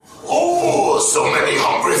so many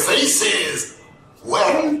hungry faces.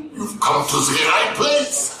 Well, you've come to the right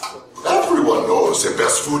place. Everyone knows the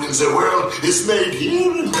best food in the world is made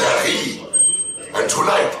here in Paris. And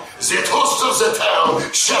tonight, the toast of the town,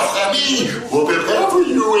 Chef Remy, will prepare for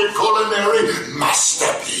you a culinary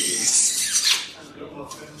masterpiece.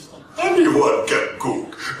 Anyone can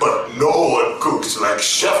cook, but no one cooks like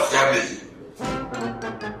Chef Remy.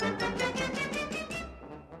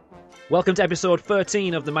 Welcome to episode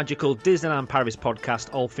 13 of the Magical Disneyland Paris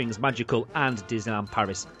podcast, all things magical and Disneyland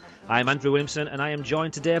Paris. I am Andrew Williamson and I am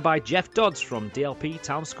joined today by Jeff Dodds from DLP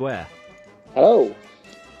Town Square. Hello.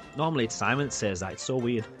 Normally it's Simon that says that, it's so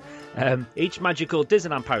weird. Each Magical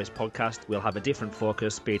Disneyland Paris podcast will have a different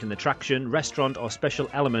focus, be it an attraction, restaurant or special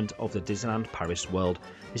element of the Disneyland Paris world.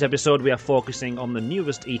 This episode we are focusing on the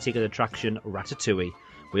newest e-ticket attraction, Ratatouille.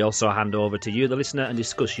 We also hand over to you, the listener, and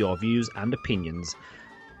discuss your views and opinions.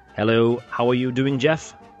 Hello, how are you doing,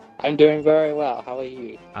 Jeff? I'm doing very well. How are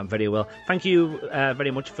you? I'm very well. Thank you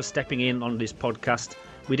very much for stepping in on this podcast.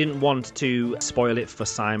 We didn't want to spoil it for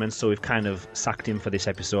Simon, so we've kind of sacked him for this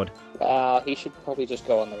episode. He should probably just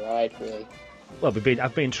go on the ride, really. Well,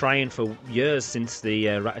 I've been trying for years since the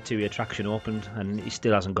Ratatouille attraction opened, and he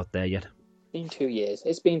still hasn't got there yet. Been 2 years.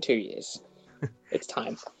 It's been 2 years. It's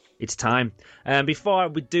time. It's time. Before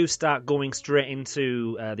we do start going straight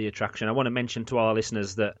into the attraction, I want to mention to our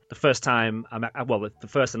listeners that the first and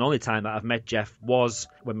only time that I've met Jeff was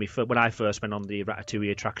when I first went on the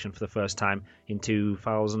Ratatouille attraction for the first time in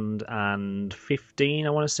 2015. I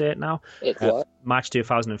want to say it now. It's what? March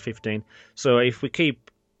 2015. So if we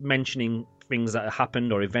keep mentioning things that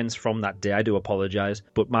happened or events from that day, I do apologise.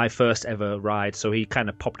 But my first ever ride, so he kind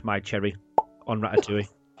of popped my cherry on Ratatouille.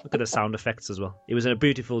 Look at the sound effects as well. It was a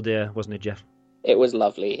beautiful day, wasn't it, Jeff? It was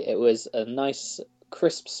lovely. It was a nice,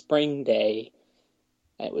 crisp spring day.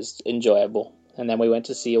 It was enjoyable. And then we went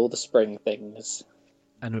to see all the spring things.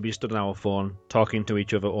 And we stood on our phone, talking to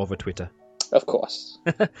each other over Twitter. Of course.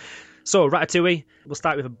 So, Ratatouille, we'll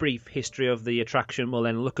start with a brief history of the attraction. We'll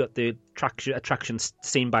then look at the attraction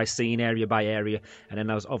scene by scene, area by area. And then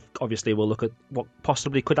obviously we'll look at what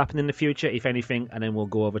possibly could happen in the future, if anything. And then we'll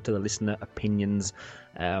go over to the listener opinions,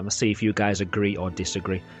 see if you guys agree or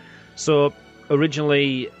disagree. So,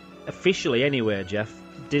 originally, officially anyway, Jeff,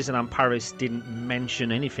 Disneyland Paris didn't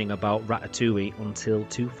mention anything about Ratatouille until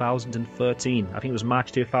 2013. I think it was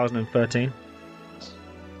March 2013.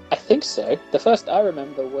 I think so. The first I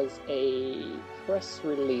remember was a press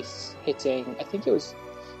release hitting, I think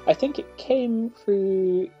it came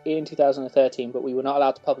through in 2013, but we were not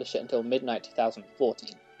allowed to publish it until midnight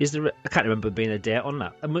 2014. I can't remember being a date on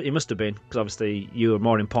that. It must have been, because obviously you are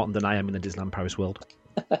more important than I am in the Disneyland Paris world.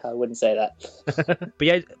 I wouldn't say that. But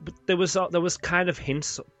yeah, there was kind of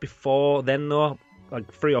hints before then, though,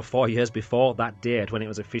 like 3 or 4 years before that date when it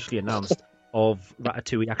was officially announced. Of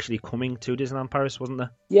Ratatouille actually coming to Disneyland Paris, wasn't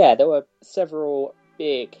there? Yeah, there were several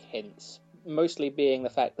big hints, mostly being the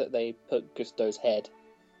fact that they put Gusteau's head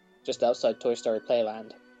just outside Toy Story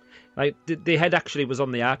Playland. Like the head actually was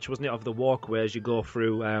on the arch, wasn't it, of the walkway as you go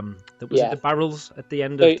through? It the barrels at the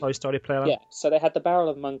end of Toy Story Playland? Yeah, so they had the barrel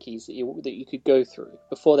of monkeys that you could go through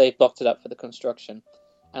before they blocked it up for the construction,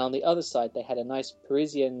 and on the other side they had a nice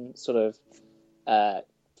Parisian sort of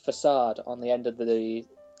facade on the end of the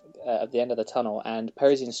tunnel, and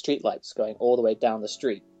Parisian streetlights going all the way down the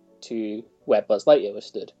street to where Buzz Lightyear was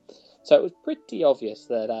stood. So it was pretty obvious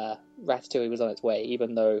that Ratatouille was on its way,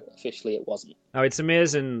 even though officially it wasn't. Now, it's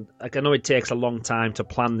amazing. Like, I know it takes a long time to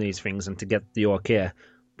plan these things and to get the okay,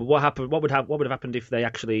 but what would have happened if they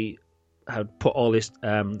actually had put all this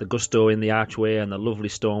the Gusteau in the archway and the lovely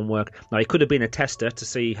stonework? Now, it could have been a tester to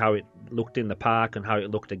see how it looked in the park and how it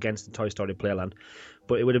looked against the Toy Story Playland.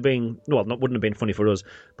 But it would have been, wouldn't have been funny for us,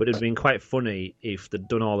 but it would have been quite funny if they'd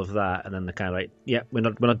done all of that and then they're kind of like, yeah, we're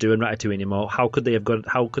not doing Ratatouille anymore. How could they have got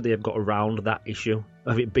around that issue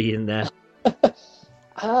of it being there?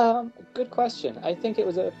 Good question. I think it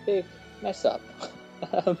was a big mess up.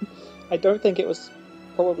 I don't think it was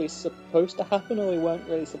probably supposed to happen, or we weren't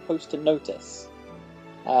really supposed to notice.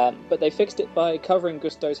 But they fixed it by covering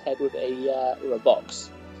Gusteau's head with a box.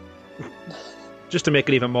 Just to make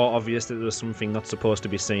it even more obvious that there was something not supposed to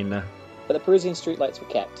be seen there. But the Parisian streetlights were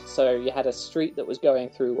kept, so you had a street that was going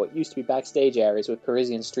through what used to be backstage areas with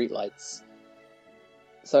Parisian streetlights.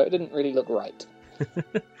 So it didn't really look right.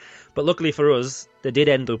 But luckily for us, they did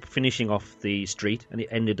end up finishing off the street, and it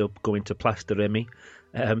ended up going to Place de Remy.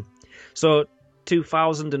 So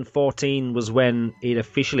 2014 was when it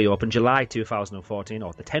officially opened, July 2014,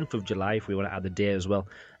 or the 10th of July if we want to add the day as well.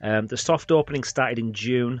 The soft opening started in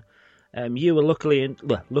June. You were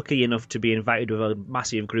lucky enough to be invited with a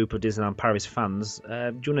massive group of Disneyland Paris fans. Do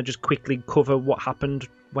you want to just quickly cover what happened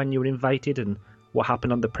when you were invited and what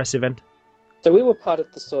happened on the press event? So we were part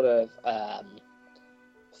of the sort of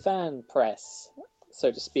fan press,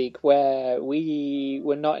 so to speak, where we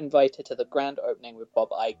were not invited to the grand opening with Bob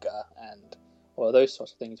Iger and all those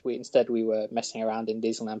sorts of things. Instead we were messing around in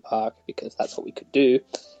Disneyland Park because that's what we could do.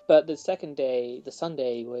 But the second day, the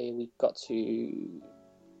Sunday, where we got to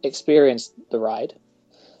experience the ride,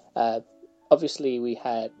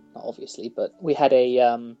 we had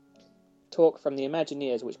a talk from the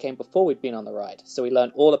Imagineers, which came before we'd been on the ride. So we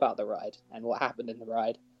learned all about the ride and what happened in the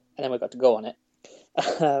ride, and then we got to go on it,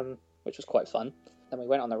 which was quite fun. Then we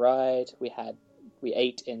went on the ride. We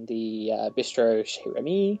ate in the bistro Chez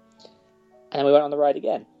Remy, and then we went on the ride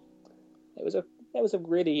again. It was a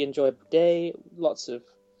really enjoyable day. Lots of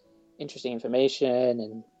interesting information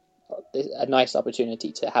and a nice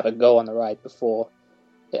opportunity to have a go on the ride before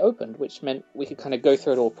it opened, which meant we could kind of go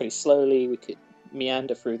through it all pretty slowly. We could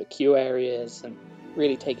meander through the queue areas and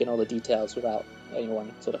really take in all the details without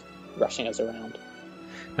anyone sort of rushing us around.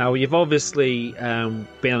 Now, you've obviously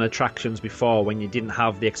been on attractions before when you didn't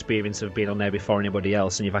have the experience of being on there before anybody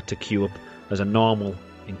else, and you've had to queue up as a normal,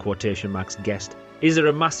 in quotation marks, guest. Is there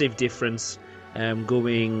a massive difference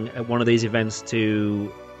going at one of these events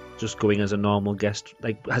to just going as a normal guest?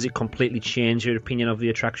 Like, has it completely changed your opinion of the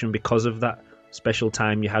attraction because of that special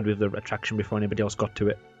time you had with the attraction before anybody else got to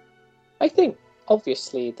it? I think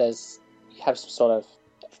obviously you have some sort of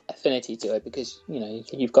affinity to it because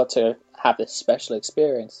you've got to have this special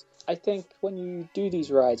experience. I think when you do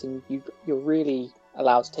these rides and you're really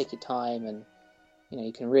allowed to take your time, and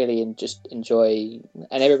you can really just enjoy,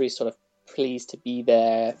 and everybody's sort of pleased to be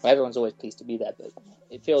there. Well, everyone's always pleased to be there, but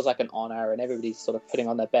it feels like an honor, and everybody's sort of putting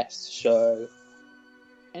on their best show,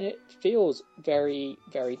 and it feels very,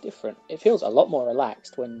 very different. It feels a lot more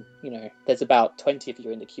relaxed when there's about 20 of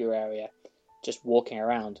you in the queue area just walking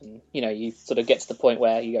around, and you sort of get to the point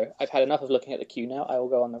where you go, I've had enough of looking at the queue now, I will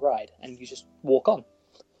go on the ride, and you just walk on.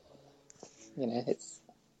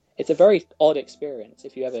 It's a very odd experience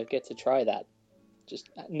if you ever get to try that, just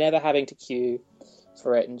never having to queue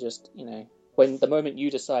for it, and just when the moment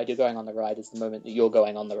you decide you're going on the ride is the moment that you're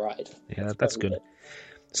going on the ride. Yeah, that's good.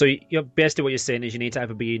 So basically what you're saying is you need to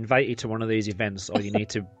either be invited to one of these events, or you need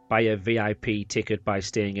to buy a VIP ticket by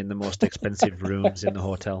staying in the most expensive rooms in the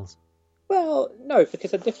hotels. Well, no,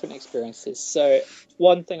 because they're different experiences. So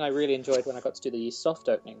one thing I really enjoyed when I got to do the soft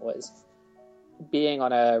opening was being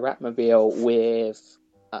on a Ratmobile with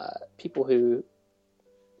people who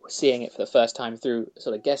were seeing it for the first time through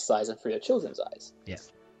sort of guest eyes and through your children's eyes. Yeah.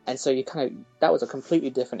 And so that was a completely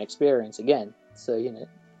different experience again. So,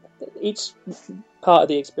 each part of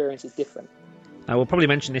the experience is different. I will probably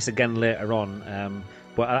mention this again later on,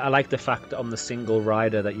 but I like the fact that on the single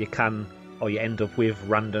rider that you end up with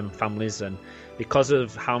random families, and because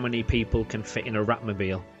of how many people can fit in a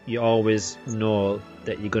Ratmobile, you always know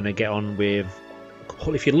that you're going to get on with,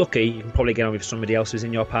 if you're lucky, you can probably get on with somebody else who's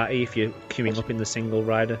in your party if you're queuing up in the single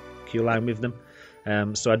rider queue line with them.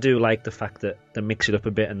 So I do like the fact that they mix it up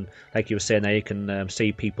a bit, and like you were saying there, you can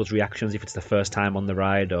see people's reactions if it's the first time on the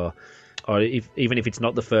ride, or even if it's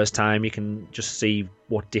not the first time, you can just see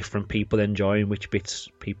what different people enjoy and which bits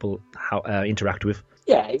people interact with.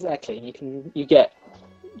 Yeah, exactly. And you get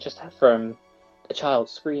just from a child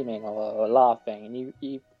screaming or laughing, and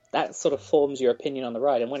you that sort of forms your opinion on the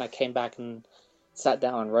ride. And when I came back and sat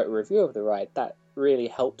down and wrote a review of the ride, that really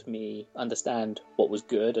helped me understand what was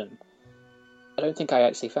good, and I don't think I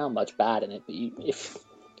actually found much bad in it. But if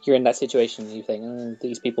you're in that situation, you think,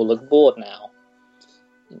 these people look bored now.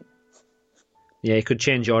 Yeah, it could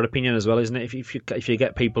change your opinion as well, isn't it? If you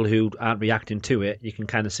get people who aren't reacting to it, you can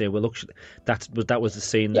kind of say, well, look, that was the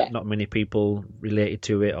scene that not many people related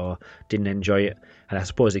to it or didn't enjoy it, and I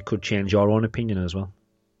suppose it could change your own opinion as well.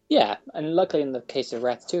 Yeah, and luckily in the case of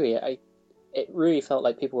Ratatouille, it really felt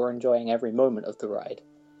like people were enjoying every moment of the ride,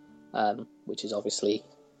 which is obviously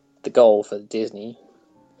the goal for Disney,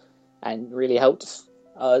 and really helped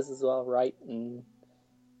us as well write and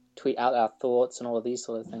tweet out our thoughts and all of these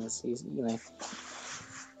sort of things.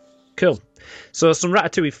 Cool. So some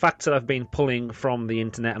Ratatouille facts that I've been pulling from the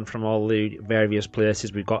internet and from all the various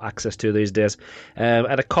places we've got access to these days.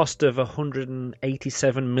 At a cost of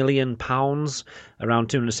 £187 million, around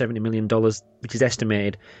 $270 million, which is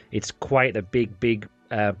estimated, it's quite a big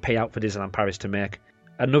payout for Disneyland Paris to make.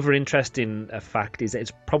 Another interesting fact is that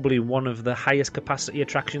it's probably one of the highest capacity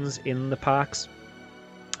attractions in the parks,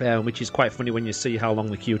 which is quite funny when you see how long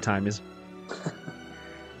the queue time is.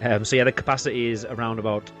 The capacity is around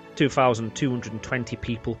about 2,220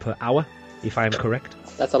 people per hour. if I'm correct.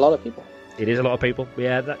 That's a lot of people. It is a lot of people.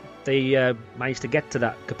 Yeah, they managed to get to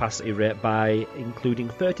that capacity rate by including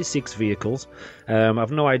 36 vehicles.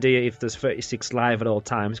 I've no idea if there's 36 live at all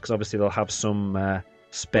times, because obviously they'll have some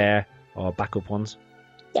spare or backup ones.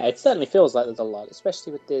 Yeah, it certainly feels like there's a lot,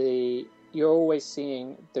 especially with you're always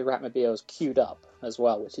seeing the Ratmobiles queued up as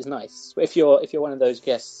well, which is nice. If you're one of those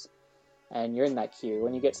guests and you're in that queue,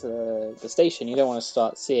 when you get to the station, you don't want to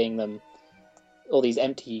start seeing them, all these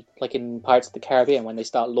empty, like in Pirates of the Caribbean, when they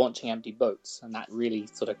start launching empty boats, and that really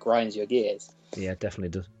sort of grinds your gears. Yeah, it definitely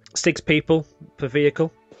does. 6 people per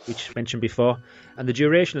vehicle, which I mentioned before. And the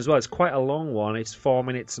duration as well, it's quite a long one. It's 4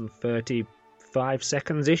 minutes and 35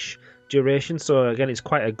 seconds-ish duration. So again, it's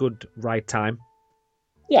quite a good ride time.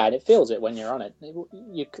 Yeah, and it feels it when you're on it.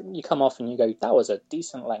 You come off and you go, that was a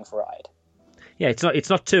decent length ride. Yeah, it's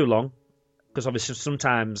not too long, because obviously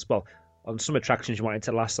sometimes, well, on some attractions you want it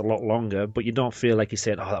to last a lot longer, but you don't feel like you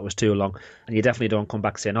said, oh, that was too long. And you definitely don't come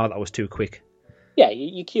back saying, oh, that was too quick. Yeah,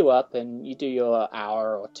 you queue up and you do your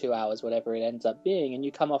hour or 2 hours, whatever it ends up being, and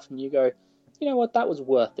you come off and you go, you know what, that was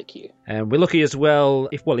worth the queue. And we're lucky as well,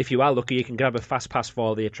 if you are lucky, you can grab a fast pass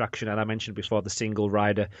for the attraction, and I mentioned before the single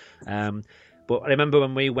rider. But I remember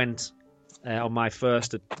when we went on my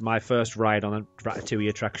first ride on a Ratatouille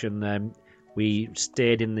attraction, we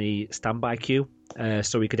stayed in the standby queue,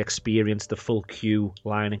 so we could experience the full queue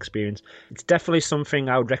line experience. It's definitely something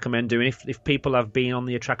I would recommend doing if people have been on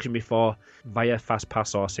the attraction before via fast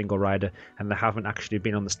pass or single rider and they haven't actually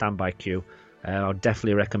been on the standby queue. I would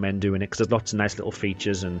definitely recommend doing it, because there's lots of nice little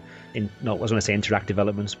features and I was going to say interactive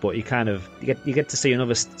elements, but you get to see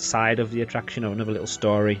another side of the attraction or another little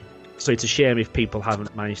story. So it's a shame if people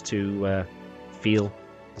haven't managed to feel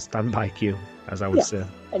the standby queue, as I would say.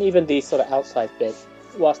 And even these sort of outside bits,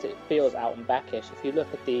 whilst it feels out and backish, if you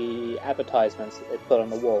look at the advertisements that they put on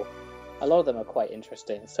the wall, a lot of them are quite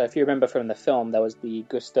interesting. So if you remember from the film, there was the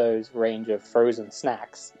Gusto's range of frozen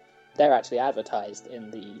snacks. They're actually advertised on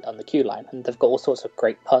the queue line, and they've got all sorts of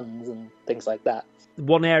great puns and things like that.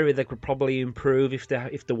 One area that could probably improve, if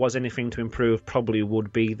there was anything to improve, probably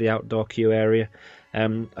would be the outdoor queue area. I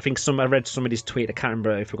think I read somebody's tweet, I can't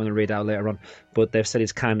remember if we're going to read out later on, but they've said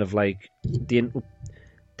it's kind of like the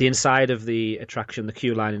inside of the attraction, the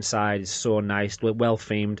queue line inside is so nice, well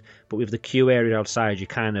themed, but with the queue area outside, you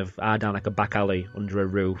kind of are down like a back alley under a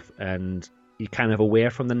roof, and you're kind of away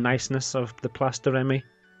from the niceness of the Plaza Remy.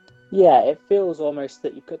 Yeah, it feels almost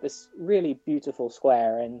that you've got this really beautiful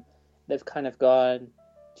square, and they've kind of gone,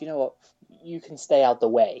 do you know what, you can stay out the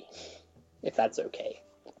way, if that's okay.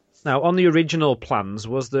 Now, on the original plans,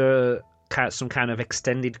 was there some kind of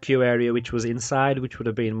extended queue area which was inside, which would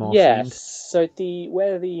have been more themed? So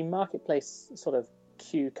where the marketplace sort of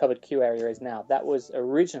covered queue area is now, that was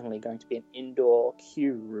originally going to be an indoor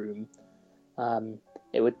queue room.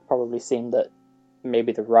 It would probably seem that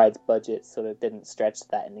maybe the ride's budget sort of didn't stretch to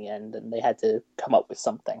that in the end, and they had to come up with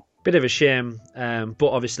something. Bit of a shame, but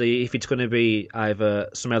obviously if it's going to be either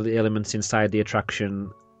some of the elements inside the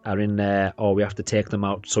attraction are in there, or we have to take them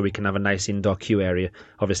out so we can have a nice indoor queue area,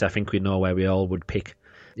 obviously I think we know where we all would pick.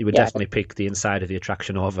 You would definitely pick the inside of the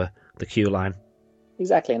attraction over the queue line.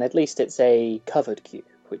 Exactly, and at least it's a covered queue,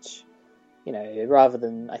 which, you know, rather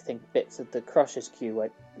than, I think, bits of the Crushers queue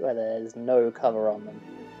where there's no cover on them.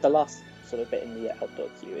 The last sort of bit in the outdoor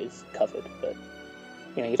queue is covered, but,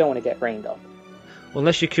 you know, you don't want to get rained on.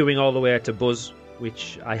 Unless you're queuing all the way to Buzz,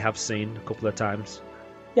 which I have seen a couple of times.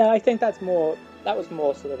 Yeah, I think that was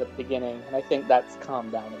more sort of at the beginning, and I think that's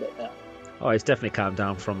calmed down a bit now. Oh, it's definitely calmed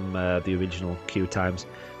down from the original queue times.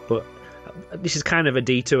 But this is kind of a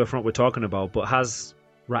detour from what we're talking about, but has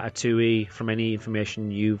Ratatouille, from any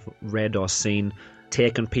information you've read or seen,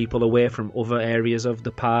 taken people away from other areas of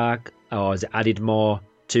the park, or has it added more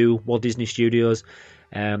to Walt Disney Studios?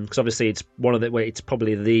 Because obviously it's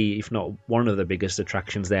probably the, if not one of the biggest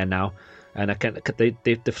attractions there now. And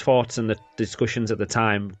the thoughts and the discussions at the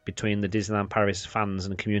time between the Disneyland Paris fans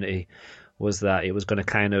and the community was that it was going to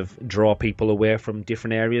kind of draw people away from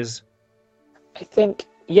different areas. I think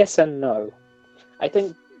yes and no. I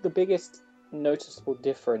think the biggest noticeable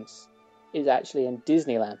difference is actually in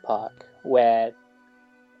Disneyland Park, where,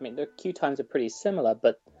 I mean, the queue times are pretty similar,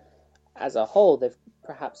 but as a whole, they've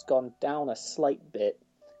perhaps gone down a slight bit,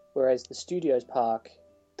 whereas the Studios Park,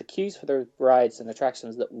 the queues for the rides and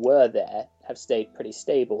attractions that were there have stayed pretty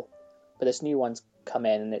stable, but this new one's come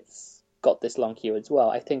in and it's got this long queue as well.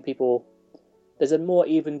 I think there's a more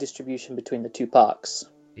even distribution between the two parks.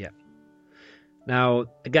 Yeah. Now,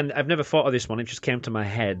 again, I've never thought of this one, it just came to my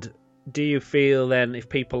head. Do you feel then, if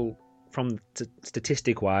people, from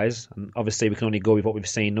statistic-wise, and obviously we can only go with what we've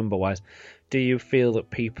seen number-wise, do you feel that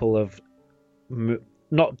people have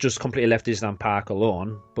not just completely left Disneyland Park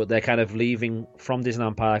alone, but they're kind of leaving from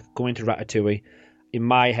Disneyland Park, going to Ratatouille. In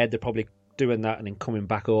my head, they're probably doing that and then coming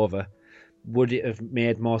back over. Would it have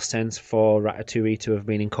made more sense for Ratatouille to have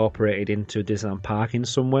been incorporated into Disneyland Park in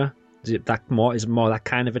somewhere? Is it more that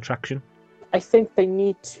kind of attraction? I think they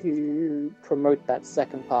need to promote that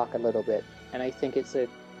second park a little bit, and I think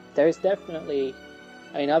there is definitely.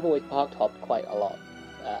 I mean, I've always park hopped quite a lot,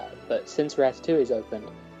 but since Ratatouille is opened,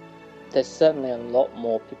 there's certainly a lot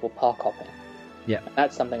more people park hopping. Yeah, and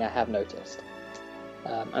that's something I have noticed,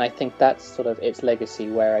 and I think that's sort of its legacy.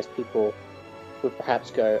 Whereas people would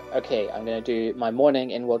perhaps go, okay, I'm going to do my morning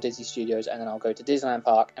in Walt Disney Studios, and then I'll go to Disneyland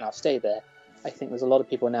Park and I'll stay there. I think there's a lot of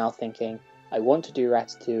people now thinking, I want to do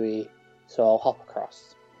Ratatouille, so I'll hop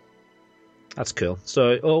across. That's cool.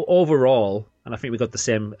 So overall, and I think we got the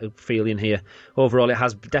same feeling here, overall it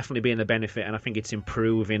has definitely been a benefit, and I think it's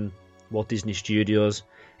improving Walt Disney Studios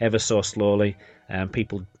ever so slowly,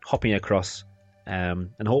 people hopping across, and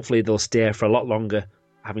hopefully they'll stay for a lot longer,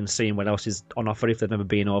 having seen what else is on offer if they've never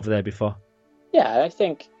been over there before. Yeah, I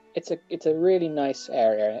think it's a really nice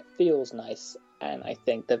area, and it feels nice, and I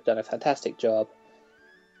think they've done a fantastic job.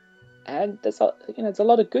 And there's a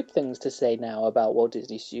lot of good things to say now about Walt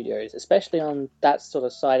Disney Studios, especially on that sort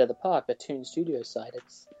of side of the park, the Toon Studios side.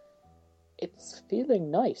 It's feeling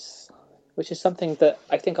nice, which is something that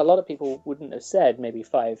I think a lot of people wouldn't have said maybe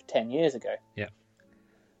 5-10 years ago. Yeah.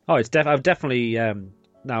 Oh, I've definitely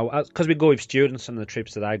now, because we go with students on the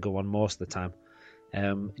trips that I go on most of the time.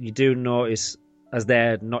 You do notice, as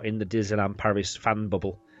they're not in the Disneyland Paris fan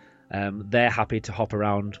bubble, they're happy to hop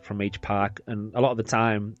around from each park, and a lot of the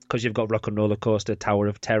time, because you've got Rock and Roller Coaster, Tower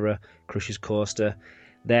of Terror, Crush's Coaster,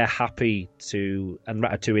 they're happy to, and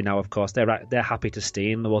Ratatouille now, of course, they're happy to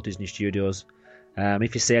stay in the Walt Disney Studios.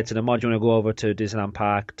 If you say to them, "Oh, do you want to go over to Disneyland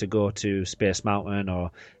Park to go to Space Mountain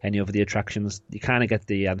or any of the attractions?" you kind of get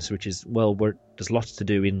the answer, which is, well, there's lots to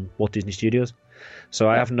do in Walt Disney Studios. So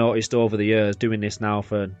I have noticed over the years, doing this now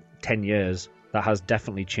for 10 years, that has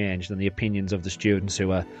definitely changed, and the opinions of the students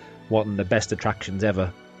who are wanting the best attractions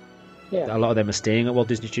ever, a lot of them are staying at Walt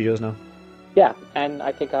Disney Studios now. Yeah, and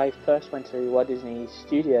I think I first went to Walt Disney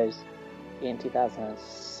Studios in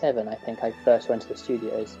 2007. I think I first went to the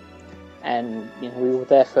studios, and we were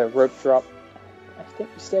there for Rope Drop. I think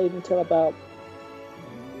we stayed until about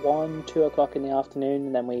 1-2 o'clock in the afternoon,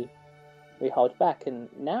 and then we hauled back. And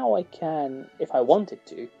now I can, if I wanted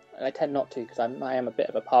to, and I tend not to because I am a bit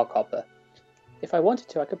of a park hopper. If I wanted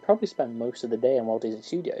to, I could probably spend most of the day in Walt Disney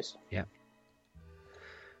Studios. Yeah.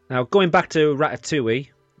 Now, going back to Ratatouille,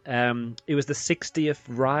 it was the 60th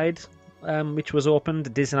ride which was opened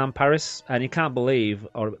at Disneyland Paris, and you can't believe,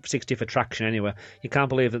 or 60th attraction anyway, you can't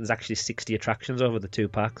believe that there's actually 60 attractions over the two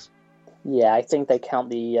parks. Yeah, I think they count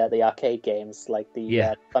the arcade games, like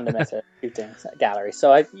the Fundamental Shooting Gallery.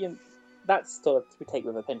 So that's sort of to take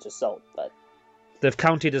with a pinch of salt, but they've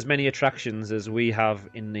counted as many attractions as we have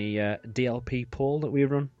in the DLP poll that we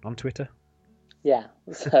run on Twitter. Yeah,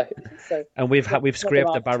 so and we've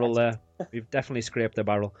scraped the barrel there. We've definitely scraped the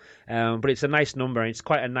barrel, but it's a nice number. And it's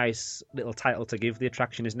quite a nice little title to give the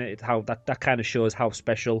attraction, isn't it? How that kind of shows how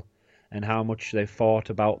special and how much they thought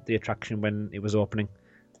about the attraction when it was opening.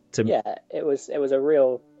 Yeah, it was a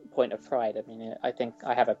real point of pride. I mean, I think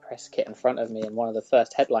I have a press kit in front of me, and one of the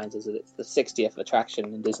first headlines is that it's the 60th attraction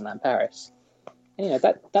in Disneyland Paris. And,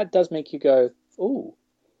 that does make you go, ooh,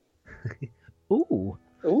 ooh,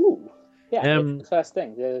 ooh. Yeah, it's the first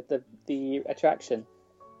thing. The attraction,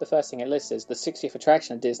 the first thing it lists is the 60th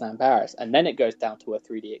attraction at Disneyland Paris, and then it goes down to a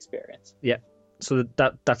 3D experience. Yeah, so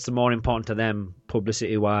that's the more important to them,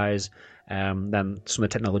 publicity-wise, than some of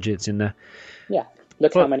the technology that's in there. Yeah,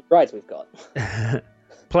 look how many rides we've got.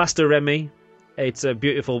 Place de Remy, it's a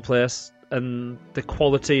beautiful place, and the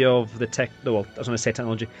quality of the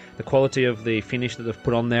technology, the quality of the finish that they've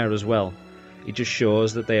put on there as well. It just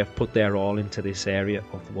shows that they have put their all into this area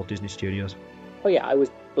of the Walt Disney Studios. Oh yeah, I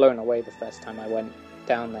was blown away the first time I went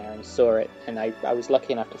down there and saw it, and I was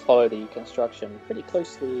lucky enough to follow the construction pretty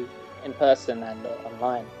closely in person and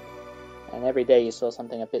online. And every day you saw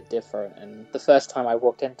something a bit different. And the first time I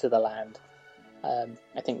walked into the land,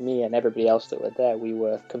 I think me and everybody else that were there, we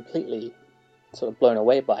were completely sort of blown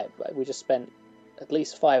away by it. But we just spent at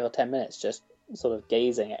least 5 or 10 minutes just sort of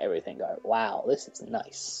gazing at everything, going, wow, this is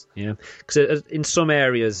nice. Yeah, because in some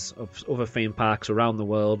areas of other theme parks around the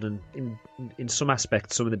world, and in some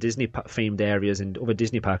aspects, some of the Disney themed areas in other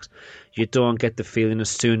Disney parks, you don't get the feeling as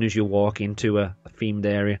soon as you walk into a themed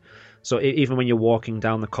area. So even when you're walking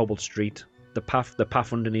down the cobbled street, the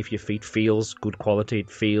path underneath your feet feels good quality. It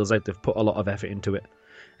feels like they've put a lot of effort into it.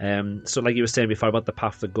 So like you were saying before about the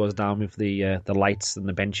path that goes down with the lights and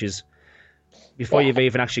the benches, Before Yeah. you've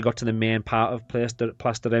even actually got to the main part of Place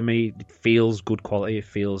de Remy, it feels good quality. It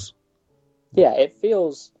feels Yeah, it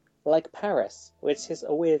feels like Paris, which is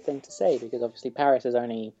a weird thing to say because obviously Paris is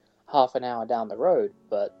only half an hour down the road,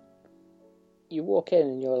 but you walk in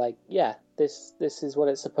and you're like, yeah, this is what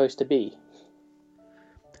it's supposed to be.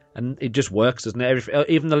 and it just works, doesn't it?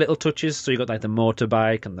 Even the little touches. So you got like the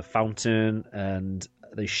motorbike and the fountain and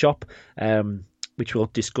the shop, which we'll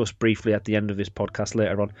discuss briefly at the end of this podcast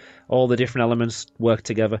later on. All the different elements work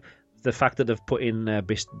together. The fact that they've put in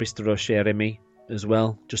Bistro Chez Remy as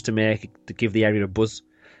well, just to give the area a buzz.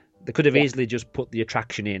 They could have easily just put the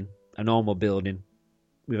attraction in a normal building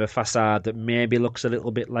with a facade that maybe looks a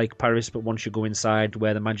little bit like Paris, but once you go inside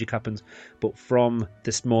where the magic happens. But from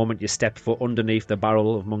this moment you step foot underneath the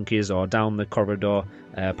barrel of monkeys or down the corridor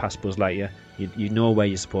past Buzz Lightyear, you know where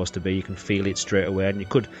you're supposed to be. You can feel it straight away. And you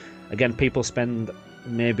could, again, people spend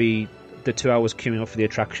maybe the 2 hours queuing up for the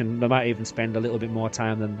attraction. They might even spend a little bit more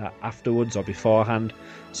time than that afterwards or beforehand.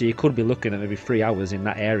 So you could be looking at maybe 3 hours in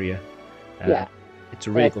that area. It's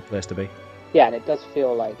a really good place to be. Yeah, and it does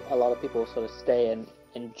feel like a lot of people sort of stay and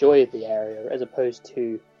enjoy the area as opposed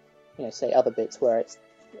to, say other bits where it's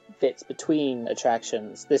bits between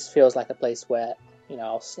attractions. This feels like a place where,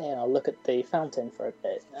 I'll stay and I'll look at the fountain for a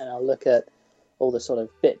bit and I'll look at all the sort of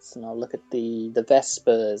bits and I'll look at the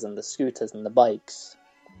Vespers and the scooters and the bikes.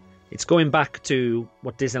 It's going back to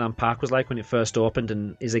what Disneyland Park was like when it first opened,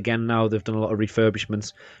 and is again now. They've done a lot of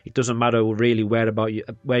refurbishments. It doesn't matter really where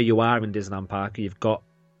you are in Disneyland Park. You've got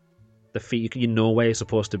the feet. You know where you're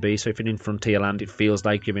supposed to be. So if you're in Frontierland, it feels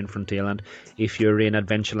like you're in Frontierland. If you're in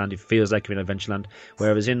Adventureland, it feels like you're in Adventureland.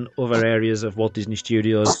 Whereas in other areas of Walt Disney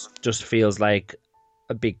Studios, just feels like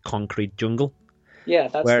a big concrete jungle. Yeah,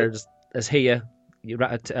 that's Whereas as here, you're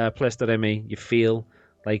at Place de Remy, you feel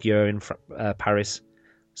like you're in Paris.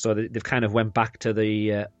 So they've kind of went back to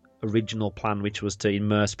the original plan, which was to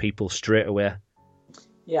immerse people straight away.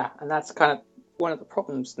 Yeah, and that's kind of one of the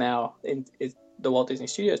problems now in the Walt Disney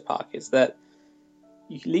Studios park is that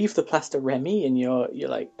you leave the Place de Remy and you're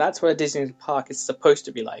like, that's what a Disney park is supposed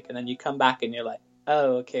to be like, and then you come back and you're like,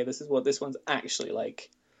 oh, okay, this is what this one's actually like.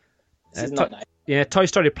 This is not nice. Yeah, Toy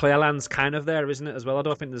Story Playland's kind of there, isn't it, as well? I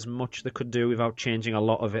don't think there's much they could do without changing a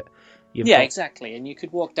lot of it. Exactly. And you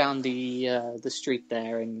could walk down the street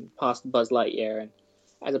there and past Buzz Lightyear, and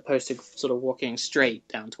as opposed to sort of walking straight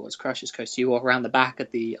down towards Crush's Coast, you walk around the back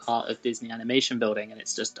of the Art of Disney Animation building, and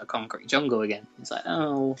it's just a concrete jungle again. It's like,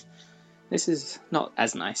 oh, this is not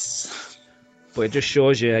as nice. But it just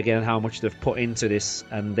shows you again how much they've put into this,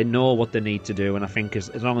 and they know what they need to do. And I think as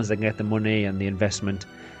long as they can get the money and the investment,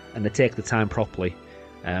 and they take the time properly,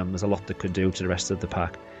 there's a lot they could do to the rest of the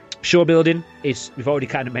park. Show building we've already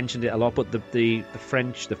kind of mentioned it a lot, but the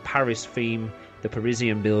French, the Paris theme, the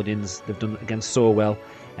Parisian buildings, they've done again so well,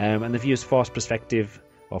 and they've used false perspective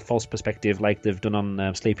like they've done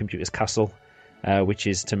on Sleeping Beauty's castle, which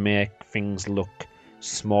is to make things look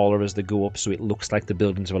smaller as they go up, so it looks like the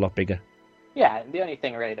buildings are a lot bigger. Yeah, and the only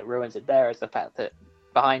thing really that ruins it there is the fact that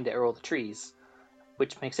behind it are all the trees,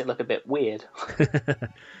 which makes it look a bit weird.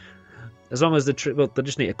 As long as they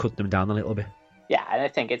just need to cut them down a little bit. Yeah, and I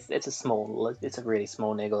think it's a really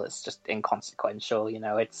small niggle. It's just inconsequential,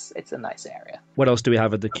 It's a nice area. What else do we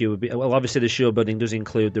have at the queue? Well, obviously the show building does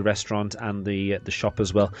include the restaurant and the shop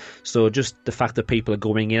as well. So just the fact that people are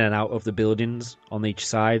going in and out of the buildings on each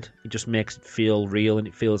side, it just makes it feel real, and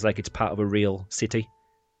it feels like it's part of a real city.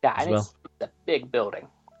 Yeah, and it's a big building.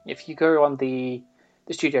 If you go on the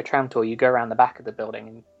Studio Tram Tour, you go around the back of the building,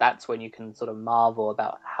 and that's when you can sort of marvel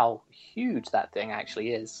about how huge that thing actually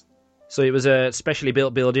is. So it was a specially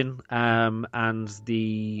built building, and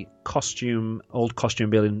the old costume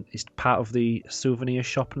building is part of the souvenir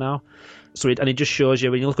shop now. So it just shows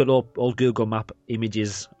you, when you look at old Google Map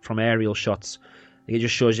images from aerial shots, it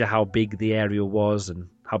just shows you how big the area was and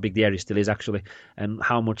how big the area still is actually, and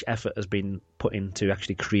how much effort has been put into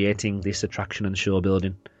actually creating this attraction and show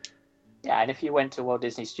building. Yeah, and if you went to Walt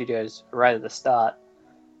Disney Studios right at the start,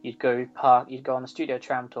 you'd go on the Studio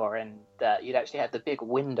Tram Tour, and you'd actually have the big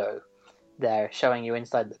window there showing you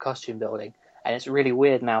inside the costume building, and it's really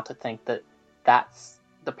weird now to think that that's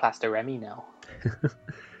the Place de Remy now.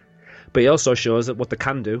 But it also shows that what they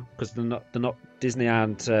can do, because Disney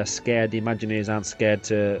aren't scared, the Imagineers aren't scared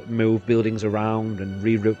to move buildings around and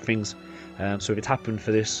reroute things. So if it happened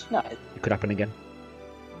for this, it could happen again.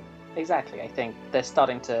 Exactly. I think they're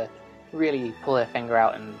starting to really pull their finger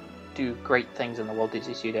out and do great things in the Walt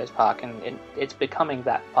Disney Studios park, and it's becoming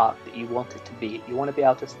that park that you want it to be. You want to be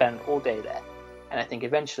able to spend all day there, and I think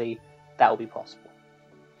eventually that will be possible.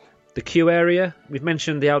 The queue area, we've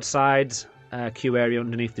mentioned the outside queue area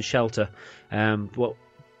underneath the shelter. What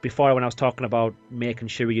before when I was talking about making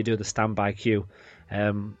sure you do the standby queue,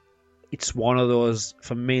 it's one of those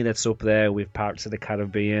for me that's up there with Pirates of the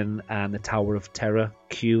Caribbean and the Tower of Terror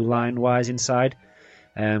queue line wise inside,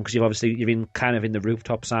 because you've been kind of in the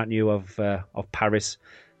rooftops, aren't you, of Paris?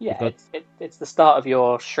 Yeah, it's the start of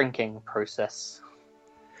your shrinking process.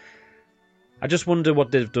 I just wonder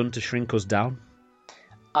what they've done to shrink us down.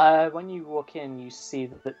 When you walk in, you see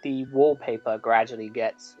that the wallpaper gradually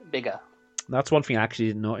gets bigger. That's one thing I actually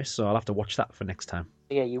didn't notice, so I'll have to watch that for next time.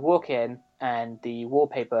 Yeah, you walk in, and the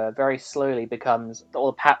wallpaper very slowly becomes, all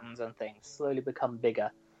the patterns and things slowly become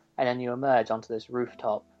bigger, and then you emerge onto this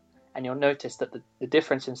rooftop, and you'll notice that the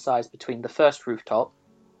difference in size between the first rooftop,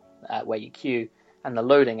 where you queue, and the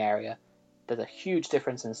loading area, there's a huge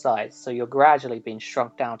difference in size, so you're gradually being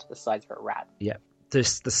shrunk down to the size of a rat. Yeah. The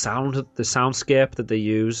soundscape that they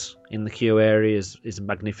use in the queue area is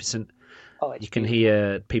magnificent. Oh, you can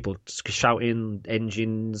hear people shouting,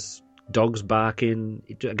 engines, dogs barking.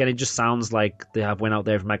 It just sounds like they have went out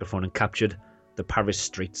there with a microphone and captured the Paris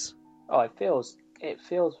streets. Oh, it feels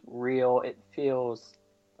real. It fills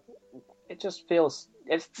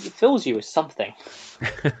you with something.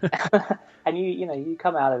 And you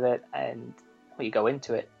come out of it, and you go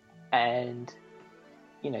into it, and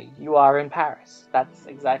you are in Paris. That's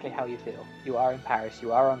exactly how you feel. You are in Paris.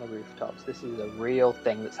 You are on the rooftops. This is a real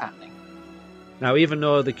thing that's happening. Now, even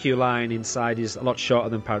though the queue line inside is a lot shorter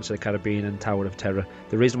than Pirates of the Caribbean and Tower of Terror,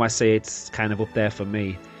 the reason why I say it's kind of up there for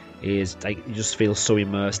me is like you just feel so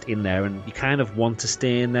immersed in there, and you kind of want to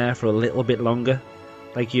stay in there for a little bit longer.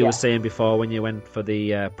 Like you were saying before, when you went for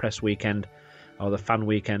the press weekend or the fan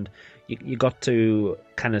weekend, you got to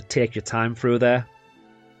kind of take your time through there.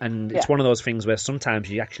 And it's one of those things where sometimes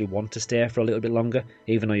you actually want to stay for a little bit longer,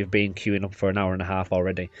 even though you've been queuing up for an hour and a half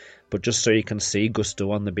already. But just so you can see Gusto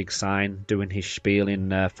on the big sign doing his spiel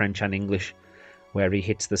in French and English, where he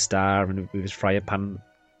hits the star and with his fryer pan.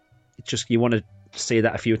 It's just, you want to see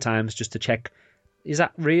that a few times just to check, is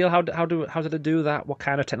that real? How did they do that? What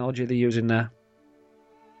kind of technology are they using there?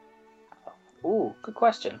 Ooh, good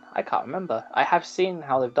question. I can't remember. I have seen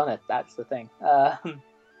how they've done it. That's the thing.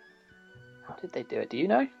 How did they do it? Do you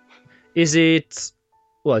know? Is it...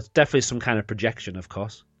 Well, it's definitely some kind of projection, of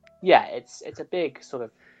course. Yeah, it's a big sort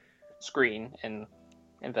of screen in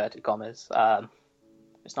inverted commas.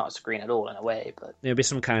 It's not a screen at all in a way, but... It'll be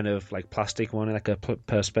some kind of like plastic one, like a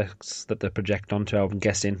perspex that they project onto, I'm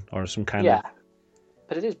guessing, or some kind of... Yeah,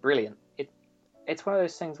 but it is brilliant. It's one of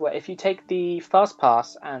those things where if you take the fast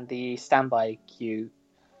pass and the standby queue,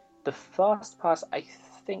 the fast pass, I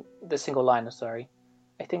think the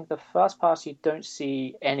fast pass you don't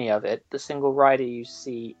see any of it. The single rider you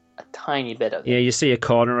see a tiny bit of it. Yeah, you see a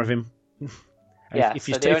corner of him. Yeah, if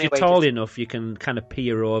you're tall enough, you can kind of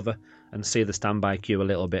peer over and see the standby queue a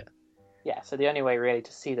little bit. Yeah, so the only way really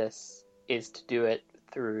to see this is to do it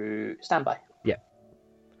through standby. Yeah.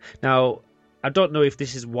 Now, I don't know if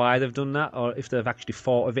this is why they've done that or if they've actually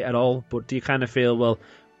thought of it at all, but do you kind of feel, well,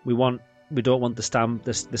 we don't want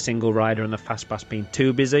the single rider and the fast pass being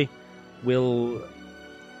too busy? Will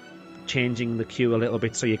changing the queue a little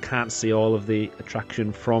bit so you can't see all of the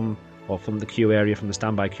attraction from the queue area, from the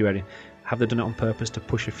standby queue area, have they done it on purpose to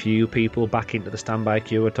push a few people back into the standby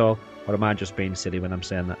queue at all? Or am I just being silly when I'm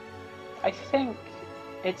saying that? I think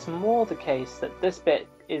it's more the case that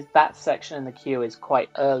that section in the queue is quite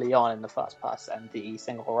early on in the fast pass and the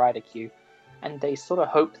single rider queue, and they sort of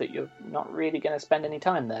hope that you're not really going to spend any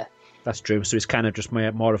time there. That's true. So it's kind of just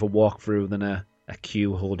more of a walkthrough than a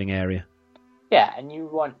queue holding area. Yeah, and you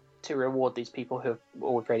want to reward these people who have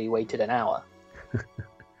already waited an hour.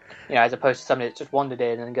 As opposed to somebody that just wandered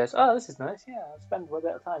in and goes, oh, this is nice, yeah, I'll spend a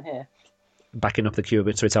bit of time here. Backing up the queue a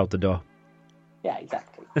bit so it's out the door. Yeah,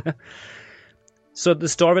 exactly. So the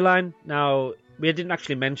storyline, now, we didn't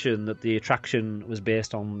actually mention that the attraction was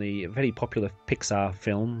based on the very popular Pixar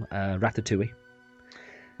film, Ratatouille.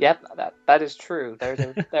 Yep, that is true. There's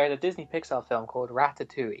a Disney Pixar film called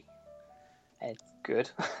Ratatouille. And it's good.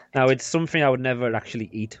 Now, it's something I would never actually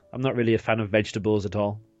eat. I'm not really a fan of vegetables at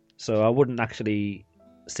all. So I wouldn't actually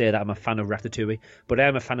say that I'm a fan of Ratatouille. But I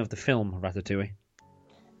am a fan of the film Ratatouille.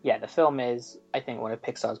 Yeah, the film is, I think, one of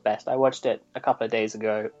Pixar's best. I watched it a couple of days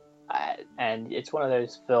ago. And it's one of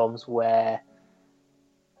those films where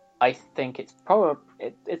I think it's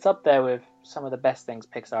it's up there with some of the best things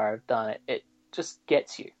Pixar have done. It just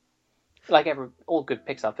gets you, like all good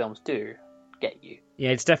Pixar films do, get you.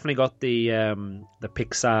 Yeah, it's definitely got the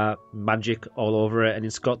Pixar magic all over it, and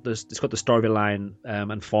it's got the storyline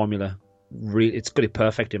and formula. It's got it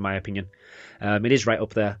perfect in my opinion. It is right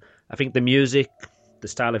up there. I think the music, the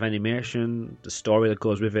style of animation, the story that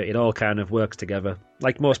goes with it, it all kind of works together,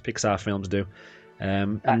 like most Pixar films do.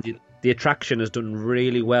 And the attraction has done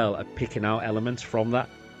really well at picking out elements from that.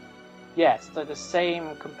 Yes, so the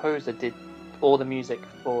same composer did all the music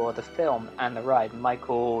for the film and the ride.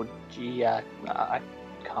 Michael I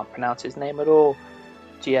can't pronounce his name at all.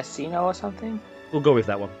 Giacchino or something? We'll go with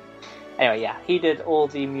that one. Anyway, yeah, he did all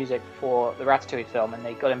the music for the Ratatouille film, and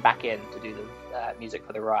they got him back in to do the music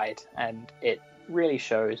for the ride, and it really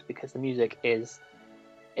shows because the music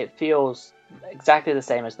it feels exactly the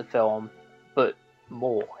same as the film, but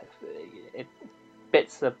more.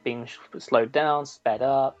 Bits are being slowed down, sped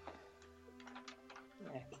up.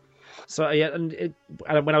 So yeah, and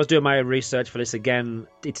when I was doing my research for this again,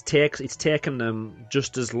 it's taken them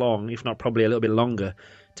just as long, if not probably a little bit longer,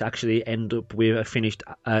 to actually end up with a finished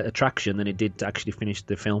attraction than it did to actually finish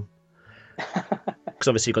the film. Because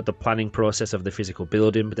obviously you've got the planning process of the physical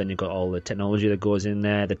building, but then you've got all the technology that goes in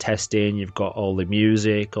there, the testing, you've got all the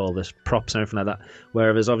music, all the props and everything like that.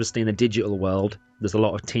 Whereas obviously in the digital world, there's a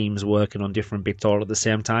lot of teams working on different bits all at the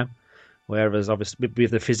same time. Whereas obviously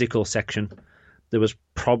with the physical section, there was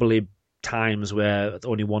probably times where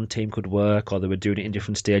only one team could work, or they were doing it in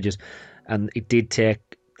different stages, and it did take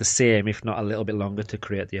the same, if not a little bit longer, to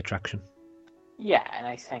create the attraction. Yeah, and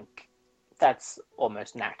I think that's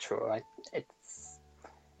almost natural, right?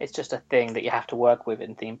 It's just a thing that you have to work with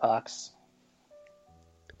in theme parks.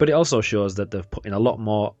 But it also shows that they've put in a lot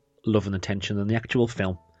more love and attention than the actual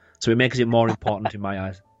film, so it makes it more important in my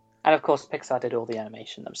eyes. And of course, Pixar did all the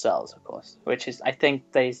animation themselves, of course, which is, I think,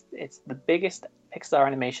 it's the biggest Pixar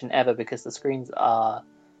animation ever because the screens are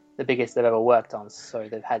the biggest they've ever worked on. So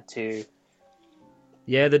they've had to.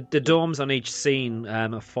 Yeah, the domes on each scene are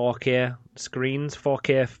 4K screens,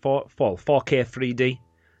 4K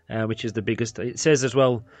 3D, which is the biggest. It says as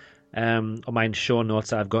well on my show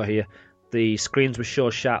notes that I've got here, the screens were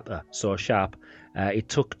so sharp. It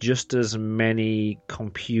took just as many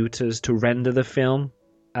computers to render the film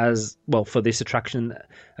as well for this attraction,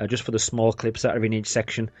 just for the small clips that are in each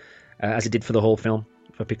section, as it did for the whole film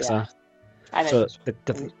for Pixar. Yeah.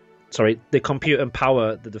 So the computer and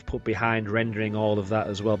power that they've put behind rendering all of that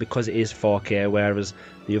as well, because it is 4K, whereas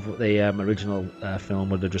the original film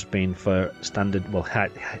would have just been for standard,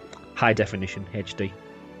 high definition HD.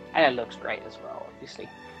 And it looks great as well, obviously.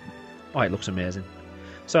 Oh, it looks amazing.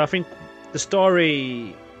 So I think the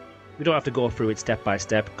story, we don't have to go through it step by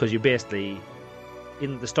step, because you basically,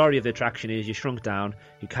 in the story of the attraction is you shrunk down,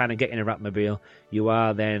 you kind of get in a Ratmobile, you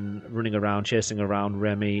are then running around, chasing around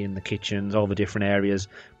Remy in the kitchens, all the different areas,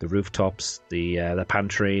 the rooftops, the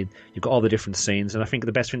pantry, you've got all the different scenes, and I think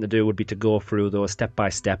the best thing to do would be to go through those step by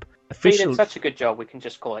step. You did such a good job, we can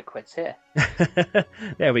just call it quits here.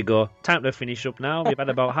 There we go. Time to finish up now. We've had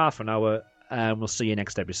about half an hour, and we'll see you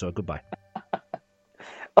next episode. Goodbye.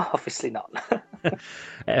 Obviously not.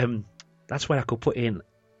 That's where I could put in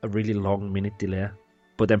a really long minute delay,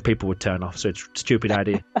 but then people would turn off, so it's a stupid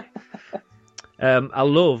idea. I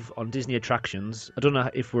love on Disney attractions, I don't know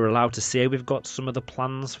if we're allowed to say we've got some of the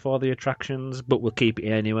plans for the attractions, but we'll keep it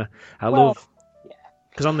anyway. I love,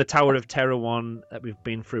 because on the Tower of Terror one that we've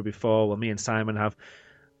been through before, well, me and Simon have,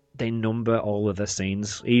 they number all of the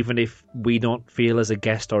scenes. Even if we don't feel as a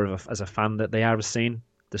guest or as a fan that they are a scene,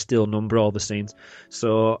 they still number all the scenes.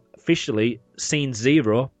 So officially, scene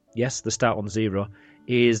 0, yes, the start on 0,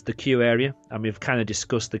 is the queue area, and we've kind of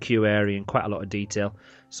discussed the queue area in quite a lot of detail,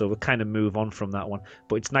 so we'll kind of move on from that one.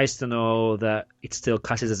 But it's nice to know that it still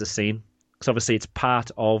classes as a scene, because obviously it's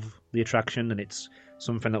part of the attraction, and it's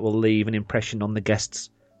something that will leave an impression on the guests,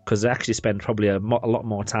 because they actually spend probably a lot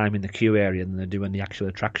more time in the queue area than they do in the actual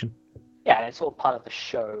attraction. Yeah, and it's all part of the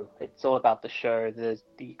show. It's all about the show.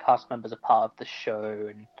 The cast members are part of the show,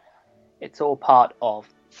 and it's all part of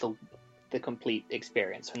the complete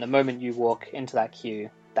experience. From the moment you walk into that queue,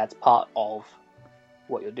 that's part of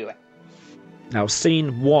what you're doing. Now,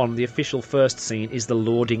 scene 1, the official first scene, is the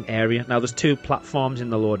loading area. Now, there's 2 platforms in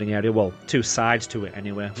the loading area. Well, 2 sides to it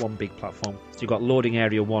anyway. 1 big platform. So you've got loading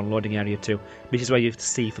area 1, loading area 2. This is where you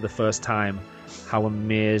see for the first time how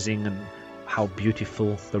amazing and how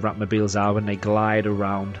beautiful the Ratmobiles are when they glide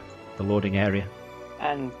around the loading area.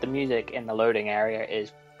 And the music in the loading area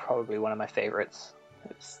is probably one of my favorites.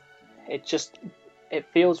 It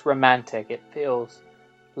feels romantic. It feels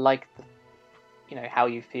like how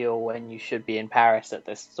you feel when you should be in Paris at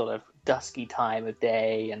this sort of dusky time of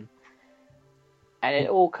day, and it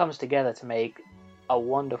all comes together to make a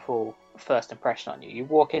wonderful first impression on you. You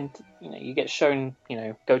walk in, you get shown,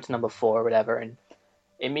 go to number 4 or whatever, and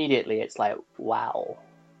immediately it's like, wow,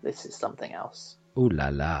 this is something else. Ooh la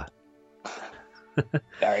la.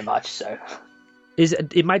 Very much so.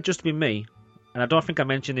 It might just be me, and I don't think I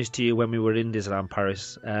mentioned this to you when we were in Disneyland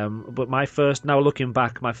Paris, but now looking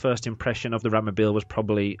back, my first impression of the Ratmobile was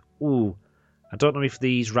probably, I don't know if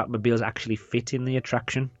these Ratmobiles actually fit in the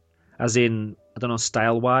attraction, as in, I don't know,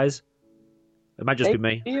 style-wise. It might just be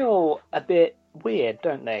me. They feel a bit weird,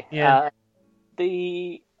 don't they? Yeah.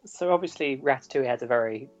 So obviously Ratatouille has a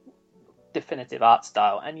very definitive art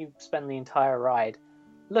style, and you spend the entire ride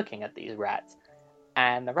looking at these rats,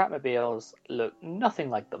 and the Ratmobiles look nothing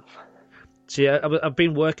like them. See, I've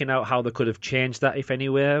been working out how they could have changed that, if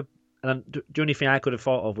anywhere, and the only thing I could have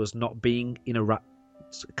thought of was not being in a rat,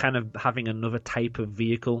 kind of having another type of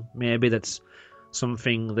vehicle, maybe that's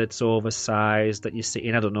something that's oversized that you sit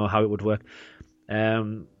in. I don't know how it would work.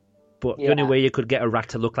 But the only way you could get a rat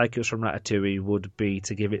to look like it was from Ratatouille would be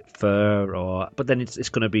to give it fur, but then it's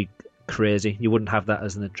going to be crazy. You wouldn't have that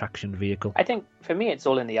as an attraction vehicle. I think for me it's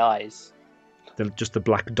all in the eyes. Just the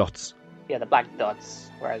black dots. Yeah, the black dots.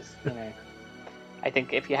 Whereas, I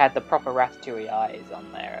think if you had the proper Ratatouille eyes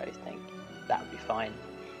on there, I think that would be fine.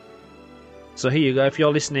 So here you go. If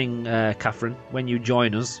you're listening, Catherine, when you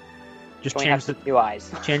join us, just change the new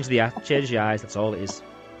eyes. Change the eyes. That's all it is.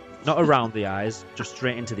 Not around the eyes, just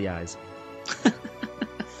straight into the eyes.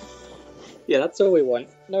 Yeah, that's all we want.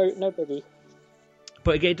 No biggie.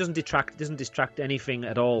 But again, it doesn't distract anything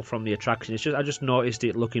at all from the attraction. It's just I just noticed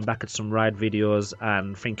it looking back at some ride videos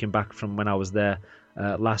and thinking back from when I was there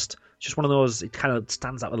last. It's just one of those. It kind of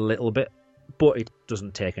stands out a little bit, but it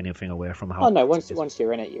doesn't take anything away from how. Oh no! Once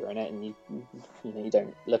you're in it, and you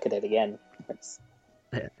don't look at it again.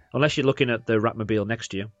 Unless you're looking at the Ratmobile next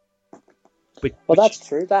to you. That's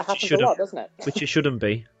true. That happens a lot, doesn't it? Which you shouldn't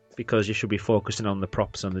be, because you should be focusing on the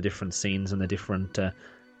props and the different scenes and the different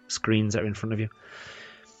screens that are in front of you.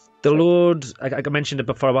 I mentioned it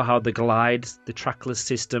before about how the Glide, the trackless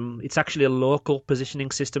system, it's actually a local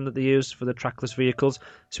positioning system that they use for the trackless vehicles.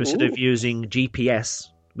 So instead of using GPS,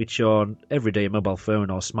 which your everyday mobile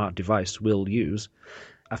phone or smart device will use,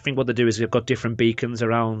 I think what they do is they've got different beacons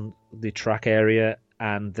around the track area,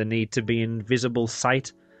 and they need to be in visible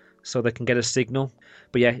sight so they can get a signal.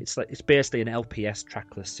 But yeah, it's basically an LPS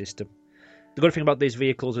trackless system. The good thing about these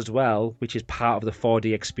vehicles as well, which is part of the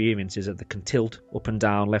 4D experience, is that they can tilt up and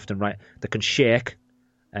down, left and right. They can shake,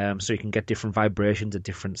 so you can get different vibrations at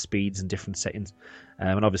different speeds and different settings.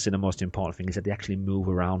 And obviously the most important thing is that they actually move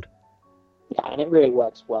around. Yeah, and it really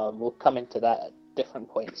works well. And we'll come into that at different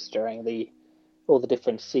points during all the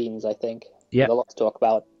different scenes, I think. Yeah. There's a lot to talk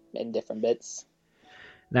about in different bits.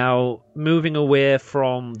 Now, moving away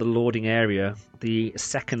from the loading area, the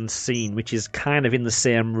second scene, which is kind of in the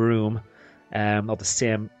same room, or the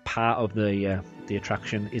same part of the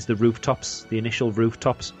attraction, is the rooftops, the initial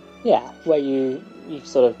rooftops. Yeah, where you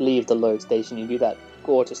sort of leave the load station, you do that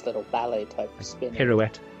gorgeous little ballet type spin.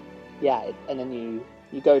 Pirouette. Yeah, and then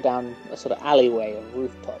you go down a sort of alleyway of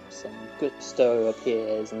rooftops, and Gusto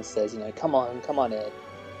appears and says, come on in.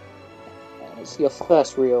 And it's your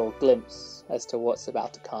first real glimpse as to what's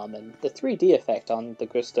about to come, and the 3D effect on the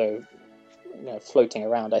Gusto, floating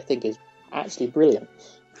around, I think is actually brilliant.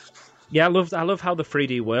 Yeah, I love how the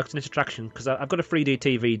 3D works in this attraction, because I've got a 3D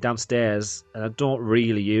TV downstairs and I don't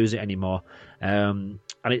really use it anymore. To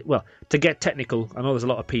get technical, I know there's a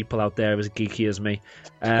lot of people out there as geeky as me.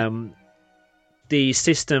 The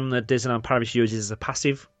system that Disneyland Paris uses is a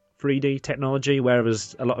passive 3D technology,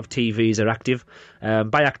 whereas a lot of TVs are active.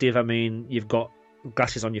 By active, I mean you've got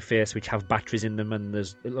glasses on your face which have batteries in them, and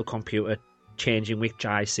there's a little computer changing which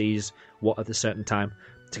eye sees what at a certain time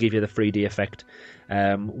to give you the 3D effect.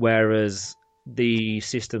 Whereas the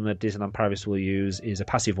system that Disneyland Paris will use is a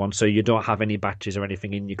passive one, so you don't have any batteries or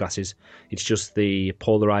anything in your glasses. It's just the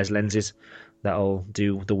polarized lenses that'll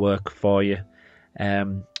do the work for you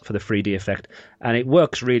for the 3D effect, and it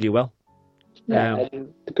works really well. Yeah,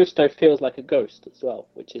 and the Gusto feels like a ghost as well,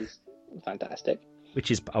 which is fantastic. Which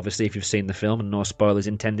is obviously, if you've seen the film, and no spoilers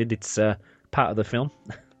intended, it's part of the film.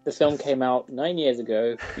 The film came out 9 years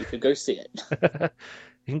ago. You could go see it.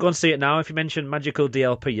 You can go and see it now. If you mention Magical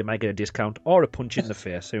DLP, you might get a discount or a punch in the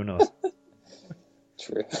face. Who knows?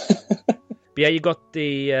 True. But yeah, you got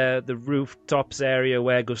the rooftops area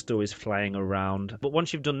where Gusto is flying around. But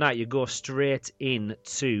once you've done that, you go straight in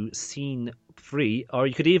to scene 3, or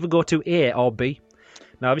you could either go to A or B.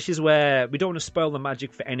 Now, this is where we don't want to spoil the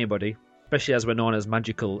magic for anybody, especially as we're known as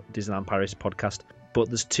Magical Disneyland Paris podcast. But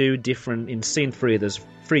there's two different, in scene 3, there's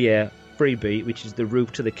 3A, 3B, which is the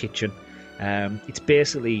roof to the kitchen. It's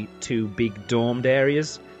basically two big domed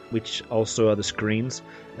areas, which also are the screens.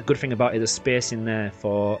 The good thing about it, there's space in there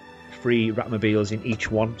for 3 Ratmobiles in each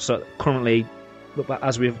one. So currently,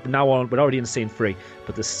 as we're already in scene 3,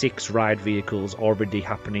 but there's 6 ride vehicles already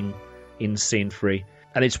happening in scene 3.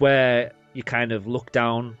 And it's where you kind of look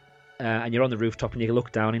down, and you're on the rooftop, and you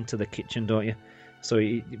look down into the kitchen, don't you? So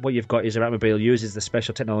what you've got is a Ratmobile uses the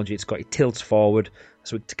special technology it's got. It tilts forward,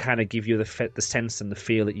 so to kind of give you the sense and the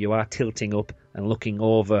feel that you are tilting up and looking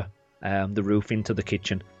over the roof into the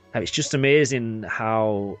kitchen. It's just amazing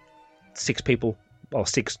how 6 people or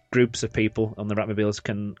 6 groups of people on the Ratmobiles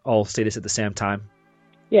can all see this at the same time.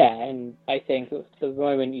 Yeah, and I think the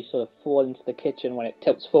moment you sort of fall into the kitchen when it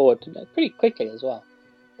tilts forward pretty quickly as well.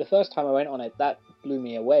 The first time I went on it, that blew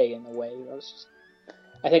me away in a way.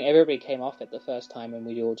 I think everybody came off it the first time and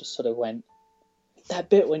we all just sort of went, that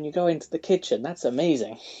bit when you go into the kitchen, that's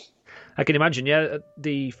amazing. I can imagine, yeah,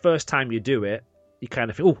 the first time you do it, you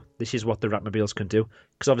kind of feel, oh, this is what the Ratmobiles can do.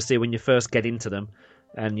 Because obviously when you first get into them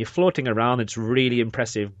and you're floating around, it's really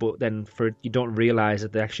impressive, but then you don't realise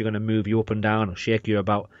that they're actually going to move you up and down or shake you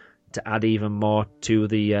about to add even more to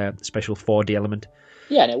the special 4D element.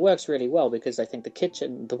 Yeah, and it works really well because I think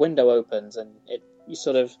the window opens and you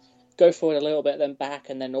sort of go forward a little bit, then back,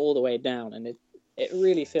 and then all the way down, and it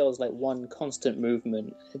really feels like one constant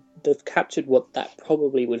movement. They've captured what that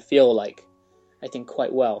probably would feel like, I think,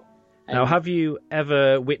 quite well. And now, have you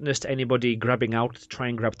ever witnessed anybody grabbing out to try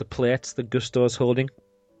and grab the plates that Gusto's holding?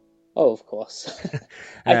 Oh, of course.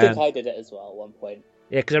 I think I did it as well at one point.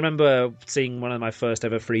 Yeah, because I remember seeing one of my first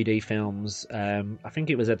ever 3D films. I think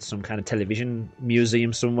it was at some kind of television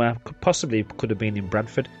museum somewhere. Possibly could have been in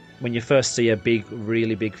Bradford. When you first see a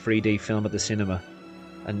really big 3D film at the cinema,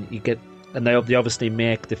 and they obviously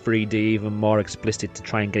make the 3D even more explicit to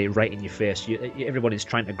try and get it right in your face. Everybody's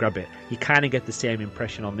trying to grab it. You kind of get the same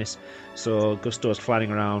impression on this. So Gusto's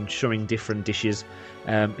flying around, showing different dishes.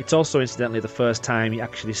 It's also, incidentally, the first time you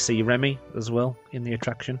actually see Remy as well in the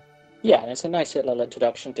attraction. Yeah, and it's a nice little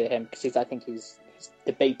introduction to him because I think he's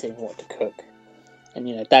debating what to cook.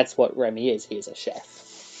 And, that's what Remy is. He is a chef.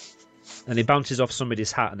 And he bounces off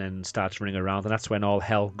somebody's hat and then starts running around, and that's when all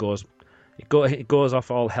hell goes. It goes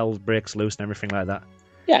off, all hell breaks loose and everything like that.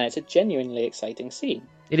 Yeah, and it's a genuinely exciting scene.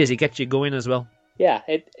 It is. It gets you going as well. Yeah,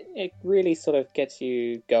 it really sort of gets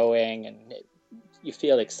you going, and you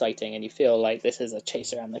feel exciting, and you feel like this is a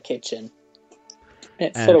chase around the kitchen. And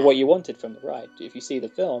it's sort of what you wanted from the ride. If you see the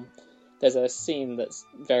film, there's a scene that's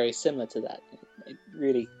very similar to that. It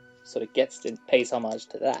really sort of pays homage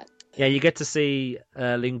to that. Yeah, you get to see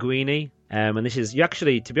Linguini, and this is, you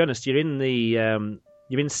actually, to be honest, you're in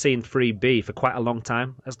scene 3B for quite a long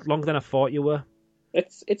time, as longer than I thought you were.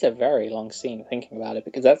 It's a very long scene, thinking about it,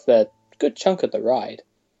 because that's a good chunk of the ride.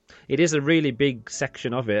 It is a really big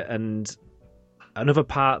section of it, and another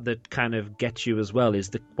part that kind of gets you as well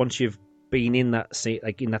is that once you've been in that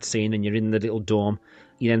scene, and you're in the little dome,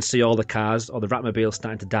 you then see all the cars or the Ratmobiles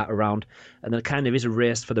starting to dart around, and there kind of is a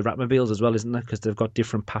race for the Ratmobiles as well, isn't there? Because they've got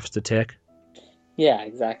different paths to take. Yeah,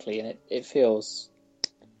 exactly, and it feels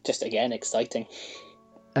just, again, exciting.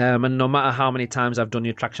 And no matter how many times I've done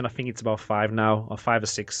the attraction, I think it's about 5 now, or 5 or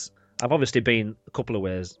 6. I've obviously been a couple of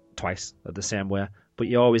ways, twice, at the same way, but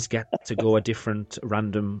you always get to go a different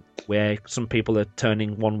random way. Some people are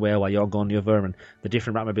turning one way while you're going the other, and the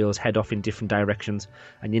different Ratmobiles head off in different directions,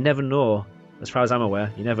 and you never know, as far as I'm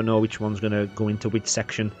aware, you never know which one's going to go into which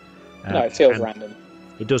section. No, it feels random.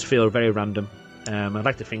 It does feel very random. I'd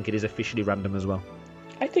like to think it is officially random as well.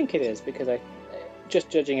 I think it is, because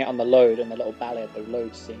just judging it on the load and the little ballad, the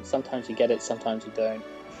load scene, sometimes you get it, sometimes you don't.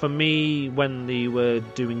 For me, when they were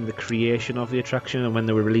doing the creation of the attraction and when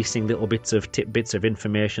they were releasing little bits of tidbits of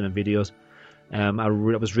information and videos, I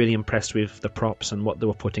was really impressed with the props and what they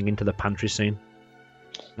were putting into the pantry scene.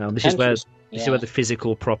 Now, this is where the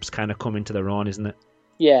physical props kind of come into their own, isn't it?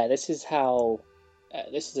 Yeah, this is how...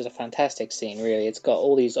 this is a fantastic scene, really. It's got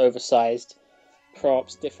all these oversized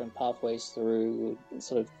props, different pathways through,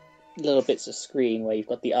 sort of little bits of screen where you've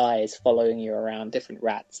got the eyes following you around, different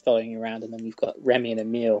rats following you around, and then you've got Remy and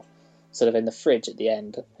Emile sort of in the fridge at the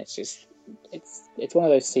end. It's one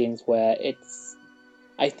of those scenes where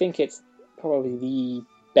I think it's probably the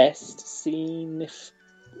best scene if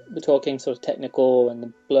we're talking sort of technical and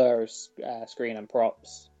the blur of screen and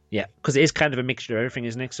props. Yeah, because it is kind of a mixture of everything,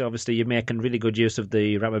 isn't it? So obviously you're making really good use of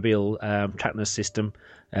the Ratmobile trackness system,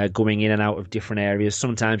 going in and out of different areas.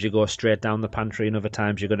 Sometimes you go straight down the pantry, and other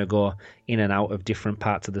times you're going to go in and out of different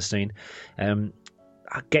parts of the scene.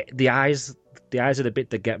 I get the eyes. The eyes are the bit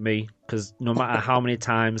that get me, because no matter how many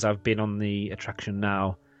times I've been on the attraction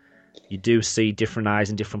now, you do see different eyes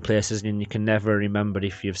in different places, and you can never remember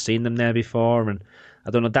if you've seen them there before. And I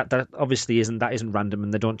don't know, that obviously isn't random,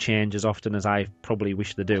 and they don't change as often as I probably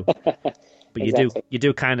wish they do. But exactly. you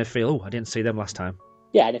do kind of feel, oh, I didn't see them last time.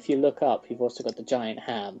 Yeah, and if you look up, you've also got the giant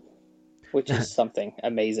ham, which is something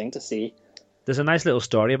amazing to see. There's a nice little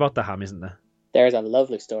story about the ham, isn't there? There is a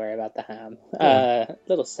lovely story about the ham.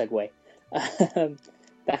 Little segue. The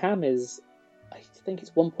ham is, I think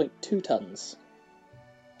it's 1.2 tons.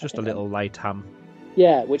 Just a little light ham.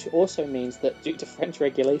 Yeah, which also means that due to French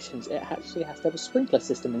regulations, it actually has to have a sprinkler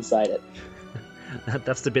system inside it.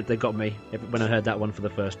 That's the bit that got me when I heard that one for the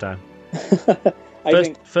first time. I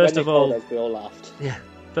think first when of they all, told us, we all laughed. Yeah.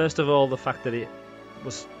 First of all, the fact that it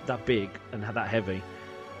was that big and that heavy.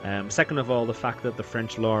 Second of all, the fact that the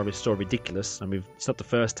French law is so ridiculous, and it's not the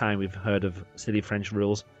first time we've heard of silly French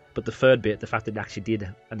rules. But the third bit, the fact that it actually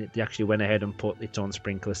did, and it actually went ahead and put its own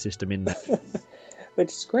sprinkler system in there. Which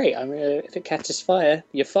is great. I mean, if it catches fire,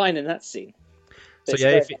 you're fine in that scene. So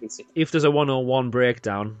yeah, if there's a 101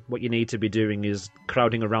 breakdown, what you need to be doing is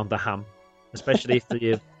crowding around the ham, especially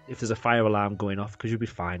if there's a fire alarm going off, because you'll be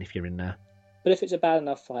fine if you're in there. But if it's a bad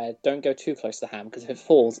enough fire, don't go too close to the ham, because if it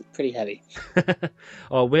falls, it's pretty heavy.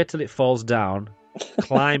 Or wait till it falls down,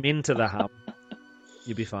 climb into the ham,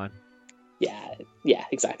 you'll be fine. Yeah,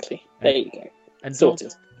 exactly. There you go. And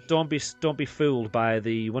sorted. Don't be fooled by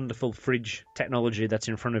the wonderful fridge technology that's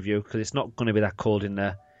in front of you, because it's not going to be that cold in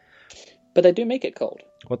there. But they do make it cold.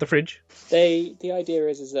 What, the fridge? The idea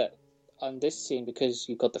is that on this scene, because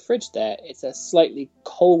you've got the fridge there, it's a slightly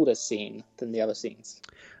colder scene than the other scenes.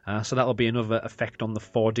 So that'll be another effect on the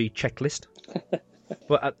 4D checklist.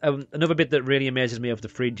 But another bit that really amazes me of the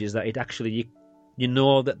fridge is that it actually, you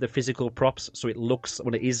know that the physical props, so it looks,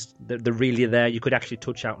 when it is, they're really there. You could actually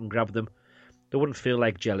touch out and grab them. They wouldn't feel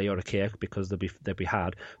like jelly or a cake because they'd be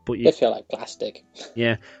hard. But they feel like plastic.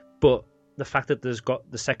 Yeah, but the fact that there's got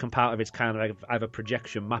the second part of it's kind of like either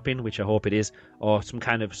projection mapping, which I hope it is, or some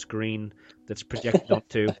kind of screen that's projected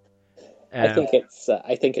onto. I think it's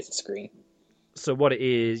a screen. So what it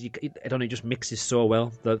is, it only just mixes so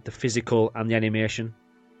well, the physical and the animation.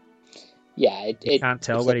 Yeah, you can't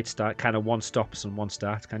tell where it starts. Kind of one stops and one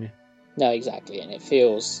starts, can you? No, exactly, and it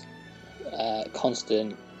feels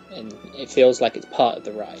constant, and it feels like it's part of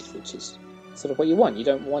the ride, which is sort of what you want. You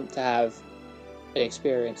don't want to have an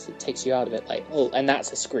experience that takes you out of it, like, oh, and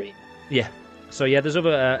that's a screen. Yeah. So yeah, there's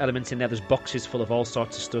other elements in there. There's boxes full of all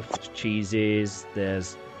sorts of stuff. There's cheeses.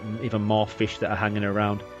 There's even more fish that are hanging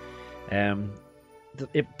around.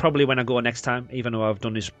 Probably when I go next time, even though I've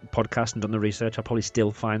done this podcast and done the research, I'll probably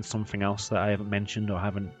still find something else that I haven't mentioned or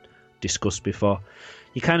haven't discussed before.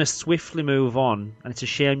 You kind of swiftly move on, and it's a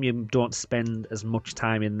shame you don't spend as much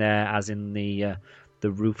time in there as in the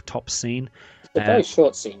rooftop scene. It's a very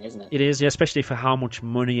short scene, isn't it? It is, yeah, especially for how much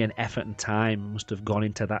money and effort and time must have gone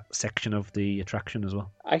into that section of the attraction as well.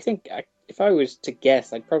 I think if I was to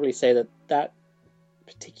guess, I'd probably say that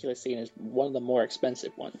particular scene is one of the more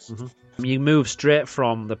expensive ones. Mm-hmm. You move straight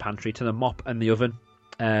from the pantry to the mop and the oven,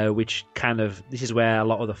 which this is where a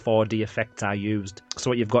lot of the 4D effects are used.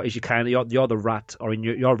 So what you've got is you're the rat, or in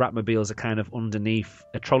your Ratmobiles are kind of underneath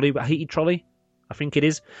a heated trolley, I think it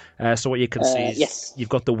is. So what you can see is You've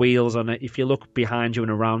got the wheels on it. If you look behind you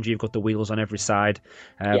and around you, you've got the wheels on every side.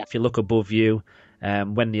 If you look above you,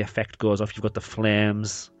 when the effect goes off, you've got the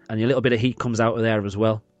flames, and a little bit of heat comes out of there as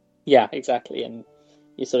well. Yeah, exactly, and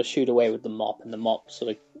you sort of shoot away with the mop, and the mop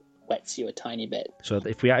sort of wets you a tiny bit. So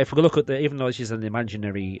if we look at even though this is an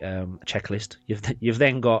imaginary checklist, you've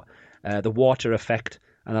then got the water effect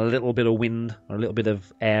and a little bit of wind or a little bit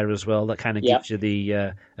of air as well. That kind of gives you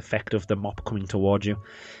the effect of the mop coming towards you.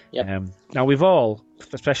 Yep. Now we've all,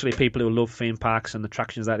 especially people who love theme parks and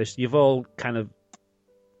attractions like this, you've all kind of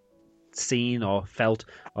seen or felt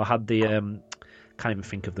or had the can't even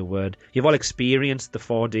think of the word. You've all experienced the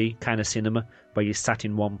 4D kind of cinema where you sat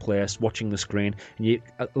in one place watching the screen, and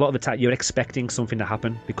a lot of the time you're expecting something to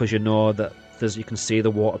happen because you know that you can see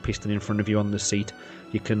the water piston in front of you on the seat.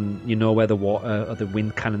 You know where the water or the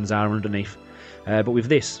wind cannons are underneath. But with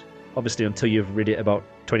this, obviously, until you've read it about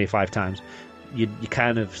 25 times, you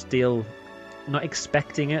kind of still not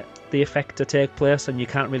expecting the effect to take place, and you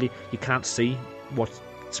can't see what's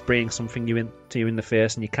spraying something to you in the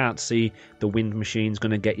face, and you can't see the wind machine's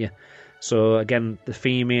going to get you. So again, the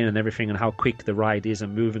theming and everything, and how quick the ride is,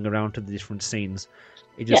 and moving around to the different scenes,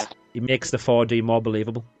 it makes the 4D more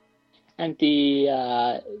believable. And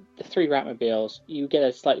the 3 Ratmobiles, you get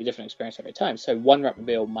a slightly different experience every time. So one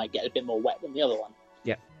Ratmobile might get a bit more wet than the other one.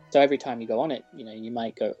 Yeah. So every time you go on it, you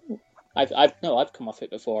might go, I've come off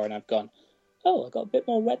it before, and I've gone, oh, I got a bit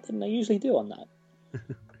more wet than I usually do on that.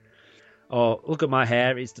 Oh, look at my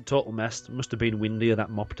hair. It's a total mess. It must have been windy or that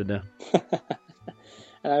mop today.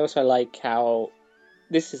 And I also like how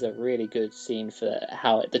this is a really good scene for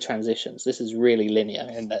how the transitions. This is really linear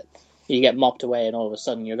in that you get mopped away and all of a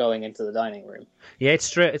sudden you're going into the dining room. Yeah, it's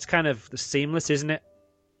straight. It's kind of seamless, isn't it?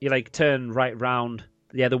 You turn right round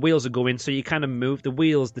the wheels are going, so you kind of move the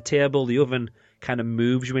wheels, the table, the oven kind of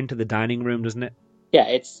moves you into the dining room, doesn't it? Yeah,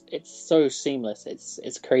 it's so seamless.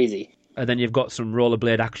 It's crazy. And then you've got some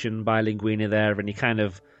rollerblade action by Linguini there, and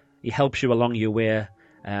he helps you along your way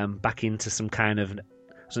back into some kind of, I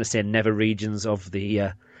was going to say, nether regions of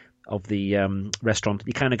the restaurant.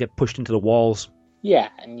 You kind of get pushed into the walls. Yeah,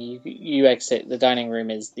 and you exit. The dining room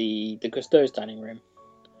is the Gusteau's dining room.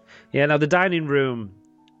 Yeah, now the dining room,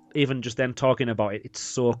 even just them talking about it, it's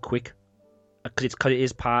so quick. Because it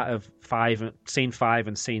is part of scene 5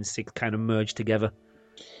 and scene 6 kind of merged together.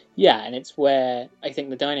 Yeah, and it's where I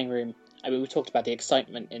think the dining room. I mean, we talked about the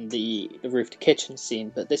excitement in the roofed kitchen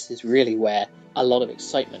scene, but this is really where a lot of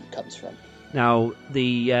excitement comes from. Now,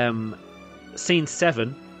 the scene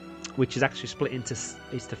 7, which is actually split into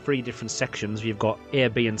 3 different sections. You've got A,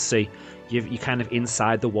 B, and C. You're kind of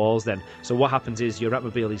inside the walls then. So what happens is your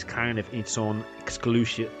Ratmobile is kind of its own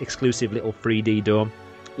exclusive little 3D dome.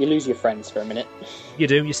 You lose your friends for a minute. You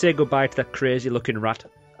do. You say goodbye to that crazy-looking rat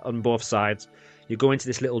on both sides. You go into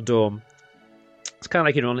this little dome. It's kind of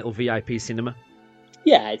like your own little VIP cinema.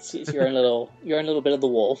 Yeah, it's your own little bit of the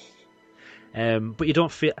wall. But you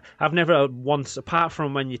don't feel. I've never once, apart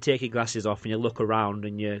from when you take your glasses off and you look around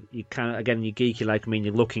and you kind of, again, you're geeky like me and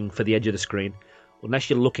you're looking for the edge of the screen. Unless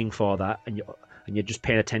you're looking for that and you're just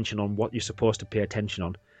paying attention on what you're supposed to pay attention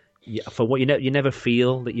on. For what you never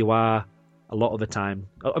feel that you are. A lot of the time,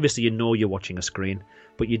 obviously, you know you're watching a screen,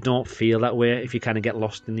 but you don't feel that way if you kind of get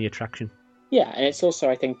lost in the attraction. Yeah, and it's also,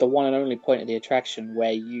 I think, the one and only point of the attraction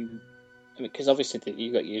where because obviously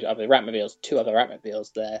you got your other Ratmobiles, 2 other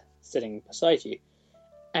Ratmobiles there sitting beside you,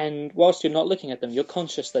 and whilst you're not looking at them, you're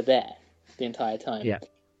conscious they're there the entire time. Yeah.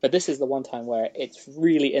 But this is the one time where it's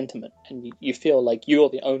really intimate, and you feel like you're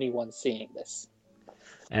the only one seeing this.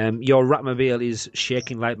 Your Ratmobile is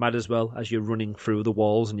shaking like mad as well as you're running through the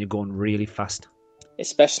walls and you're going really fast.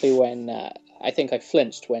 Especially when I think I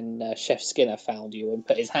flinched when Chef Skinner found you and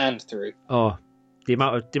put his hand through. Oh, the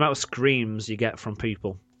amount of screams you get from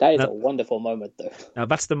people. That is a wonderful moment, though. Now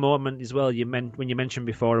that's the moment as well. When you mentioned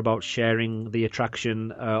before about sharing the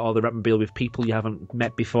attraction or the Ratmobile with people you haven't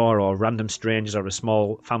met before, or random strangers, or a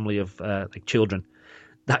small family of like children.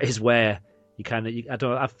 That is where.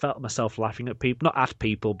 I've felt myself laughing at people, not at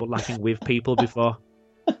people, but laughing with people before.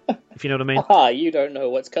 If you know what I mean. Ah, you don't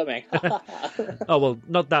know what's coming. Oh well,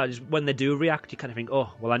 not that. Just when they do react, you kind of think,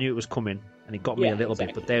 oh, well, I knew it was coming, and it got me a little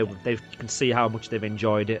bit. But you can see how much they've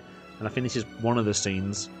enjoyed it, and I think this is one of the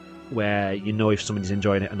scenes where you know if somebody's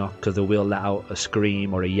enjoying it or not, because they will let out a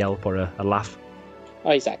scream or a yelp or a laugh.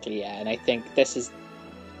 Oh, exactly, yeah. And I think this is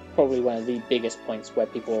probably one of the biggest points where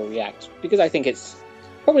people will react, because I think it's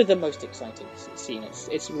probably the most exciting scene.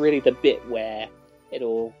 It's really the bit where it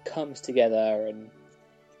all comes together, and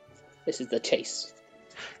this is the chase.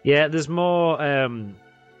 Yeah, there's more.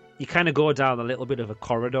 You kind of go down a little bit of a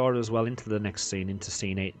corridor as well into the next scene, into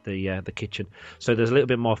scene 8, the kitchen. So there's a little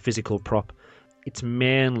bit more physical prop. It's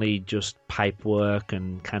mainly just pipe work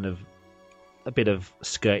and kind of a bit of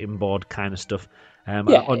skirting board kind of stuff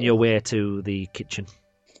on your way to the kitchen.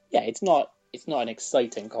 Yeah, it's not an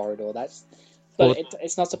exciting corridor. But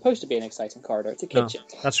it's not supposed to be an exciting corridor. It's a kitchen.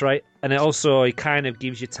 No, that's right. And it kind of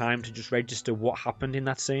gives you time to just register what happened in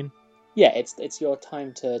that scene. Yeah, it's your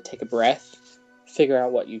time to take a breath, figure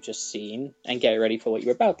out what you've just seen, and get ready for what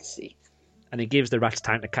you're about to see. And it gives the rats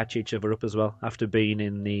time to catch each other up as well, after being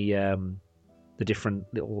in the different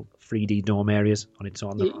little 3D dome areas on its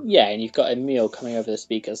own. Yeah, and you've got Emile coming over the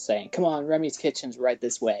speakers saying, "Come on, Remy's Kitchen's right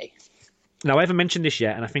this way." Now, I haven't mentioned this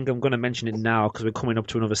yet, and I think I'm going to mention it now because we're coming up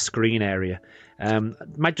to another screen area.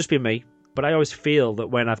 It might just be me, but I always feel that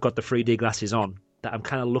when I've got the 3D glasses on, that I'm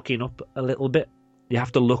kind of looking up a little bit. You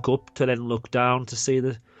have to look up to then look down to see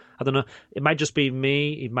I don't know. It might just be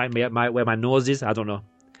me. It might be where my nose is. I don't know.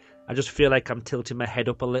 I just feel like I'm tilting my head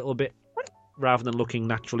up a little bit rather than looking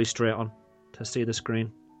naturally straight on to see the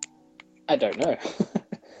screen. I don't know.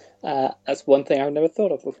 That's one thing I've never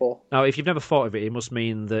thought of before. Now, if you've never thought of it, it must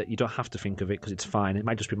mean that you don't have to think of it because it's fine. It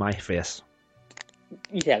might just be my face.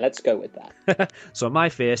 Yeah, let's go with that. So my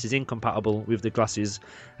face is incompatible with the glasses.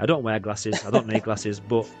 I don't wear glasses. I don't need glasses,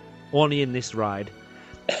 but only in this ride.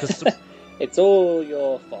 It's all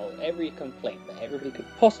your fault. Every complaint that everybody could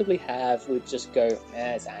possibly have would just go,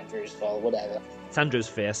 it's Andrew's fault, whatever. It's Andrew's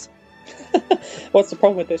face. What's the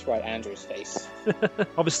problem with this ride? Andrew's face.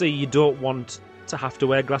 Obviously, you don't want to have to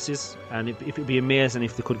wear glasses, and it'd be amazing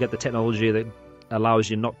if they could get the technology that allows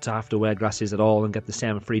you not to have to wear glasses at all and get the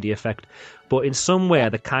same 3D effect. But in some way,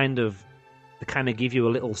 they kind of give you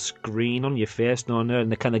a little screen on your face, don't they?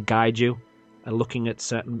 And they kind of guide you and looking at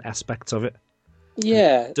certain aspects of it.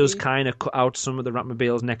 Yeah, It does kind of cut out some of the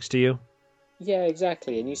Ratmobiles next to you. Yeah,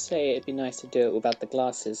 exactly. And you say it'd be nice to do it without the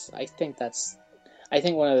glasses. I think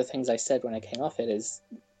one of the things I said when I came off it is,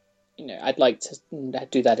 I'd like to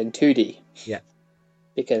do that in 2D. Yeah.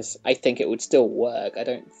 Because I think it would still work. I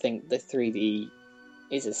don't think the 3D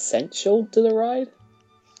is essential to the ride.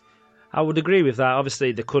 I would agree with that.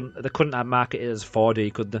 Obviously, they couldn't have marketed it as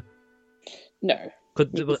 4D, could they? No.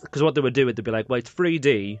 Because what they would do, they'd be like, well, it's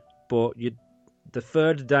 3D, but the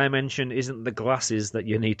third dimension isn't the glasses that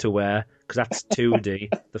you need to wear, because that's 2D.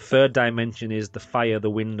 The third dimension is the fire, the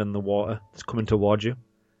wind, and the water that's coming towards you.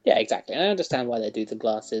 Yeah, exactly. And I understand why they do the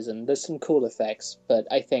glasses, and there's some cool effects, but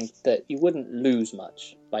I think that you wouldn't lose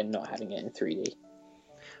much by not having it in 3D.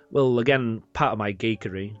 Well, again, part of my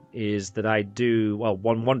geekery is that I do, well,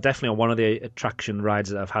 definitely on one of the attraction rides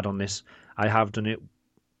that I've had on this, I have done it.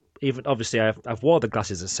 Even obviously, I've wore the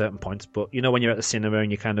glasses at certain points, but when you're at the cinema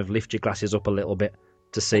and you kind of lift your glasses up a little bit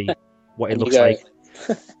to see what it looks like.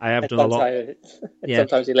 I have done a lot.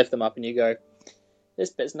 Sometimes you lift them up and you go,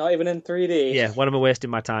 this bit's not even in 3D. Yeah, what am I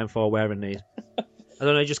wasting my time for wearing these? I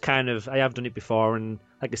don't know, I have done it before, and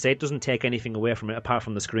like I say, it doesn't take anything away from it, apart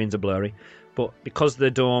from the screens are blurry. But because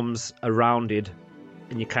the domes are rounded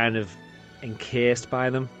and you're kind of encased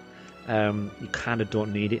by them, you kind of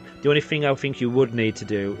don't need it. The only thing I think you would need to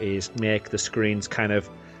do is make the screens kind of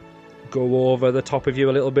go over the top of you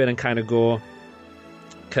a little bit and kind of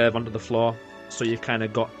curve onto the floor, so you've kind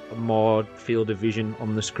of got more field of vision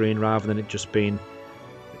on the screen rather than it just being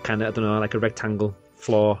kind of, I don't know, like a rectangle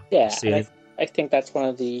floor. Yeah, I think that's one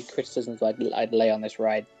of the criticisms I'd lay on this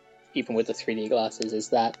ride, even with the 3D glasses, is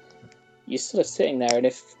that you're sort of sitting there, and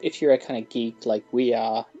if you're a kind of geek like we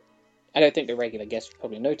are, I don't think the regular guests would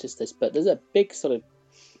probably notice this, but there's a big sort of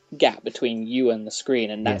gap between you and the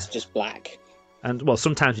screen, and that's just black. And, well,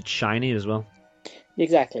 sometimes it's shiny as well.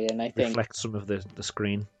 Exactly, and I think... reflects some of the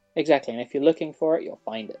screen. Exactly, and if you're looking for it, you'll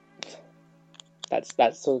find it.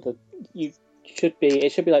 That's sort of it should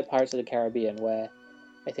be like Pirates of the Caribbean, where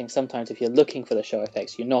I think sometimes if you're looking for the show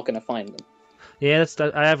effects, you're not going to find them. Yeah,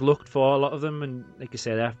 I have looked for a lot of them, and like you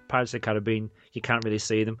said, Pirates of the Caribbean, you can't really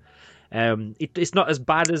see them. It's not as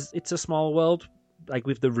bad as It's a Small World, like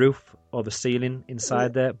with the roof or the ceiling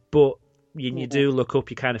inside there, but you do look up,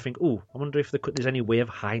 you kind of think, oh, I wonder if there's any way of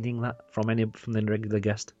hiding that from the regular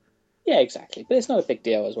guest. Yeah, exactly, but it's not a big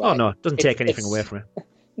deal as well. Oh no, it doesn't take anything away from it.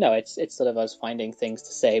 No, it's sort of us finding things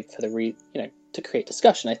to say for to create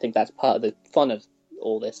discussion. I think that's part of the fun of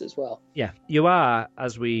all this as well. Yeah, you are,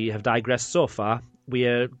 as we have digressed so far,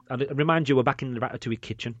 I remind you, we're back in the Ratatouille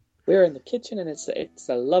kitchen. We're in the kitchen, and it's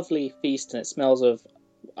a lovely feast, and it smells of,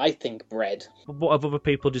 I think, bread. What have other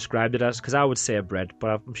people described it as? Because I would say bread,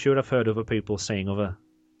 but I'm sure I've heard other people saying other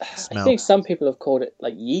smell. I think some people have called it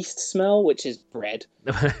like yeast smell, which is bread.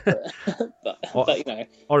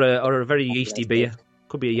 Or a very yeasty beer.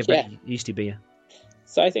 Could be a very yeasty beer.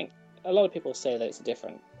 So I think a lot of people say that it's a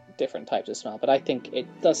different types of smell, but I think it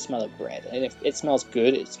does smell of bread, and if it smells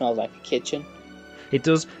good, it smells like a kitchen. It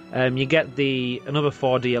does. You get another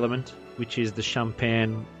 4D element, which is the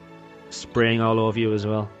champagne spraying all over you as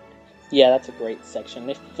well. Yeah, that's a great section.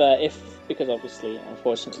 If because obviously,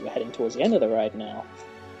 unfortunately, we're heading towards the end of the ride now.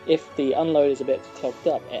 If the unload is a bit clogged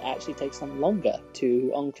up, it actually takes them longer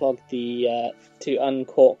to uncork the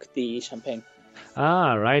champagne.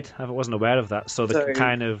 Ah, right. I wasn't aware of that. So they can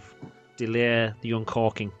kind of delay the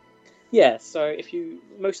uncorking. Yeah. So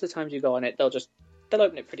most of the times you go on it, they'll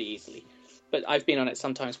open it pretty easily. But I've been on it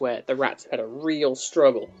sometimes where the rats had a real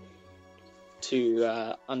struggle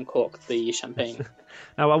to uncork the champagne.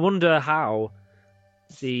 Now, I wonder how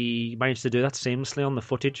they managed to do that seamlessly on the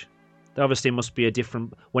footage. There obviously must be a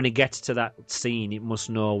different... When it gets to that scene, it must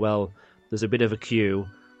know, well, there's a bit of a queue,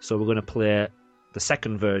 so we're going to play the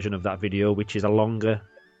second version of that video, which is a longer...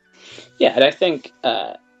 Yeah, and I think...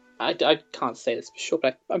 I can't say this for sure,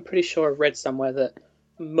 but I'm pretty sure I've read somewhere that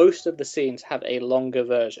most of the scenes have a longer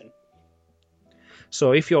version.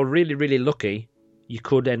 So if you're really, really lucky, you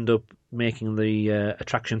could end up making the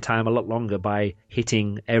attraction time a lot longer by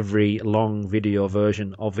hitting every long video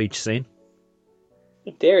version of each scene.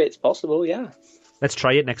 In theory, it's possible, yeah. Let's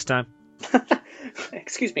try it next time.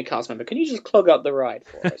 Excuse me, cast member, can you just clog up the ride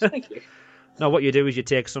for us? Thank you. No, what you do is you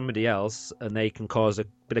take somebody else, and they can cause a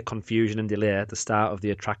bit of confusion and delay at the start of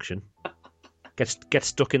the attraction. Get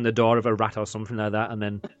stuck in the door of a rat or something like that, and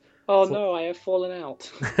then... Oh no, I have fallen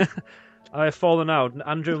out. I have fallen out.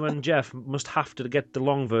 Andrew and Jeff must have to get the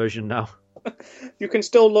long version now. You can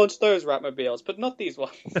still launch those Ratmobiles, but not these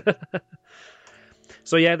ones.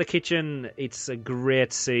 So yeah, the kitchen, it's a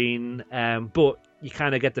great scene, but you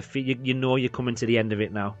kind of get the feel, you know you're coming to the end of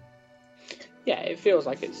it now. Yeah, it feels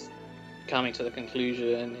like it's coming to the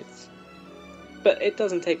conclusion. but it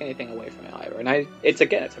doesn't take anything away from it either. And it's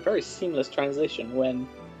a very seamless transition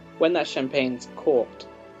when that champagne's corked,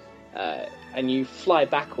 and you fly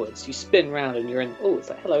backwards, you spin round, and you're in. Oh, it's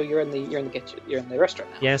like hello, you're in the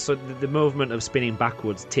restaurant now. Yeah, so the movement of spinning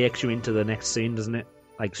backwards takes you into the next scene, doesn't it?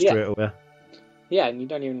 Like straight away. Yeah, and you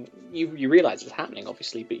don't even you realize it's happening,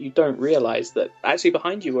 obviously, but you don't realize that actually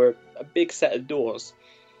behind you are a big set of doors.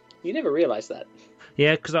 You never realize that.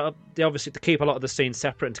 Yeah, because they obviously, to keep a lot of the scenes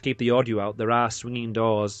separate and to keep the audio out, there are swinging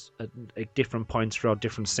doors at different points throughout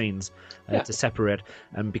different scenes to separate.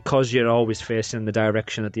 And because you're always facing the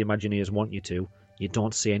direction that the Imagineers want you to, you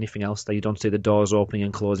don't see anything else there. You don't see the doors opening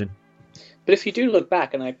and closing. But if you do look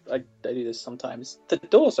back, and I do this sometimes, the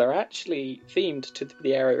doors are actually themed to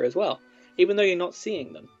the area as well, even though you're not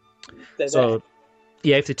seeing them. They're there.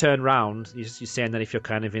 Yeah, if they turn round, you're saying that if you're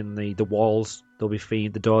kind of in the walls, they'll be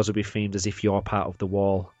themed. The doors will be themed as if you're part of the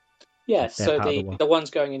wall. Yeah, so the ones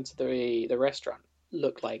going into the restaurant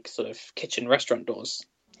look like sort of kitchen restaurant doors.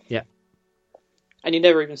 Yeah. And you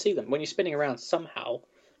never even see them. When you're spinning around, somehow,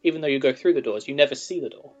 even though you go through the doors, you never see the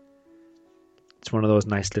door. It's one of those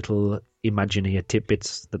nice little Imagineer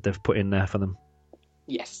tidbits that they've put in there for them.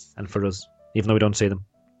 Yes. And for us, even though we don't see them.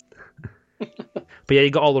 But yeah, you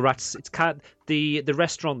got all the rats. It's the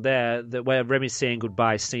restaurant there where Remy's saying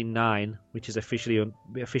goodbye, scene 9, which is officially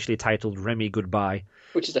titled Remy Goodbye.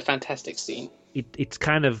 Which is a fantastic scene. It's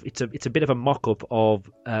a bit of a mock-up of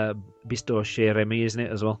Bistro Chez Remy, isn't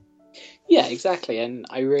it, as well? Yeah, exactly. And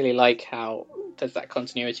I really like how there's that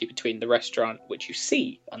continuity between the restaurant, which you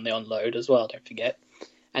see on the onload as well, don't forget,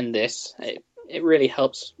 and this. It really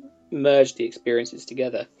helps merge the experiences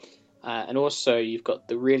together. And also, you've got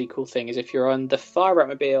the really cool thing is if you're on the fire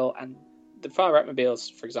Ratmobile, and the fire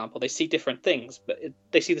Ratmobiles, for example, they see different things, but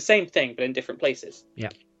they see the same thing, but in different places. Yeah.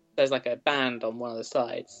 There's like a band on one of the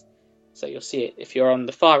sides. So you'll see it, if you're on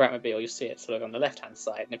the far Ratmobile, you'll see it sort of on the left-hand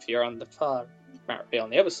side. And if you're on the far Ratmobile on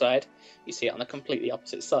the other side, you see it on the completely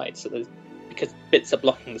opposite side. So because bits are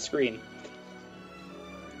blocking the screen.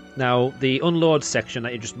 Now, the unload section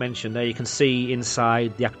that you just mentioned there, you can see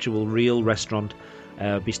inside the actual real restaurant,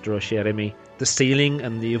 Bistro Chez Remy, the ceiling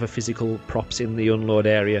and the other physical props in the unload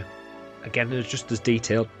area. Again, they're just as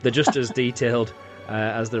detailed. They're just as detailed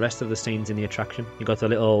as the rest of the scenes in the attraction. You've got the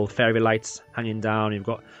little fairy lights hanging down. You've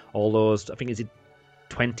got all those, I think it's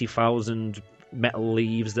 20,000 metal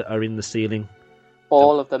leaves that are in the ceiling.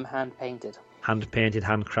 All of them hand-painted. Hand-painted,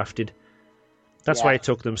 handcrafted. That's why it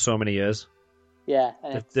took them so many years. Yeah.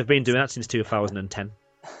 They've been doing that since 2010.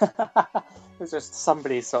 It was just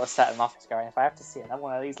somebody sort of sat in an office going, if I have to see another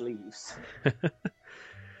one of these leaves. But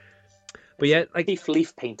yeah, like Chief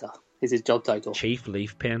Leaf Painter is his job title. Chief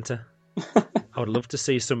Leaf Painter. I would love to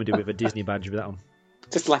see somebody with a Disney badge with that one.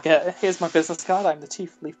 Just like here's my business card, I'm the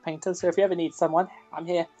Chief Leaf Painter, so if you ever need someone, I'm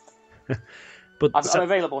here. But I'm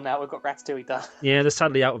available now, we've got Ratatouille done. Yeah, they're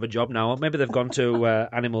sadly out of a job now. Maybe they've gone to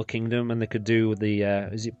Animal Kingdom and they could do the,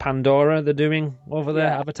 is it Pandora they're doing over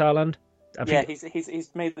there, Avatar Land? He's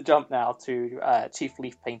made the jump now to Chief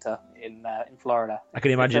Leaf Painter in Florida. I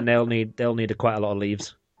can imagine they'll need quite a lot of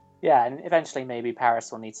leaves. Yeah, and eventually maybe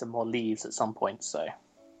Paris will need some more leaves at some point, so...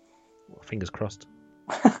 Well, fingers crossed.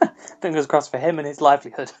 Fingers crossed for him and his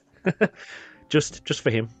livelihood. just for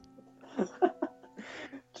him.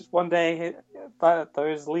 Just one day,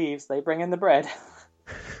 those leaves, they bring in the bread.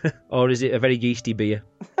 Or is it a very yeasty beer?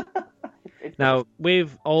 Now,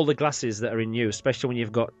 with all the glasses that are in use, especially when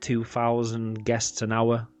you've got 2,000 guests an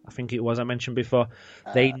hour, I think it was I mentioned before,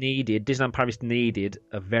 Disneyland Paris needed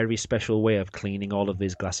a very special way of cleaning all of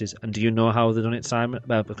these glasses. And do you know how they've done it, Simon?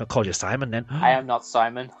 Well, I called you Simon then. I am not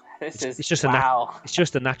Simon. It's just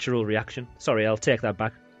a natural reaction. Sorry, I'll take that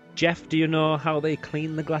back. Jeff, do you know how they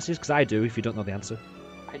clean the glasses? Because I do, if you don't know the answer.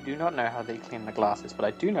 I do not know how they clean the glasses, but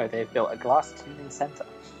I do know they've built a glass cleaning centre.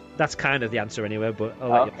 That's kind of the answer anyway, but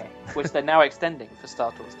okay. Which they're now extending for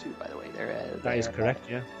Star Tours 2, by the way. That is correct,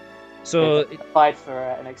 yeah. So they've applied for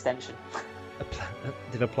an extension.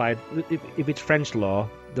 They've applied. If it's French law,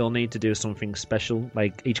 they'll need to do something special.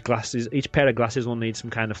 Like each pair of glasses will need some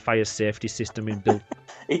kind of fire safety system inbuilt.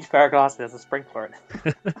 Each pair of glasses has a sprinkler in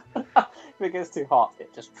it. If it gets too hot,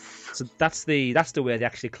 it just... So that's the way they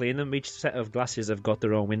actually clean them. Each set of glasses have got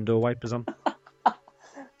their own window wipers on.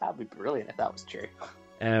 That'd be brilliant if that was true.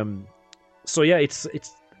 So yeah, it's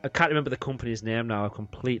I can't remember the company's name now. I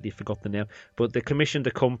completely forgot the name. But they commissioned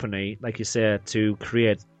a company, like you said, to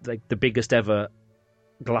create like the biggest ever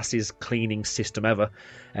glasses cleaning system ever.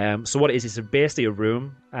 So what it is, it's basically a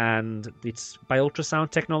room, and it's by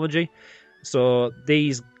ultrasound technology. So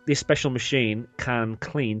this special machine can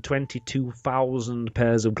clean 22,000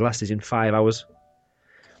 pairs of glasses in 5 hours.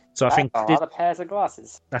 So I think a lot of pairs of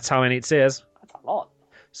glasses. That's how many it says. That's a lot.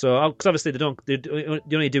 So, because obviously they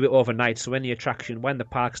only do it overnight. So when the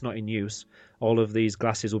park's not in use, all of these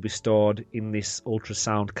glasses will be stored in this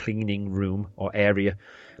ultrasound cleaning room or area.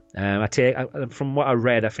 From what I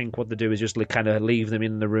read, I think what they do is just kind of leave them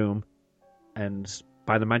in the room, and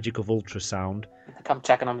by the magic of ultrasound, They come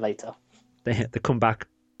checking them later. they come back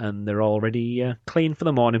and they're already clean for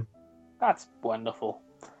the morning. That's wonderful.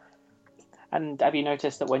 And have you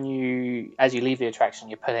noticed that as you leave the attraction,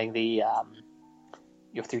 you're putting the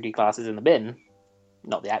your 3D glasses in the bin?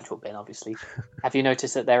 Not the actual bin, obviously. Have you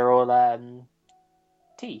noticed that they're all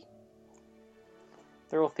tea?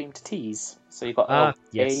 They're all themed to teas. So you've got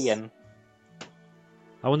yes. tea and...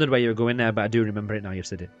 I wondered where you were going there, but I do remember it now. You've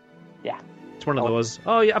said it. Yeah. It's one of those.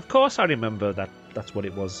 Oh yeah, of course I remember that. That's what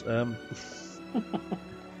it was. There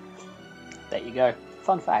you go.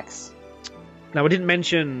 Fun facts. Now, I didn't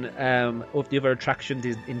mention of the other attractions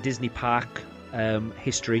in Disney Park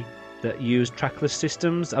history that used trackless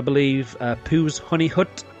systems. I believe Pooh's Honey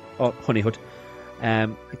Hut, or Honey Hut.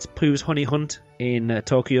 It's Pooh's Honey Hunt in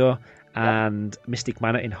Tokyo and Mystic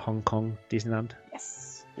Manor in Hong Kong, Disneyland.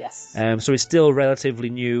 Yes. So it's still relatively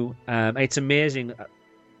new. It's amazing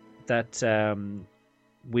that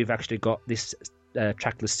we've actually got this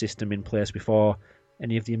trackless system in place before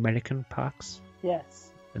any of the American parks.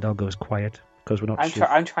 Yes. It all goes quiet. Because we're not sure.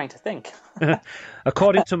 I'm trying to think.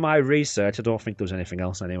 According to my research, I don't think there was anything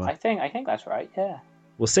else anyway. I think that's right, yeah.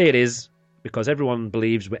 We'll say it is, because everyone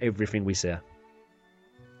believes everything we say.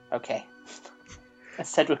 Okay. I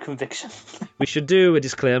said with conviction. We should do a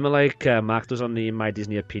disclaimer like Mark does on the My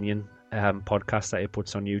Disney Opinion podcast that he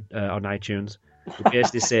puts on on iTunes. It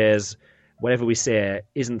basically says whatever we say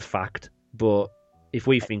isn't fact, but if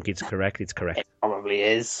we think it's correct, it's correct. It probably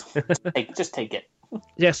is. Just take it.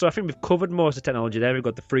 Yeah, so I think we've covered most of the technology there. We've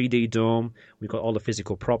got the 3D dome, we've got all the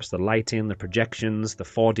physical props, the lighting, the projections, the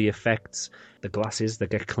 4D effects, the glasses that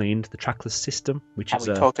get cleaned, the trackless system, which is...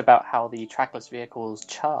 we talked about how the trackless vehicles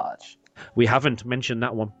charge. We haven't mentioned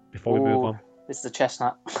that one before we move on. This is a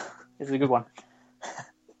chestnut. This is a good one.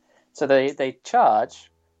 So they charge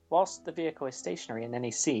whilst the vehicle is stationary in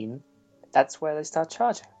any scene. That's where they start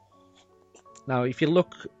charging. Now, if you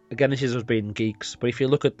look, again, this is us being geeks, but if you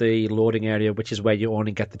look at the loading area, which is where you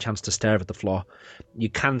only get the chance to stare at the floor,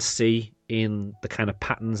 you can see in the kind of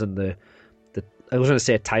patterns and the I was going to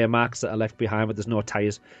say tyre marks that are left behind, but there's no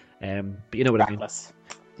tyres. But you know what Trackless.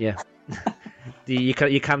 I mean? Yeah.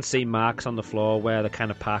 You can see marks on the floor where they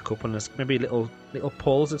kind of park up, and there's maybe little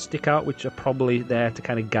poles that stick out, which are probably there to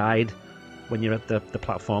kind of guide when you're at the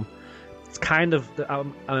platform. It's kind of,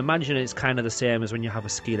 I'm imagining it's kind of the same as when you have a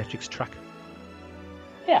ski electrics track.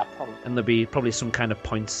 Yeah, probably. And there'll be probably some kind of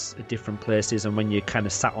points at different places, and when you kind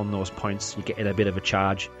of sat on those points, you get a bit of a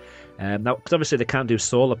charge. Now, because obviously they can't do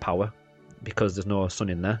solar power because there's no sun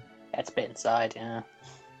in there. It's a bit inside, yeah.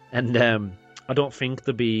 And I don't think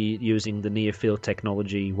they'll be using the near-field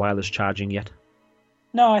technology wireless charging yet.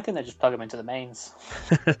 No, I think they just plug them into the mains.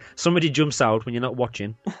 Somebody jumps out when you're not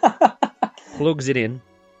watching, plugs it in,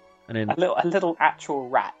 and then... A little actual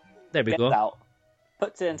rat there we gets go. out,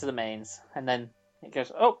 puts it into the mains, and then it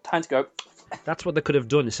goes, oh, time to go. That's what they could have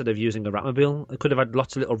done instead of using a Ratmobile. They could have had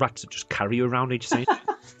lots of little rats that just carry you around each scene.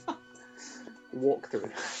 Walk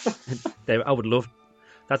through. I would love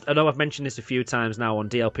that. I know I've mentioned this a few times now on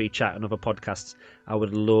DLP Chat and other podcasts. I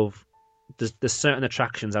would love... There's certain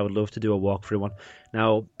attractions I would love to do a walkthrough on.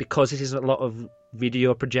 Now, because this is a lot of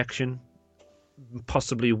video projection,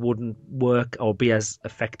 possibly wouldn't work or be as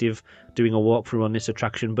effective doing a walkthrough on this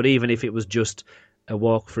attraction. But even if it was just a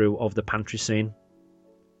walkthrough of the pantry scene,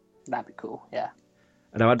 that'd be cool. Yeah.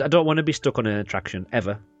 And I don't want to be stuck on an attraction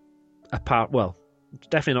ever. Well,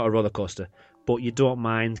 definitely not a roller coaster, but you don't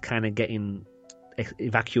mind kind of getting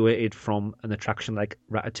evacuated from an attraction like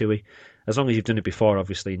Ratatouille, as long as you've done it before,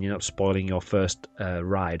 obviously, and you're not spoiling your first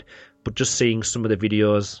ride. But just seeing some of the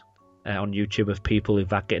videos on YouTube of people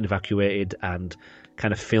getting evacuated and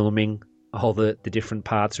kind of filming all the different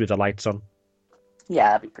parts with the lights on.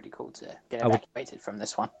 Yeah, that'd be pretty cool to get evacuated from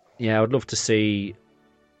this one. Yeah, I would love to see,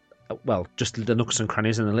 well, just the nooks and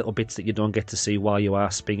crannies and the little bits that you don't get to see while you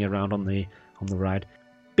are spinning around on the ride.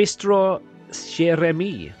 Bistro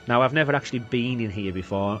Cher-Ami. Now, I've never actually been in here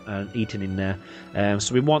before and eaten in there,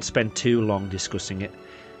 so we won't spend too long discussing it.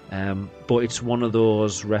 But it's one of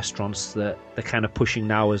those restaurants that they're kind of pushing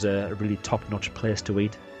now as a really top-notch place to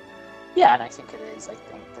eat. Yeah, and I think it is. I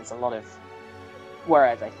think there's a lot of...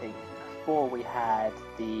 Whereas I think before we had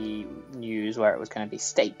the news where it was going to be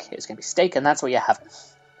steak. It was going to be steak, and that's what you have.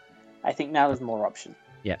 I think now there's more option.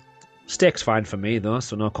 Yeah. Steak's fine for me, though,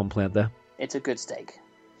 so no complaint there. It's a good steak.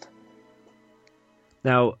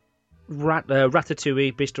 Now,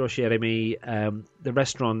 Ratatouille, Bistro Chez Remy, the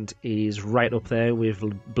restaurant is right up there with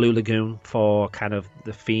Blue Lagoon for kind of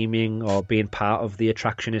the theming or being part of the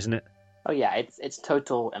attraction, isn't it? Oh yeah, it's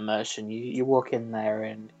total immersion. You walk in there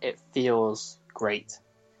and it feels great,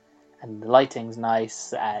 and the lighting's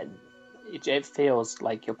nice, and it feels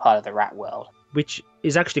like you're part of the rat world. Which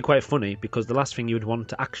is actually quite funny because the last thing you would want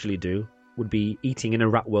to actually do would be eating in a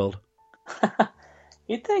rat world.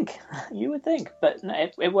 You would think, but no,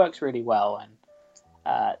 it works really well.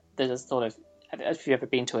 And there's a sort of, if you've ever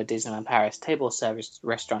been to a Disneyland Paris table service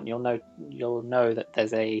restaurant, you'll know that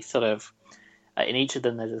there's a sort of in each of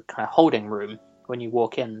them there's a kind of holding room. When you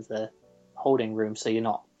walk in, there's a holding room, so you're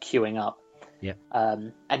not queuing up. Yeah.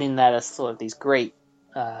 And in there, there's sort of these great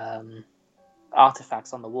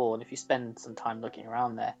artifacts on the wall, and if you spend some time looking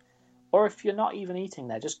around there, or if you're not even eating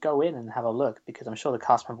there, just go in and have a look, because I'm sure the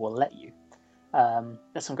cast member will let you.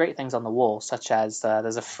 There's some great things on the wall, such as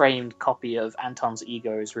there's a framed copy of Anton's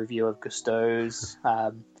Ego's review of Gusteau's,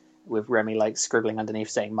 with Remy like scribbling underneath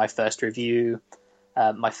saying "my first review,"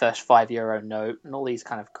 my first €5 note, and all these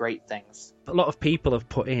kind of great things. A lot of people have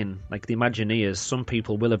put in, like the Imagineers, some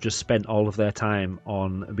people will have just spent all of their time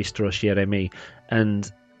on Bistro Chez Remy, and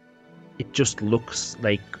it just looks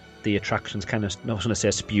like the attraction's kind of, not going to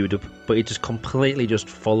say spewed up, but it just completely just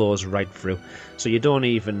follows right through. So you don't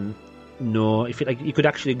even know if you could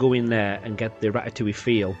actually go in there and get the Ratatouille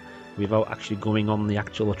feel without actually going on the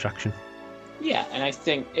actual attraction. Yeah, and I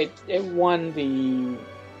think it won the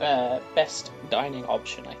best dining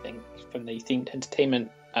option, I think, from the Themed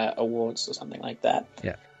Entertainment Awards or something like that.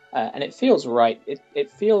 Yeah. And it feels right.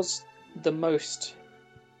 It feels the most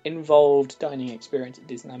involved dining experience at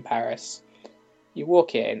Disneyland Paris. You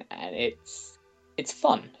walk in and it's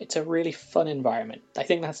fun. It's a really fun environment. I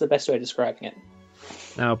think that's the best way of describing it.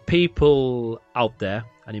 Now, people out there,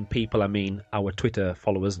 and in people I mean our Twitter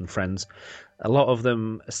followers and friends, a lot of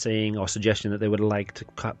them are saying or suggesting that they would like to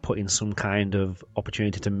put in some kind of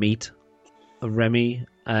opportunity to meet Remy.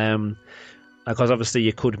 Because obviously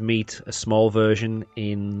you could meet a small version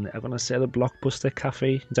in, I'm going to say the Blockbuster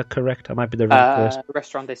Cafe. Is that correct? I might be the wrong place.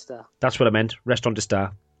 Restaurant des Stars. That's what I meant. Restaurant des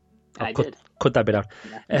Stars. Cut that bit out.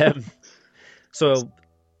 Yeah. So,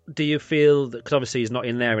 do you feel that, because obviously he's not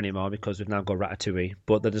in there anymore because we've now got Ratatouille,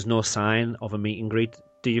 but that there's no sign of a meet and greet,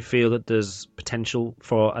 do you feel that there's potential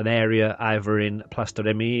for an area either in Place de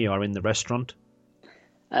Remy or in the restaurant?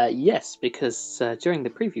 Yes, because during the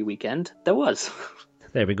preview weekend, there was.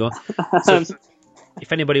 There we go. So,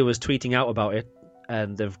 if anybody was tweeting out about it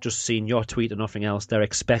and they've just seen your tweet and nothing else, they're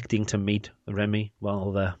expecting to meet Remy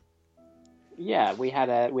while there. Yeah, we had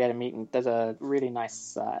a meeting. There's a really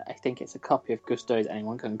nice, I think it's a copy of Gusteau's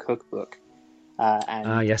Anyone Can Cook book.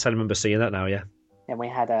 Yes, I remember seeing that now, yeah. And we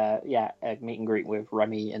had a meet and greet with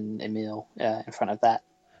Remy and Emile in front of that.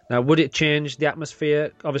 Now, would it change the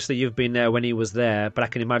atmosphere? Obviously, you've been there when he was there, but I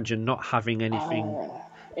can imagine not having anything.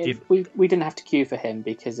 We didn't have to queue for him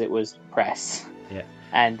because it was press. Yeah.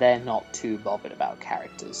 And they're not too bothered about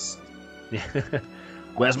characters. Yeah.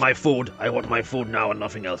 Where's my food? I want my food now and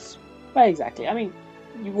nothing else. Well, exactly. I mean,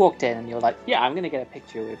 you walked in and you're like, yeah, I'm going to get a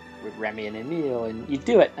picture with Remy and Emile, and you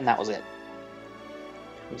do it, and that was it.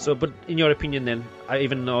 So, but in your opinion then,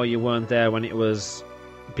 even though you weren't there when it was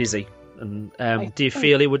busy, and do you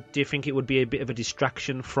think it would be a bit of a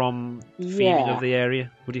distraction from feeling of the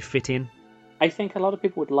area? Would it fit in? I think a lot of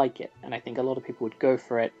people would like it, and I think a lot of people would go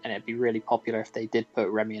for it, and it'd be really popular if they did put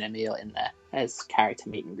Remy and Emile in there as character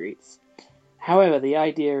meet and greets. However, the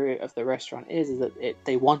idea of the restaurant is that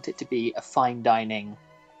they want it to be a fine dining,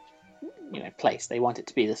 place. They want it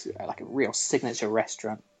to be this like a real signature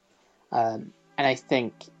restaurant, and I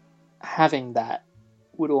think having that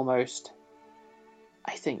would almost,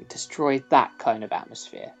 destroy that kind of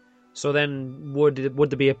atmosphere. So then, would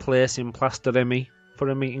there be a place in Place de Remy for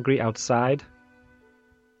a meet and greet outside?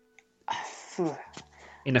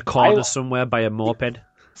 In a corner somewhere by a moped?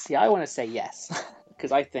 See, I want to say yes,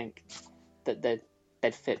 because I think that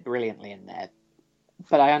they'd fit brilliantly in there.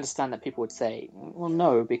 But I understand that people would say, well,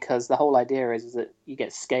 no, because the whole idea is that you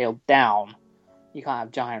get scaled down. You can't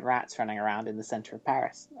have giant rats running around in the centre of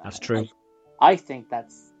Paris. That's true. I think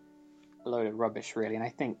that's a load of rubbish, really, and I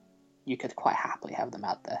think you could quite happily have them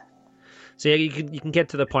out there. So yeah, you can get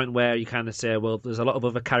to the point where you kind of say, well, there's a lot of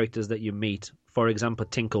other characters that you meet. For example,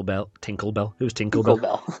 Tinkerbell. Who's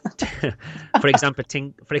Tinkerbell? For example,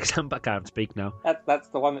 I can't speak now. That's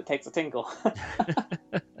the one that takes a tinkle.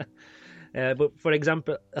 But for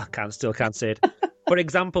example, I still can't say it. For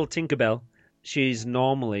example, Tinkerbell, she's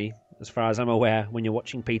normally, as far as I'm aware, when you're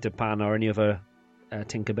watching Peter Pan or any other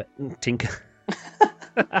Tinker.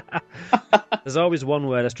 There's always one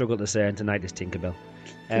word I struggle to say, and tonight is Tinkerbell.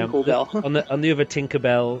 Tinkerbell. on the other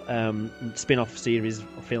Tinkerbell spin-off series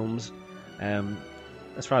of films,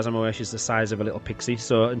 as far as I'm aware, she's the size of a little pixie.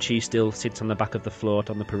 And she still sits on the back of the float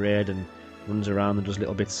on the parade and runs around and does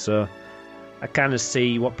little bits. So I kind of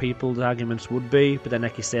see what people's arguments would be, but then,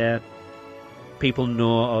 like you say, people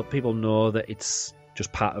know that it's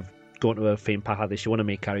just part of going to a theme park like this. You want to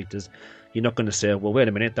make characters. You're not going to say, well, wait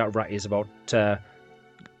a minute, that rat is about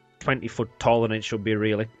 20 foot taller than it should be,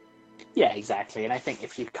 really. Yeah, exactly. And I think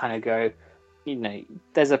if you kind of go,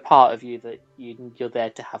 there's a part of you that you're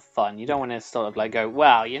there to have fun. You don't want to sort of like go,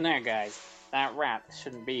 well, guys, that rat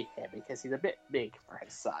shouldn't be here because he's a bit big for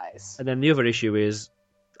his size. And then the other issue is,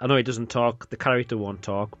 I know he doesn't talk, the character won't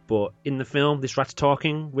talk, but in the film, this rat's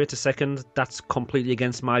talking. Wait a second, that's completely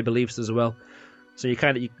against my beliefs as well. So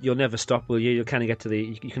you'll never stop, will you? You'll kind of get to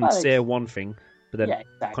you can say one thing, but then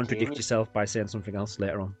contradict yourself by saying something else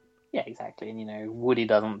later on. Yeah, exactly. And, Woody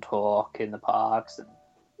doesn't talk in the parks.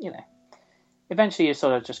 And, eventually you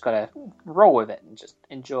sort of just got to roll with it and just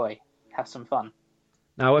enjoy, have some fun.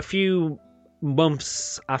 Now, a few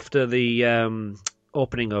months after the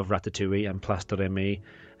opening of Ratatouille and Place de Remy,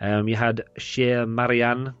 you had Chez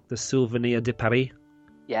Marianne, the Souvenir de Paris.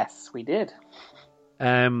 Yes, we did.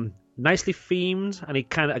 Nicely themed, and it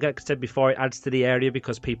kind of, like I said before, it adds to the area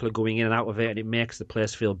because people are going in and out of it, and it makes the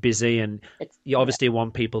place feel busy. And you obviously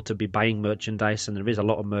want people to be buying merchandise, and there is a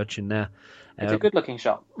lot of merch in there. It's a good-looking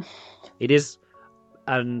shop. It is,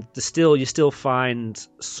 and you still find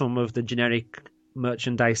some of the generic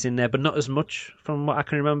merchandise in there, but not as much, from what I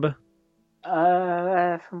can remember. It's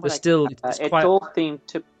all themed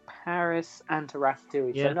to Paris and to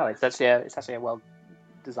Ratatouille. Yeah. So no, it's actually a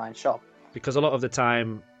well-designed shop. Because a lot of the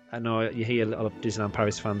time, I know you hear a lot of Disneyland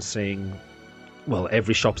Paris fans saying, well,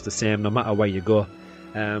 every shop's the same no matter where you go.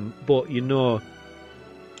 But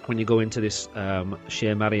when you go into this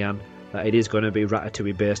Chez Marianne, that it is going to be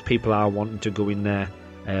Ratatouille based. People are wanting to go in there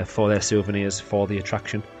for their souvenirs, for the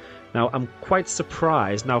attraction. Now, I'm quite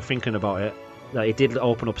surprised, now thinking about it, that it did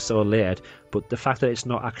open up so late, but the fact that it's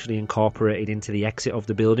not actually incorporated into the exit of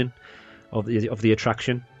the building, of the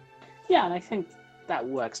attraction. Yeah, and I think that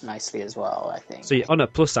works nicely as well, I think. So on a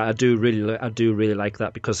plus side, I do really like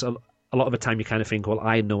that, because a lot of the time you kind of think, well,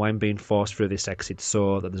 I know I'm being forced through this exit,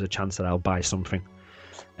 so that there's a chance that I'll buy something.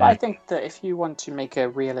 But I think that if you want to make a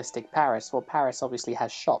realistic Paris, well, Paris obviously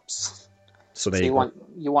has shops. So you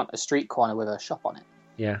want a street corner with a shop on it.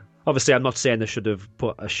 Yeah. Obviously, I'm not saying they should have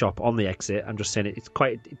put a shop on the exit. I'm just saying it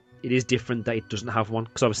is different that it doesn't have one,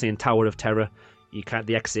 because obviously in Tower of Terror,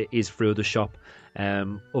 the exit is through the shop.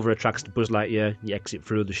 Other attractions, Buzz Lightyear, you exit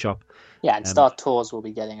through the shop. Yeah, and Star Tours will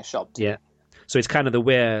be getting a shop too. Yeah. So it's kind of the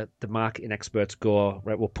way the marketing experts go,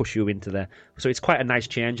 right, we'll push you into there. So it's quite a nice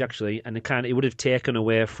change, actually, and it would have taken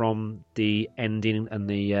away from the ending and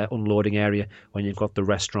the unloading area when you've got the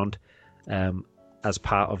restaurant as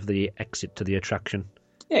part of the exit to the attraction.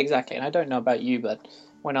 Yeah, exactly. And I don't know about you, but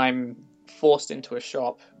when I'm forced into a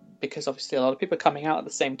shop, because obviously a lot of people are coming out at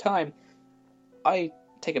the same time, I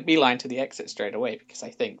take a beeline to the exit straight away, because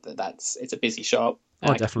I think it's a busy shop.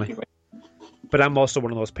 Oh, definitely. But I'm also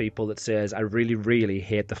one of those people that says, I really, really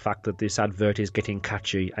hate the fact that this advert is getting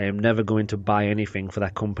catchy. I am never going to buy anything for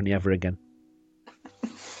that company ever again.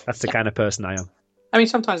 That's the kind of person I am. I mean,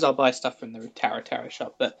 sometimes I'll buy stuff from the Tara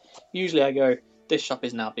shop, but usually I go, this shop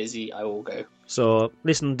is now busy, I will go. So,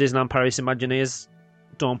 listen, Disneyland Paris Imagineers,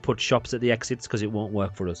 don't put shops at the exits, because it won't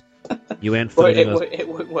work for us. You ain't fooling us. It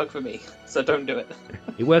won't work for me, so don't do it.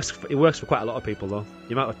 It works for quite a lot of people, though.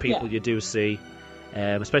 The amount of people you do see,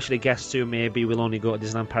 especially guests who maybe will only go to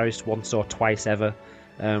Disneyland Paris once or twice ever,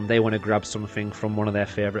 they want to grab something from one of their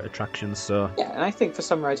favourite attractions. So yeah, and I think for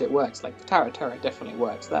some rides it works. Like for Tower definitely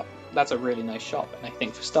works. That's a really nice shop, and I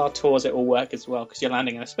think for Star Tours it will work as well, because you're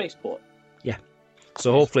landing in a spaceport. Yeah.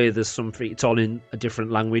 So hopefully there's something. It's all in a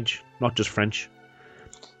different language, not just French.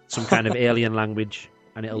 Some kind of alien language,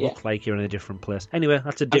 and it'll look like you're in a different place. Anyway,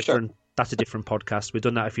 that's a different podcast. We've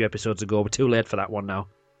done that a few episodes ago. We're too late for that one now.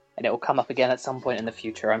 And it will come up again at some point in the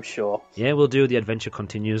future, I'm sure. Yeah, we'll do The Adventure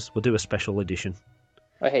Continues. We'll do a special edition.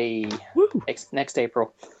 Oh, hey, next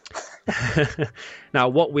April. Now,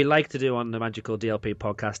 what we like to do on the Magical DLP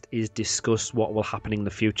podcast is discuss what will happen in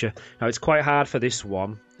the future. Now, it's quite hard for this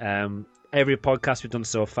one. Every podcast we've done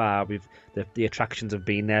so far, the attractions have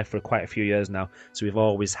been there for quite a few years now, so we've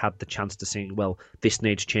always had the chance to say, well, this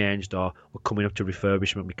needs changed, or we're coming up to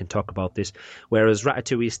refurbishment, we can talk about this. Whereas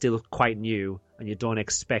Ratatouille is still quite new, and you don't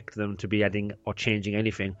expect them to be adding or changing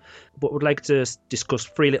anything. But we'd like to discuss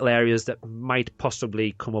 3 little areas that might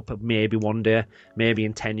possibly come up maybe one day, maybe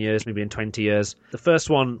in 10 years, maybe in 20 years. The first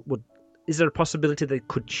one is there a possibility they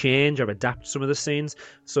could change or adapt some of the scenes?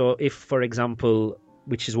 So if, for example,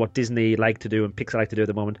 which is what Disney like to do and Pixar like to do at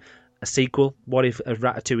the moment, a sequel. What if a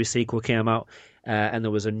Ratatouille sequel came out and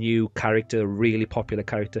there was a new character, a really popular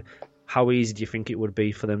character? How easy do you think it would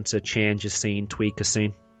be for them to change a scene, tweak a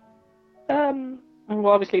scene? Well,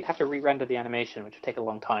 obviously you'd have to re-render the animation, which would take a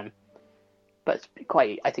long time. But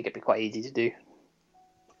I think it'd be quite easy to do.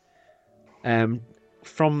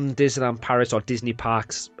 From Disneyland Paris or Disney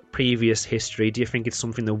Parks' previous history, do you think it's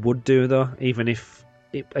something they would do, though? Even if,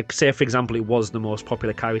 like, say, for example, it was the most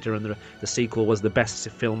popular character and the sequel was the best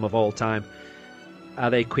film of all time, are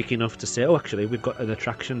they quick enough to say, oh, actually, we've got an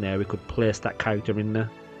attraction there, we could place that character in there?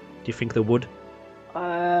 Do you think they would?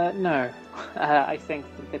 No. I think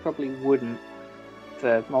they probably wouldn't,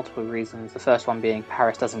 for multiple reasons. The first one being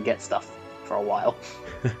Paris doesn't get stuff for a while.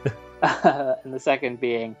 And the second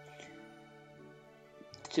being,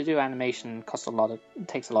 to do animation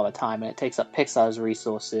takes a lot of time, and it takes up Pixar's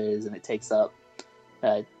resources, and it takes up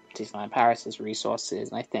Disneyland Paris's resources,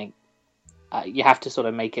 and I think you have to sort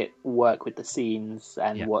of make it work with the scenes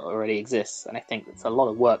and what already exists, and I think it's a lot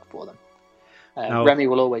of work for them. Remy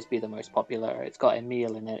will always be the most popular. It's got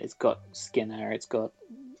Emile in it, it's got Skinner, it's got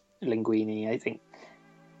Linguini. I think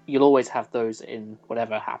you'll always have those in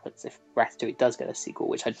whatever happens. If Ratatouille does get a sequel,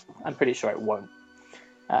 which I'm pretty sure it won't,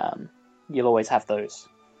 you'll always have those.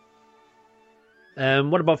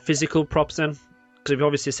 What about physical props then? Because we've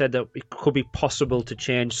obviously said that it could be possible to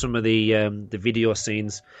change some of the video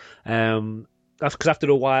scenes. Because after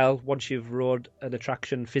a while, once you've rode an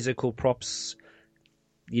attraction, physical props,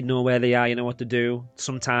 you know where they are, you know what to do.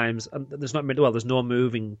 Sometimes there's no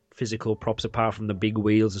moving physical props apart from the big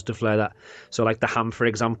wheels and stuff like that. So, like the ham, for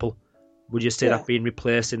example, would you say that being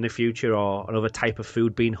replaced in the future, or another type of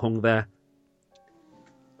food being hung there?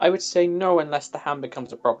 I would say no, unless the ham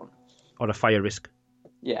becomes a problem. Or a fire risk.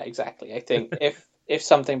 Yeah, exactly. I think if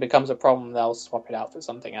something becomes a problem, they'll swap it out for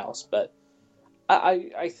something else. But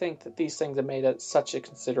I think that these things are made at such a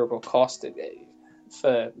considerable cost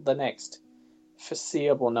for the next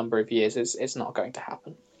foreseeable number of years. It's not going to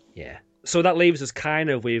happen. Yeah. So that leaves us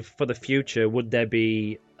kind of with, for the future, would there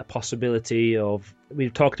be a possibility of,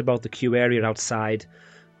 we've talked about the queue area outside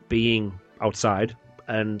being outside,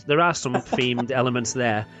 and there are some themed elements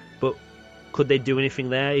there, but could they do anything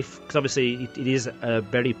there? Because obviously it is a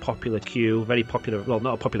very popular queue, not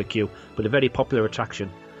a popular queue, but a very popular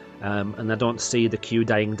attraction, and I don't see the queue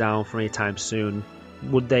dying down for any time soon.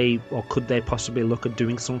 Would they, or could they possibly look at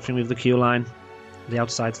doing something with the queue line, the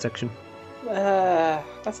outside section?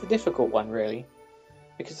 That's a difficult one, really,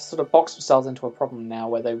 because they sort of box themselves into a problem now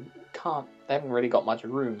where they haven't really got much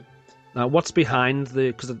room. Now, what's behind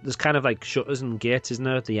because there's kind of like shutters and gates, isn't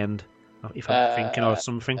there, at the end? If I'm thinking of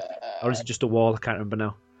something, or is it just a wall? I can't remember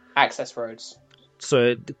now. Access roads.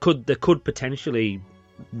 So they could potentially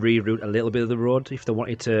reroute a little bit of the road if they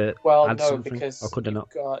wanted to add something, because or could they not?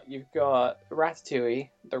 You've got Ratatouille,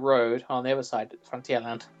 the road, on the other side of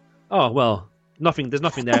Frontierland. Oh well, nothing. There's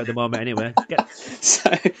nothing there at the moment anyway.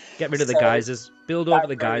 Get rid of the geysers. Build over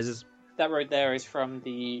the geysers. That road there is from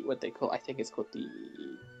I think it's called the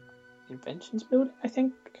Inventions Building, I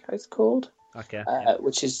think it's called. Okay.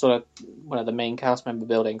 Which is sort of one of the main cast member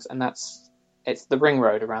buildings, and it's the ring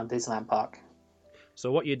road around Disneyland Park.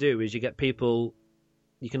 So what you do is you get people,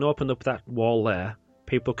 you can open up that wall there,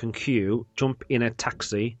 people can queue, jump in a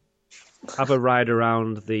taxi, have a ride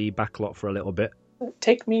around the back lot for a little bit.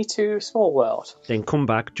 Take me to Small World. Then come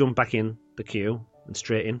back, jump back in the queue, and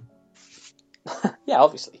straight in. Yeah,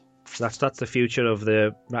 obviously. So that's the future of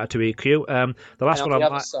the Ratatouille queue. The last one on the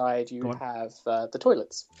other side, you have the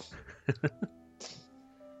toilets.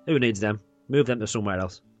 Who needs them? Move them to somewhere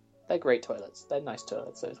else. They're great toilets. They're nice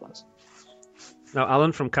toilets, those ones. Now,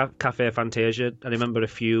 Alan from Cafe Fantasia, I remember a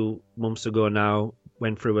few months ago now,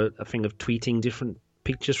 went through a thing of tweeting different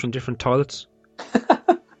pictures from different toilets.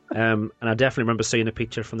 And I definitely remember seeing a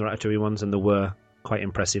picture from the Ratatouille ones, and they were quite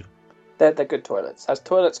impressive. They're good toilets. As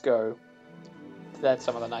toilets go, they're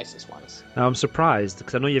some of the nicest ones. Now, I'm surprised,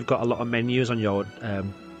 because I know you've got a lot of menus on your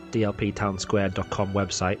dlptownsquare.com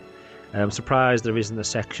website. I'm surprised there isn't a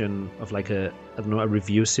section of like a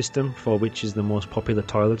review system for which is the most popular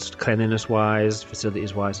toilets, cleanliness-wise,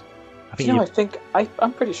 facilities-wise.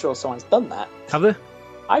 I'm pretty sure someone's done that. Have they?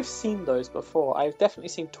 I've seen those before. I've definitely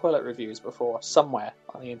seen toilet reviews before somewhere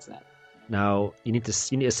on the internet. Now you need to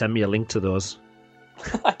send me a link to those.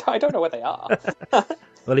 I don't know where they are.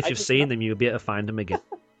 Well, if you've seen them, you'll be able to find them again.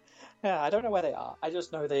 Yeah, I don't know where they are. I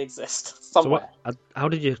just know they exist somewhere. So how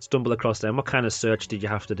did you stumble across them? What kind of search did you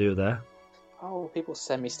have to do there? Oh, people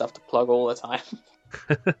send me stuff to plug all the time.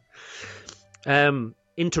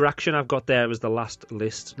 interaction I've got there was the last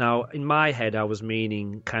list. Now, in my head, I was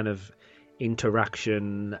meaning kind of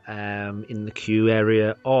interaction in the queue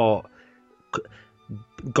area, or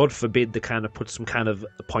God forbid they kind of put some kind of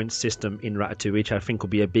point system in Ratatouille, which I think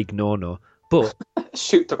would be a big no-no. But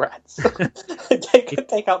shoot the rats.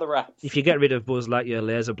 take out the rats. If you get rid of Buzz Lightyear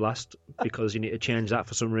laser blast because you need to change that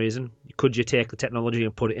for some reason, could you take the technology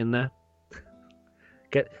and put it in there?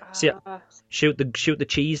 Shoot the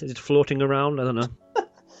cheese as it's floating around. I don't know.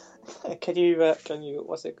 Can you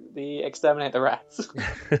what's it? The exterminate the rats.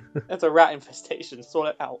 It's a rat infestation. Sort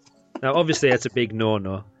it out. Now, obviously, it's a big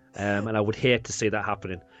no-no, and I would hate to see that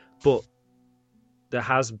happening. But there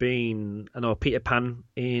has been, I know, Peter Pan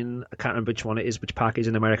in, I can't remember which one it is, which park is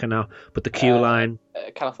in America now, but the queue line,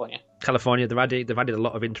 California, they've added a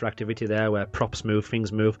lot of interactivity there where props move,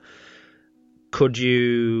 things move. Could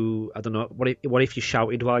you, I don't know, what if you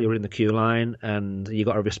shouted while you were in the queue line and you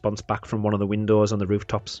got a response back from one of the windows on the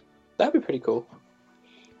rooftops? That'd be pretty cool.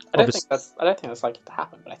 I don't think that's likely to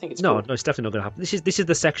happen, but I think it's cool. No, it's definitely not going to happen. This is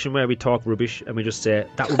the section where we talk rubbish and we just say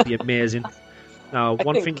that would be amazing. Now, go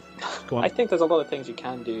on. I think there's a lot of things you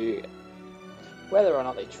can do. Whether or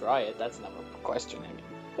not they try it, that's another question. I mean,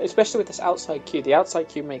 especially with this outside queue. The outside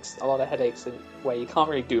queue makes a lot of headaches where you can't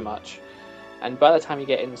really do much. And by the time you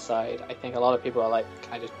get inside, I think a lot of people are like,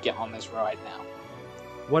 can I just get on this ride now?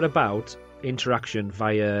 What about interaction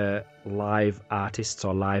via live artists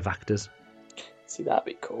or live actors? See, that'd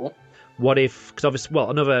be cool. What if, because obviously,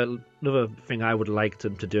 well, another thing I would like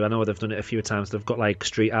them to do, I know they've done it a few times, they've got like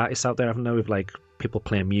street artists out there, haven't they, with like people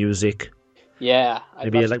playing music. Yeah.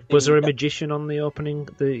 Maybe like, was there a magician on the opening,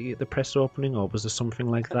 the press opening, or was there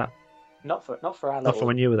something like that? Not for our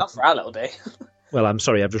little day. Well, I'm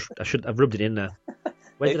sorry, I've rubbed it in there.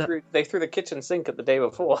 They threw the kitchen sink at the day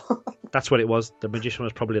before. That's what it was. The magician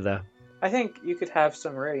was probably there. I think you could have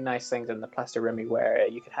some really nice things in the Place de Remy where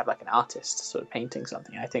you could have like an artist sort of painting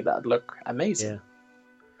something. I think that would look amazing. Yeah.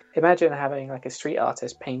 Imagine having like a street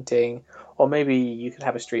artist painting, or maybe you could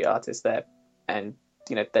have a street artist there and,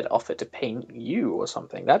 you know, they'd offer to paint you or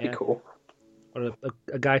something. That'd be cool. Or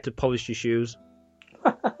a guy to polish your shoes.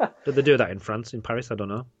 Did they do that in France, in Paris? I don't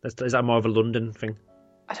know. Is that more of a London thing?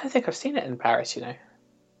 I don't think I've seen it in Paris, you know.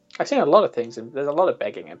 I've seen a lot of things, and there's a lot of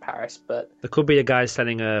begging in Paris, but... There could be a guy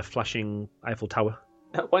selling a flashing Eiffel Tower.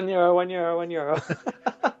 €1, €1.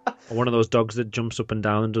 Or one of those dogs that jumps up and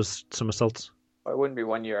down and does somersaults. Well, it wouldn't be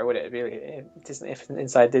 €1, would it? It'd be, if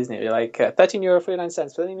inside Disney, it'd be like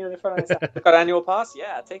 €13.49, €13.49. Got annual pass?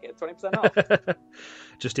 Yeah, take it, 20% off.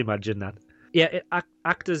 Just imagine that. Yeah,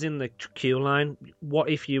 actors in the queue line, what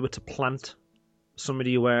if you were to plant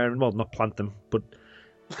somebody wearing... Well, not plant them, but...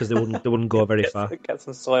 because they wouldn't go very far. Get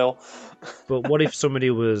some soil. But what if somebody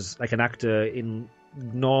was like an actor in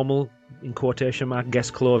normal, in quotation mark,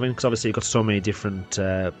 guest clothing? Because obviously you've got so many different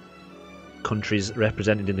countries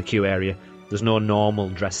represented in the queue area. There's no normal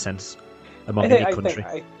dress sense among any country.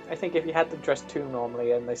 I think if you had them dressed too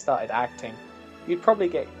normally and they started acting, you'd probably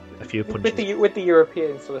get a few punches. With the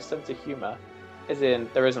European sort of sense of humour, as in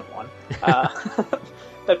there isn't one.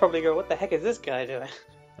 They'd probably go, "What the heck is this guy doing?"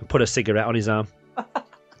 And put a cigarette on his arm.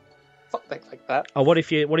 Something like that. Or what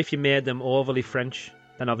if you made them overly French?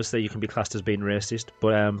 Then obviously you can be classed as being racist.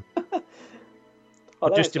 But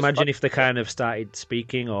just imagine if they kind of started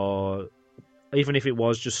speaking, or even if it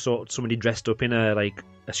was just somebody dressed up in a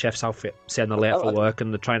chef's outfit, saying they're late for work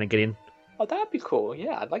and they're trying to get in. Oh, that'd be cool.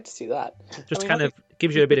 Yeah, I'd like to see that. Just kind of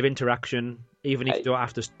gives you a bit of interaction, even if you don't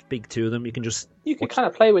have to speak to them. You can just kind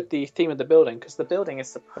of play with the theme of the building, because the building is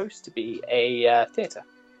supposed to be a theatre.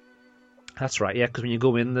 That's right, yeah, because when you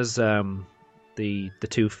go in, there's the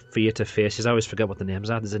two theatre faces. I always forget what the names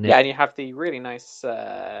are. There's a name. Yeah, and you have the really nice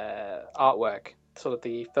artwork, sort of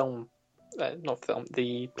the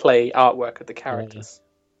the play artwork of the characters.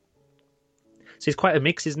 Yeah. So it's quite a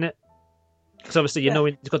mix, isn't it? Because obviously,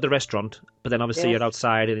 you've got the restaurant, but then obviously you're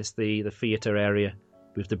outside and it's the theatre area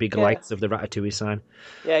with the big lights of the Ratatouille sign.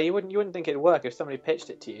 Yeah, you wouldn't think it'd work if somebody pitched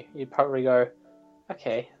it to you. You'd probably go,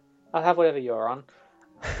 okay, I'll have whatever you're on.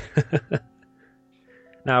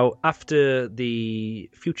 Now, after the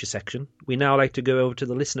future section, we now like to go over to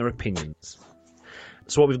the listener opinions.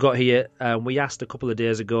 So what we've got here, we asked a couple of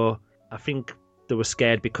days ago, I think they were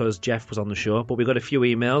scared because Jeff was on the show, but we got a few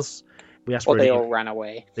emails. We asked they all ran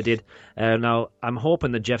away. They did. Now, I'm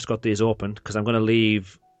hoping that Jeff's got these opened, because I'm going to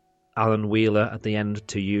leave Alan Wheeler at the end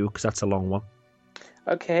to you, because that's a long one.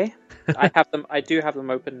 Okay. I do have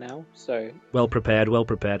them open now, so... Well prepared.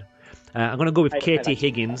 I'm going to go with Katie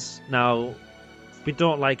Higgins. Now, we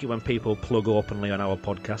don't like it when people plug openly on our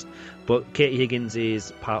podcast, but Katie Higgins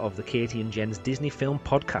is part of the Katie and Jen's Disney Film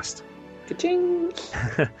Podcast. Ka-ching!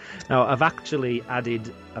 Now,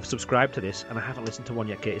 I've subscribed to this, and I haven't listened to one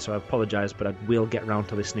yet, Katie, so I apologise, but I will get round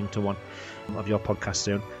to listening to one of your podcasts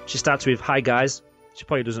soon. She starts with, "Hi, guys." She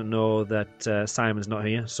probably doesn't know that Simon's not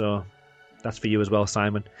here, so that's for you as well,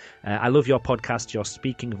 Simon. "I love your podcast. Your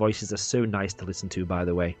speaking voices are so nice to listen to, by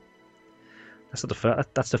the way." That's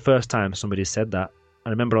the first time somebody said that. I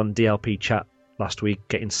remember on DLP chat last week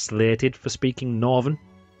getting slated for speaking Northern.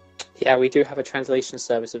 Yeah, we do have a translation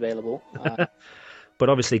service available. But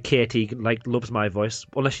obviously Katie loves my voice,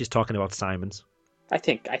 unless she's talking about Simon's. I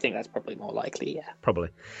think that's probably more likely, yeah. Probably.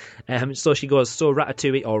 So she goes, "So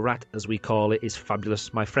Ratatouille, or Rat as we call it, is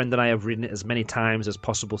fabulous. My friend and I have ridden it as many times as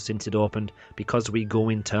possible since it opened, because we go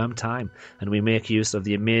in term time, and we make use of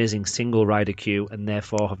the amazing single rider queue, and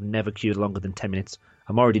therefore have never queued longer than 10 minutes.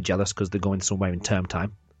 I'm already jealous because they're going somewhere in term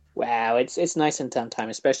time." Wow, it's nice in term time,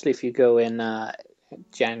 especially if you go in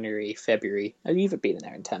January, February. I've even been in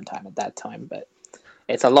there in term time at that time, but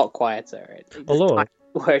it's a lot quieter. Although,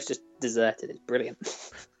 where it's just deserted, it's brilliant.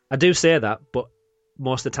 I do say that, but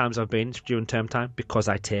most of the times I've been during term time because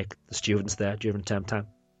I take the students there during term time.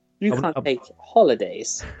 You can't take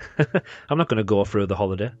holidays. I'm not going to go through the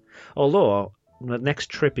holiday. Although the next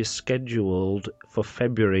trip is scheduled for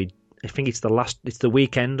February. I think it's the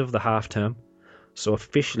weekend of the half term. So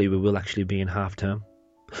officially we will actually be in half term.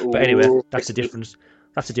 But anyway, that's a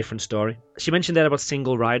different story. She mentioned there about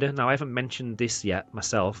single rider. Now, I haven't mentioned this yet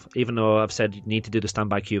myself, even though I've said you need to do the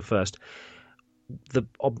standby queue first.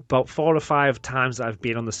 About 4 or 5 times that I've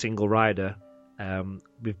been on the single rider,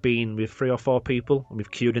 we've been with 3 or 4 people, and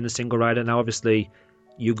we've queued in the single rider. Now, obviously,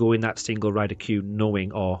 you go in that single rider queue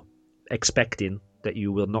knowing or expecting that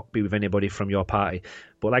you will not be with anybody from your party.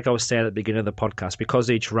 But like I was saying at the beginning of the podcast, because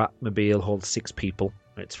each Ratmobile holds 6 people,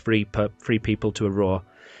 it's 3 people to a row.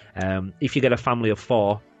 If you get a family of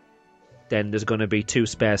 4, then there's going to be 2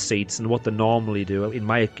 spare seats. And what they normally do, in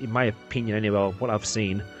my opinion anyway, what I've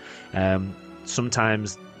seen,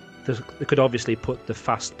 sometimes they could obviously put the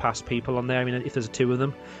fast pass people on there. I mean, if there's 2 of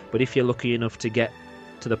them, but if you're lucky enough to get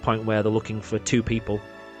to the point where they're looking for 2 people,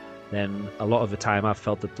 then a lot of the time I've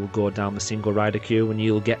felt that they'll go down the single rider queue, and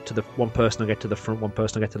you'll get to one person will get to the front, one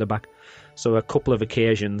person will get to the back. So a couple of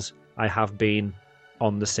occasions I have been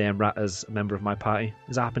on the same rat as a member of my party.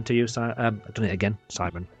 Has that happened to you, Simon? I've done it again,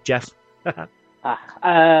 Simon. Jeff? No,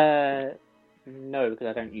 because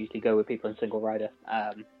I don't usually go with people in single rider.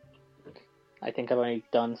 I think I've only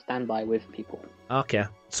done standby with people. Okay.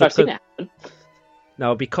 So I've seen it happen.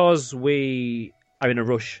 Now, because we are in a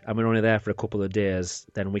rush and we're only there for a couple of days,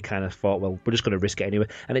 then we kind of thought, well, we're just going to risk it anyway.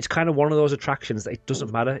 And it's kind of one of those attractions that it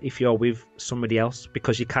doesn't matter if you're with somebody else,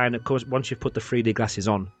 because you kind of, once you've put the 3D glasses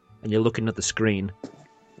on and you're looking at the screen,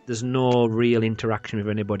 there's no real interaction with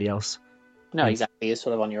anybody else. No, exactly. You're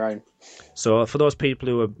sort of on your own. So for those people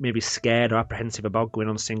who are maybe scared or apprehensive about going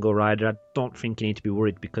on single rider, I don't think you need to be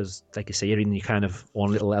worried, because, like you say, you're in your kind of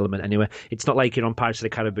own little element anyway. It's not like you're on Pirates of the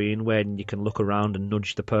Caribbean where you can look around and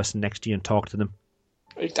nudge the person next to you and talk to them.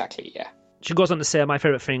 Exactly, yeah. She goes on to say, "My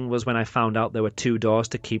favourite thing was when I found out there were 2 doors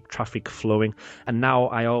to keep traffic flowing, and now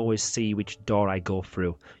I always see which door I go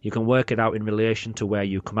through. You can work it out in relation to where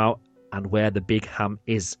you come out and where the big ham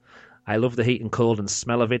is. I love the heat and cold and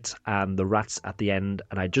smell of it, and the rats at the end,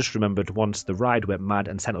 and I just remembered once the ride went mad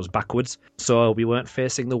and sent us backwards, so we weren't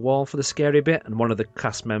facing the wall for the scary bit, and one of the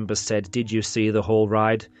cast members said, 'Did you see the whole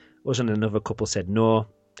ride?' Wasn't another couple said no.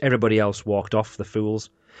 Everybody else walked off, the fools,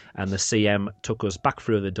 and the CM took us back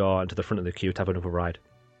through the door and to the front of the queue to have another ride."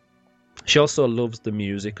 She also loves the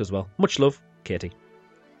music as well. Much love, Katie.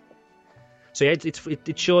 So yeah,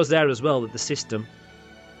 it shows there as well that the system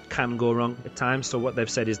can go wrong at times. So what they've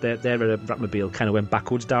said is their Ratmobile kind of went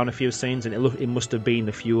backwards down a few scenes, and it must have been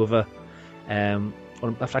a few other.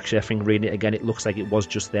 Actually, I think reading it again, it looks like it was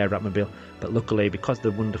just their Ratmobile. But luckily, because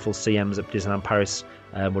the wonderful CMs at Disneyland Paris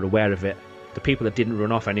were aware of it, the people that didn't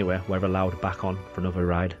run off anywhere were allowed back on for another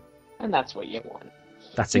ride. And that's what you want.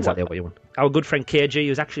 That's exactly what you want. Our good friend KG,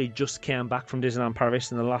 who's actually just came back from Disneyland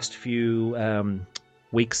Paris in the last few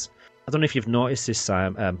weeks. I don't know if you've noticed this,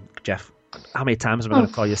 Jeff. How many times am I going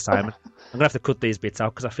to call you Simon? I'm going to have to cut these bits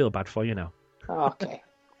out because I feel bad for you now. Oh, okay.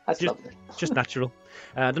 That's lovely. Just natural.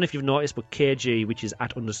 I don't know if you've noticed, but KG, which is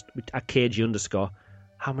at KG_,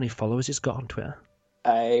 how many followers he's got on Twitter?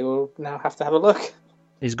 I will now have to have a look.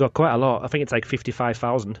 He's got quite a lot. I think it's like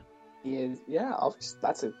 55,000. Yeah, obviously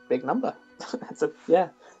that's a big number.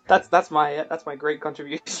 That's my great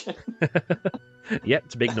contribution. Yep,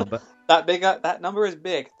 it's a big number. That number is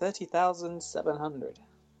big. 30,700.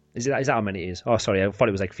 Is that how many it is? Oh, sorry, I thought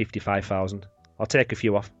it was like 55,000. I'll take a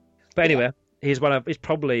few off. But anyway, He's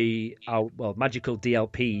probably our Magical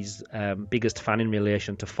DLP's biggest fan in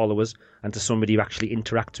relation to followers and to somebody who actually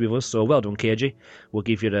interacts with us. So well done, KG. We'll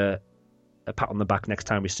give you a pat on the back next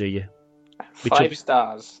time we see you. 5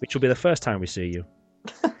 stars. Which will be the first time we see you.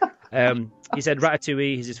 He said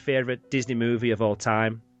Ratatouille is his favourite Disney movie of all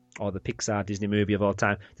time, or the Pixar Disney movie of all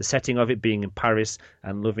time. The setting of it being in Paris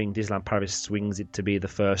and loving Disneyland Paris swings it to be the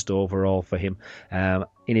first overall for him.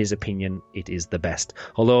 In his opinion, it is the best.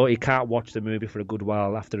 Although he can't watch the movie for a good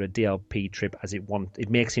while after a DLP trip, as it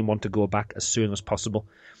makes him want to go back as soon as possible.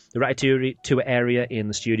 The Ratatouille tour area in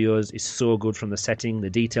the studios is so good, from the setting, the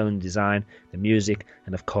detail and design, the music,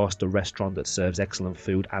 and of course the restaurant that serves excellent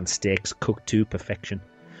food and steaks cooked to perfection.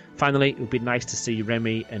 Finally, it would be nice to see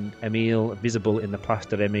Remy and Emile visible in the Place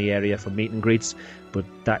de Remy area for meet and greets, but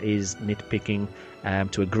that is nitpicking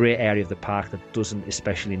to a great area of the park that doesn't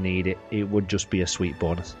especially need it. It would just be a sweet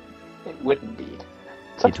bonus. It would indeed.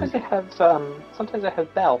 Sometimes they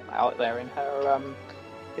have Belle out there in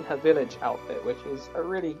her village outfit, which is a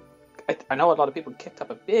really... I know a lot of people kicked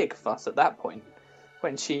up a big fuss at that point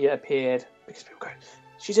when she appeared, because people go,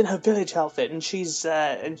 she's in her village outfit and she's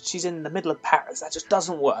in the middle of Paris. That just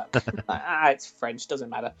doesn't work. It's French, doesn't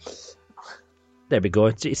matter. There we go.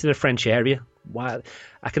 It's in a French area. Why?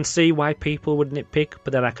 I can see why people would nitpick,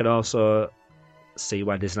 but then I can also see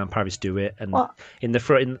why Disneyland Paris do it. And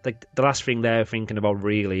the last thing they're thinking about,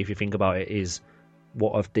 really, if you think about it, is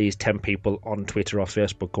what have these 10 people on Twitter or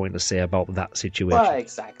Facebook going to say about that situation? Well,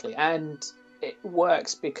 exactly. And it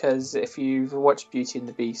works because if you've watched Beauty and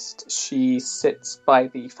the Beast, she sits by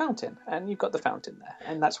the fountain, and you've got the fountain there,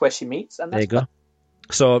 and that's where she meets. And there you go.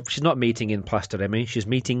 So she's not meeting in Place de Remy, she's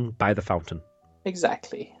meeting by the fountain.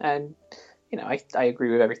 Exactly. And, I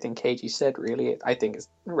agree with everything KG said, really. I think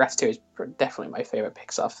Ratatouille is definitely my favourite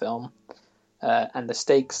Pixar film. And the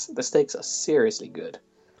steaks are seriously good.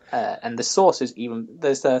 And the sauce is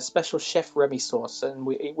there's a special Chef Remy sauce, and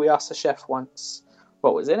we asked the chef once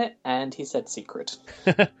what was in it, and he said secret.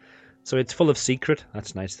 So it's full of secret.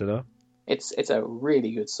 That's nice to know. It's a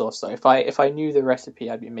really good sauce, though. If I knew the recipe,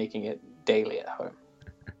 I'd be making it daily at home.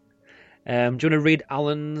 Do you want to read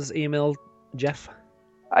Alan's email, Jeff?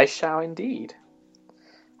 I shall indeed.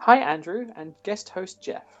 Hi, Andrew, and guest host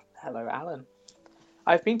Jeff. Hello, Alan.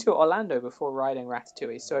 I've been to Orlando before riding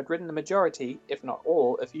Ratatouille, so I'd ridden the majority, if not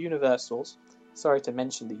all, of Universal's, sorry to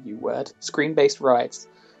mention the U word, screen-based rides.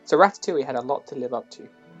 So Ratatouille had a lot to live up to.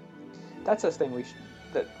 That's the thing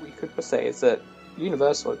that we could say, is that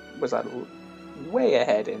Universal was way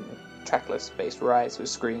ahead in trackless-based rides with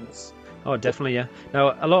screens. Oh, definitely, yeah.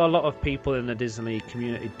 Now, a lot of people in the Disney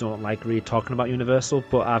community don't like really talking about Universal,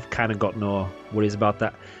 but I've kind of got no worries about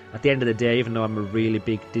that. At the end of the day, even though I'm a really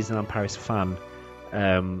big Disneyland Paris fan,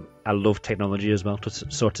 I love technology as well.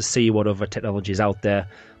 So to see what other technology is out there,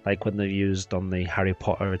 like when they're used on the Harry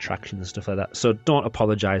Potter attractions and stuff like that. So don't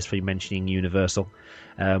apologise for mentioning Universal.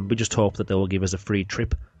 We just hope that they will give us a free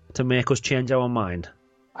trip to make us change our mind.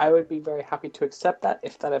 I would be very happy to accept that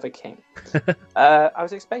if that ever came. I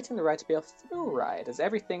was expecting the ride to be a thrill ride, as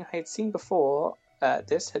everything I had seen before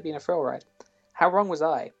this had been a thrill ride. How wrong was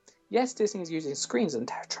I? Yes, Disney is using screens and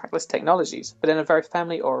trackless technologies, but in a very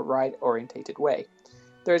family or ride-orientated way.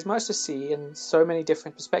 There is much to see and so many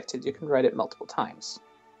different perspectives you can ride it multiple times.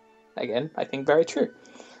 Again, I think very true.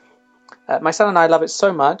 My son and I love it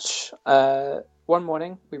so much. One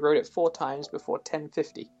morning, we rode it 4 times before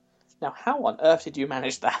 10:50. Now, how on earth did you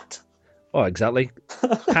manage that? Oh, exactly.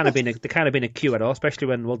 There can't have been a queue at all, especially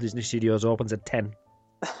when Walt Disney Studios opens at 10.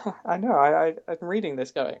 I know. I'm reading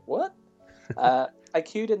this going, what? I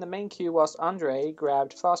queued in the main queue whilst Andre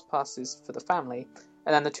grabbed fast passes for the family,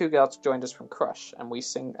 and then the 2 girls joined us from Crush, and we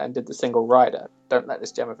did the single rider. Don't let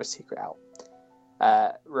this gem of a secret out.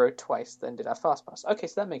 Rode twice, then did our fast pass. Okay,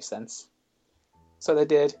 so that makes sense. So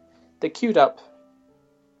they queued up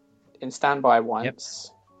in standby once.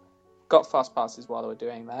 Yep. Got fast passes while they were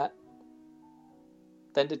doing that.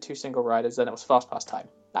 Then did 2 single riders, then it was fast pass time.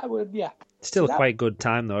 That would, yeah. Still a quite good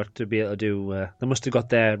time, though, to be able to do... they must have got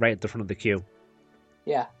there right at the front of the queue.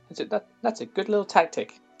 Yeah, that's a good little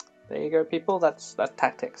tactic. There you go, people. That's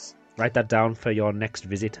tactics. Write that down for your next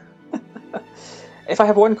visit. If I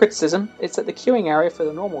have one criticism, it's at the queuing area for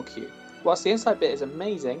the normal queue. Whilst the inside bit is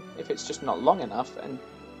amazing, if it's just not long enough, and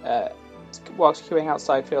whilst queuing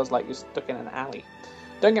outside feels like you're stuck in an alley.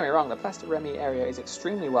 Don't get me wrong, the Place de Remy area is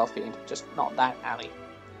extremely well themed, just not that alley.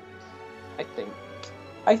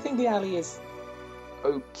 I think the alley is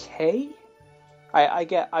okay.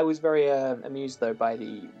 I was very amused though by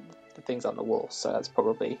the things on the wall, so that's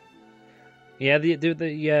probably... Yeah,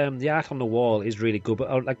 the art on the wall is really good,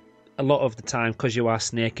 but like a lot of the time, because you are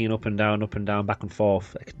snaking up and down, back and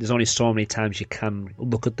forth, there's only so many times you can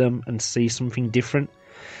look at them and see something different.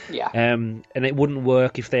 Yeah. And it wouldn't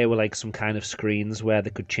work if they were like some kind of screens where they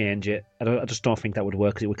could change it. I just don't think that would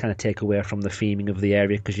work, because it would kind of take away from the theming of the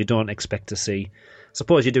area, because you don't expect to see...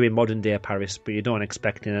 Suppose you're doing modern day Paris, but you don't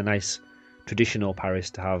expect in a nice traditional Paris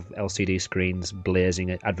to have LCD screens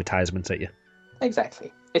blazing advertisements at you.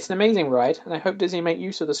 Exactly. It's an amazing ride, and I hope Disney make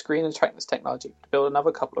use of the screen and attractness technology to build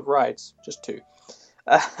another couple of rides, just 2.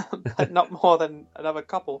 But not more than another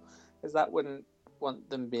couple, because that wouldn't want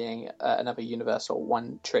them being another Universal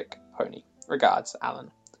one-trick pony. Regards,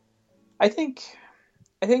 Alan. I think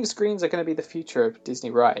screens are going to be the future of Disney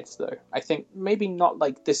rides, though. I think maybe not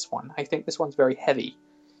like this one. I think this one's very heavy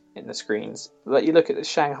in the screens. But you look at the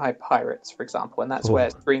Shanghai Pirates, for example, and that's where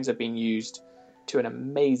screens are being used to an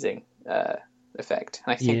amazing effect.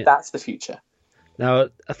 And I think that's the future. Now,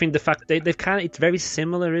 I think the fact they've kind of, it's very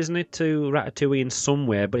similar, isn't it, to Ratatouille in some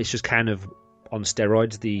way, but it's just kind of on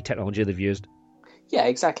steroids, the technology they've used. Yeah,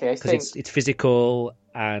 exactly. I think it's physical,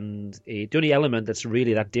 and the only element that's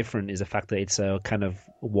really that different is the fact that it's a kind of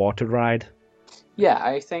water ride. Yeah,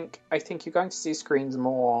 I think you're going to see screens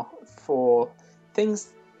more for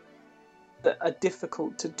things that are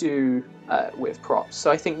difficult to do with props. So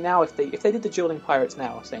I think now if they did the Dueling Pirates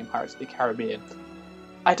now, saying Pirates of the Caribbean,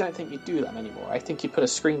 I don't think you'd do them anymore. I think you'd put a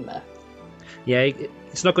screen there. Yeah,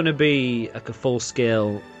 it's not going to be like a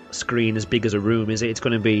full-scale screen as big as a room, is it? It's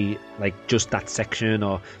going to be like just that section,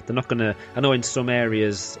 or they're not going to... I know in some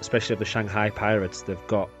areas, especially of the Shanghai Pirates, they've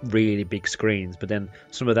got really big screens, but then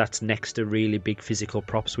some of that's next to really big physical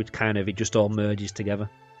props, which kind of, it just all merges together.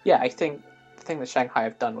 Yeah, I think the thing that Shanghai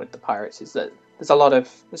have done with the Pirates is that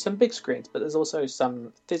there's some big screens, but there's also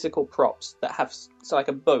some physical props that have, so like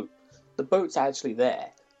a boat. The boat's actually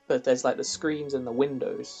there, but there's like the screens and the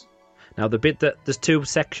windows. Now, the bit that there's 2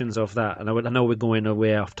 sections of that, and I know we're going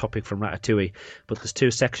away off topic from Ratatouille, but there's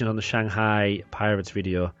 2 sections on the Shanghai Pirates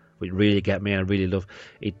video which really get me and I really love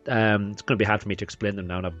it. It's going to be hard for me to explain them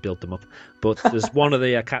now, and I've built them up. But there's one of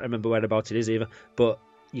the, I can't remember whereabouts it is either, but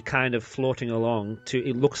you're kind of floating along to,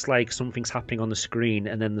 it looks like something's happening on the screen,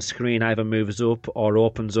 and then the screen either moves up or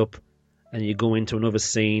opens up, and you go into another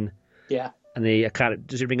scene. Yeah. And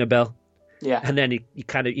does it ring a bell? Yeah. And then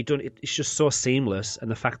it's just so seamless, and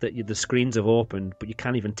the fact that the screens have opened, but you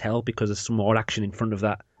can't even tell because there's some more action in front of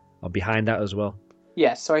that or behind that as well.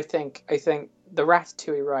 Yeah, so I think the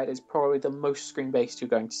Ratatouille ride is probably the most screen-based you're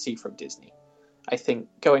going to see from Disney. I think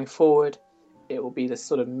going forward, it will be this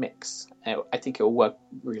sort of mix. I think it will work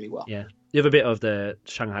really well. Yeah. The other bit of the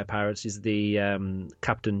Shanghai Pirates is the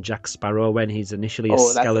Captain Jack Sparrow, when he's initially a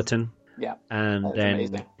skeleton. Yeah. And then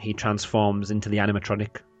amazing. He transforms into the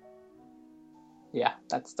animatronic. Yeah,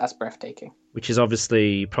 that's breathtaking. Which is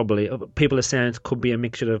obviously probably... People are saying it could be a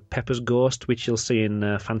mixture of Pepper's Ghost, which you'll see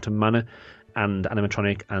in Phantom Manor, and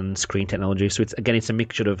animatronic and screen technology. So it's a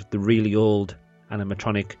mixture of the really old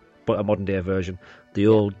animatronic, but a modern-day version. The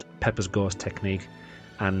old Pepper's Ghost technique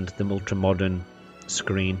and the ultra-modern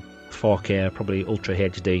screen. 4K, probably Ultra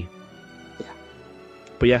HD. Yeah.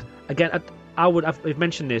 But yeah, again, I've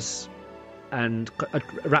mentioned this, and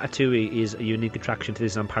Ratatouille is a unique attraction to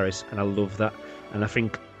Disneyland Paris, and I love that. And I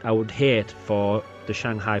think I would hate for the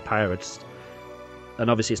Shanghai Pirates, and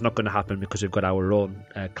obviously it's not going to happen because we've got our own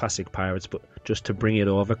classic Pirates, but just to bring it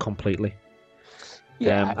over completely.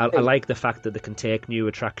 Yeah, I like the fact that they can take new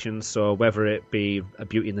attractions, so whether it be a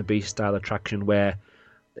Beauty and the Beast style attraction where,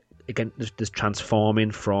 again, there's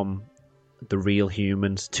transforming from the real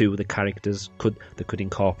humans to the characters, they could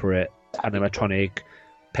incorporate animatronic,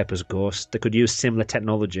 Pepper's Ghost. They could use similar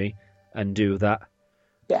technology and do that.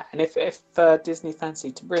 Yeah, and if Disney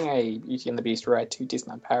fancied to bring a Beauty and the Beast ride to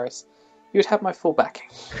Disneyland Paris, you would have my full backing.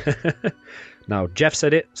 Now, Jeff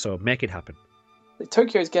said it, so make it happen.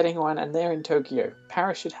 Tokyo is getting one, and they're in Tokyo.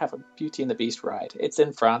 Paris should have a Beauty and the Beast ride. It's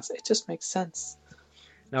in France. It just makes sense.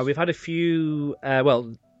 Now, we've had a few...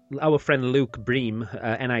 our friend Luke Bream,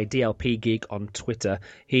 NIDLP Geek on Twitter,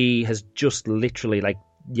 he has just literally,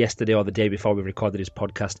 yesterday or the day before we recorded his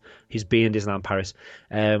podcast, he's been in Disneyland Paris.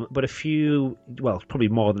 But probably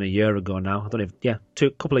more than a year ago now. A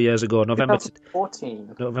couple of years ago, November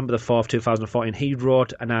 2014. November the 4th, 2014, he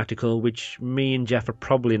wrote an article which me and Jeff are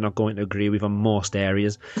probably not going to agree with on most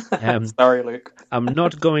areas. Sorry, Luke. I'm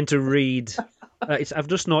not going to read... I've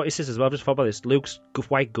just noticed this as well. I've just thought about this. Luke's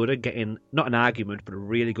quite good at getting, not an argument, but a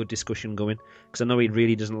really good discussion going. Because I know he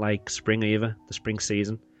really doesn't like spring either, the spring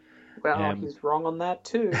season. Well, he's wrong on that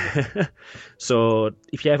too. So,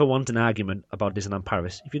 if you ever want an argument about Disneyland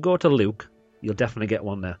Paris, if you go to Luke, you'll definitely get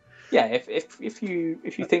one there. Yeah, if you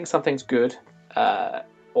think something's good,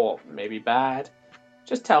 or maybe bad,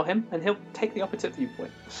 Just tell him, and he'll take the opposite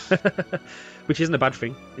viewpoint. Which isn't a bad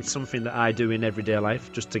thing. It's something that I do in everyday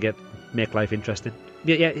life just to make life interesting.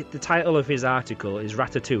 Yeah. The title of his article is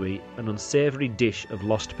Ratatouille, an unsavoury dish of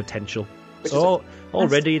lost potential. So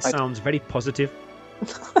already it sounds very positive.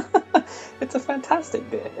 It's a fantastic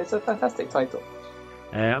bit. It's a fantastic title.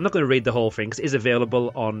 I'm not going to read the whole thing because it is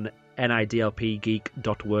available on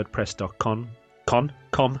nidlpgeek.wordpress.com.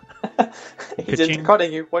 He's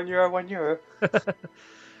intercutting you. €1.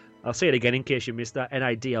 I'll say it again in case you missed that.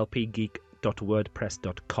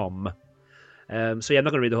 nidlpgeek.wordpress.com. So yeah, I'm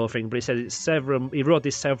not going to read the whole thing, but he says he wrote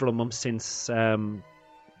this several months since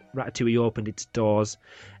Ratatouille opened its doors,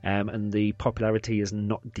 and the popularity has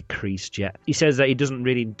not decreased yet. He says that he doesn't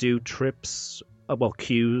really do trips,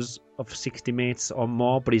 queues of 60 minutes or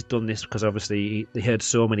more, but he's done this because obviously he heard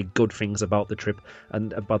so many good things about the trip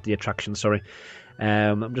and about the attraction.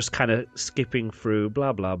 I'm just kind of skipping through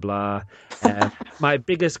blah blah blah. My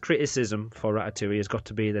biggest criticism for Ratatouille has got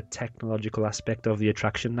to be the technological aspect of the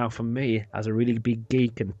attraction. Now, for me, as a really big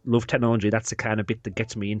geek and love technology, that's the kind of bit that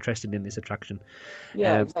gets me interested in this attraction.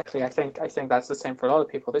 Yeah, exactly. I think that's the same for a lot of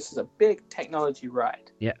people. This is a big technology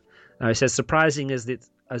ride. Yeah. Now, it says, surprising as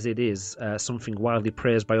it is, something widely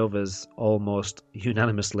praised by others almost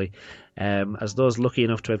unanimously. As those lucky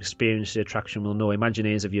enough to have experienced the attraction will know,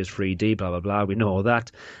 Imagineers have used 3D, blah, blah, blah. We know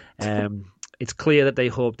that. It's clear that they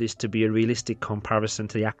hope this to be a realistic comparison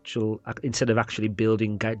to the actual, instead of actually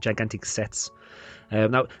building gigantic sets.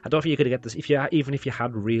 Now, I don't think you could get this. Even if you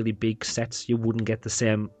had really big sets, you wouldn't get the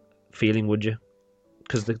same feeling, would you?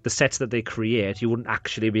 Because the sets that they create, you wouldn't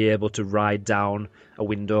actually be able to ride down a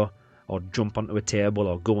window or jump onto a table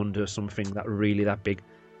or go under something that big.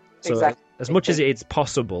 So exactly. As much as it's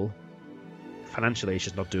possible, financially it's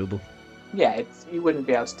just not doable. Yeah, you wouldn't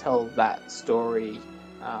be able to tell that story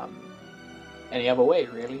any other way,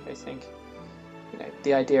 really. I think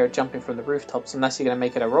the idea of jumping from the rooftops, unless you're going to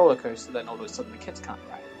make it a roller coaster, then all of a sudden the kids can't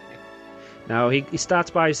ride it. Now he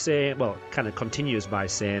starts by saying, kind of continues by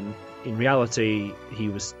saying, in reality he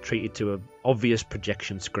was treated to an obvious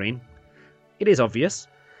projection screen. It is obvious.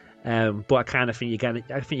 But I kind of think you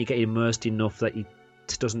get immersed enough that it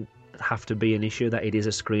doesn't have to be an issue that it is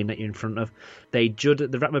a screen that you're in front of. The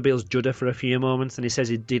Ratmobiles judder for a few moments, and he says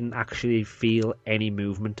he didn't actually feel any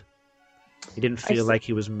movement. He didn't feel like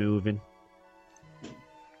he was moving.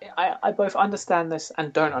 I both understand this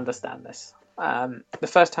and don't understand this. The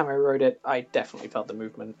first time I rode it, I definitely felt the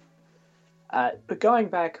movement. But going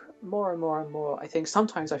back more and more and more, I think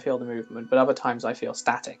sometimes I feel the movement, but other times I feel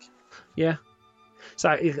static. Yeah. So,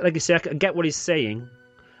 like you say, I get what he's saying,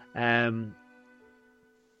 but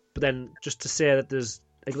then just to say that there's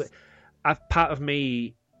part of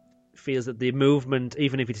me feels that the movement,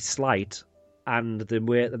 even if it is slight, and the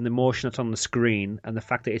way and the motion that's on the screen, and the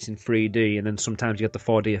fact that it's in 3D, and then sometimes you get the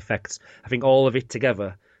 4D effects, I think all of it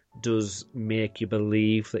together does make you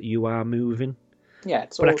believe that you are moving. Yeah,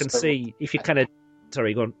 but I can see if you kind of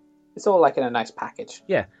sorry, go on. It's all like in a nice package.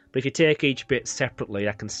 Yeah, but if you take each bit separately,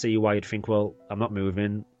 I can see why you'd think, well, I'm not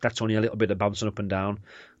moving. That's only a little bit of bouncing up and down.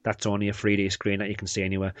 That's only a 3D screen that you can see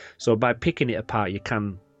anywhere. So by picking it apart, you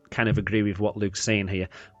can kind of agree with what Luke's saying here,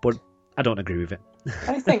 but I don't agree with it.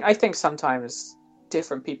 I think sometimes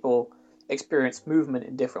different people experience movement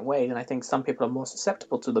in different ways, and I think some people are more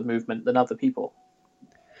susceptible to the movement than other people.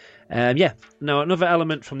 Now, another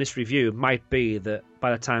element from this review might be that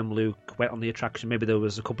by the time Luke went on the attraction, maybe there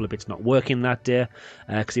was a couple of bits not working that day,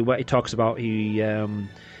 because he talks about he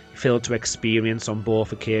failed to experience on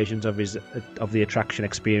both occasions of the attraction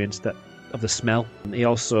experience of the smell. He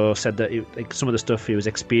also said that some of the stuff he was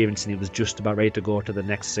experiencing, he was just about ready to go to the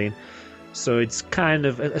next scene. So it's kind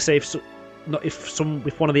of, I say,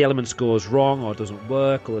 if one of the elements goes wrong or doesn't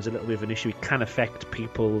work or there's a little bit of an issue, it can affect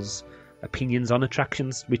people's opinions on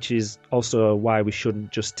attractions, which is also why we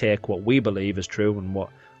shouldn't just take what we believe as true and what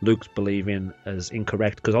Luke's believing as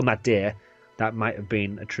incorrect, because on that day that might have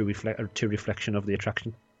been a true reflection of the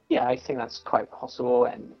attraction. Yeah, I think that's quite possible,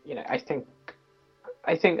 and I think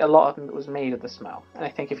a lot of it was made of the smell, and I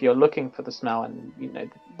think if you're looking for the smell and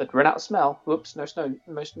that run out of smell, whoops, no smell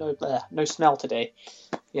today,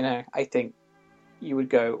 I think you would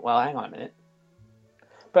go, well, hang on a minute.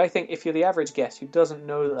 But I think if you're the average guest who doesn't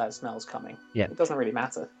know that smell's coming, it doesn't really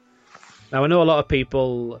matter. Now, I know a lot of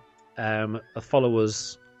people follow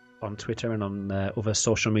us on Twitter and on other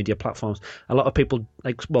social media platforms. A lot of people,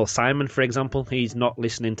 Simon, for example, he's not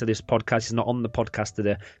listening to this podcast. He's not on the podcast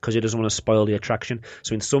today because he doesn't want to spoil the attraction.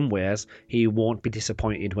 So in some ways, he won't be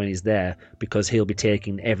disappointed when he's there because he'll be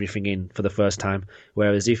taking everything in for the first time.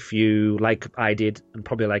 Whereas if you, like I did, and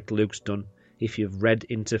probably like Luke's done, if you've read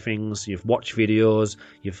into things, you've watched videos,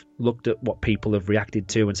 you've looked at what people have reacted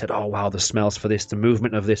to and said, oh wow, the smells for this, the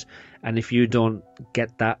movement of this, and if you don't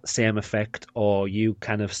get that same effect, or you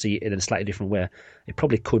kind of see it in a slightly different way, it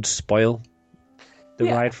probably could spoil the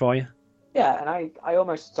ride for you. Yeah, and I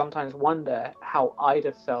almost sometimes wonder how I'd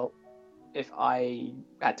have felt if I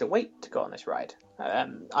had to wait to go on this ride.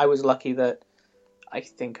 I was lucky that I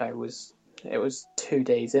think it was 2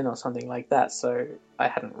 days in or something like that, so I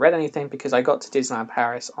hadn't read anything because I got to Disneyland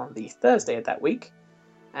Paris on the Thursday of that week,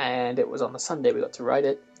 and it was on the Sunday we got to ride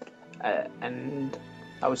it, and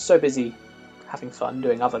I was so busy having fun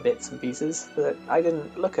doing other bits and pieces that I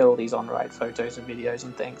didn't look at all these on-ride photos and videos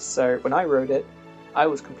and things. So when I rode it, I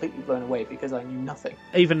was completely blown away because I knew nothing.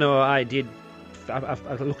 Even though I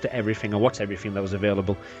looked at everything, I watched everything that was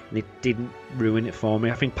available, and it didn't ruin it for me.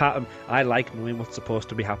 I think I like knowing what's supposed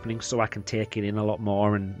to be happening, so I can take it in a lot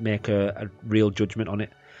more and make a real judgment on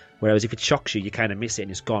it. Whereas if it shocks you, you kind of miss it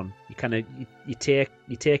and it's gone. You take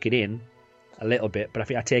it in a little bit, but I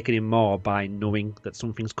think I take it in more by knowing that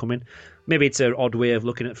something's coming. Maybe it's an odd way of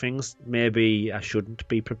looking at things. Maybe I shouldn't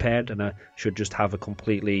be prepared, and I should just have a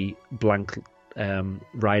completely blank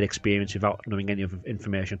ride experience without knowing any of the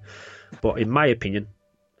information. But in my opinion,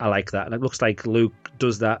 I like that, and it looks like Luke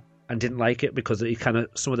does that and didn't like it because he kind of,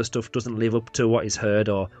 some of the stuff doesn't live up to what he's heard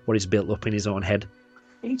or what he's built up in his own head.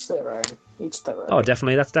 Each their own. Oh,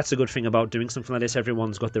 definitely. That's a good thing about doing something like this.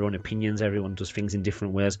 Everyone's got their own opinions. Everyone does things in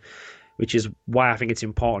different ways, which is why I think it's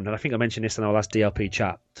important. And I think I mentioned this in our last DLP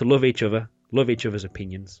chat, to love each other, love each other's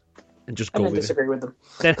opinions, and just go with disagree with them.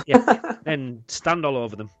 Then stand all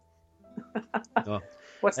over them. Oh.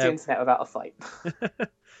 What's the internet without a fight?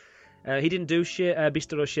 He didn't do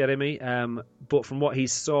Bistro Cher, but from what he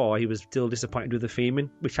saw, he was still disappointed with the theming,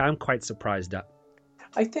 which I'm quite surprised at.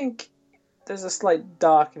 I think there's a slight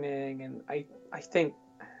darkening, and I think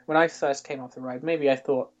when I first came off the ride, maybe I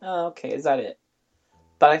thought, oh, okay, is that it?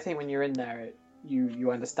 But I think when you're in there,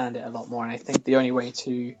 you understand it a lot more, and I think the only way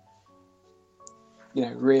to,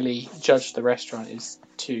 really judge the restaurant is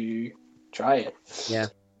to try it. Yeah.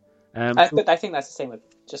 I think that's the same with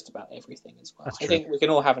just about everything as well. I think we can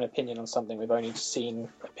all have an opinion on something we've only just seen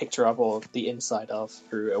a picture of or the inside of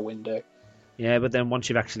through a window. Yeah, but then once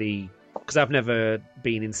you've actually... Because I've never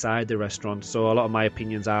been inside the restaurant, so a lot of my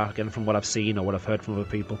opinions are, again, from what I've seen or what I've heard from other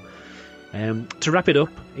people. To wrap it up,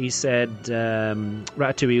 he said,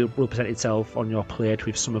 Ratatouille will present itself on your plate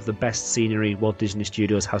with some of the best scenery Walt Disney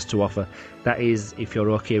Studios has to offer. That is, if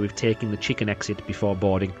you're okay with taking the chicken exit before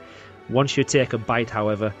boarding. Once you take a bite,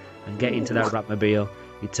 however, and get into that Ratmobile,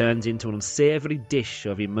 it turns into an unsavoury dish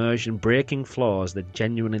of immersion-breaking flaws that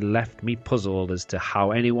genuinely left me puzzled as to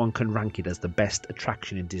how anyone can rank it as the best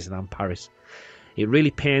attraction in Disneyland Paris. It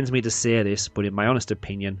really pains me to say this, but in my honest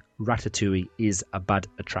opinion, Ratatouille is a bad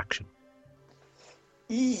attraction.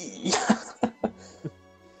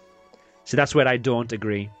 So that's where I don't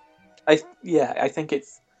agree. I think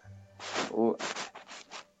it's...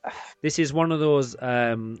 This is one of those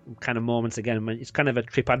kind of moments, again, it's kind of a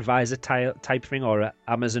TripAdvisor type thing or an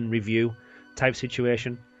Amazon review type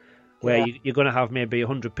situation where you're going to have maybe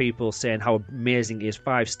 100 people saying how amazing it is,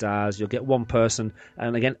 5 stars. You'll get one person.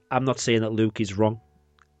 And again, I'm not saying that Luke is wrong.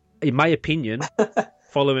 In my opinion,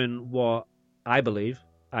 following what I believe,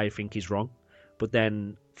 I think he's wrong. But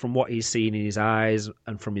then from what he's seen in his eyes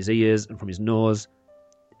and from his ears and from his nose,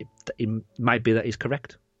 it might be that he's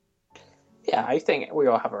correct. Yeah, I think we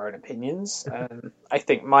all have our own opinions. I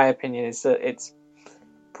think my opinion is that it's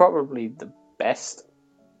probably the best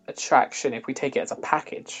attraction if we take it as a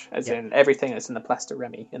package, as in everything that's in the Place de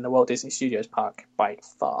Remy in the Walt Disney Studios Park by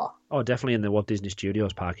far. Oh, definitely in the Walt Disney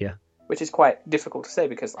Studios Park, yeah. Which is quite difficult to say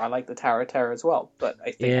because I like the Tower of Terror as well, but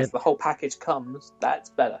I think as the whole package comes, that's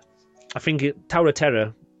better. I think Tower of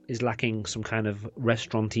Terror is lacking some kind of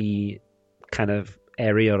restaurant-y kind of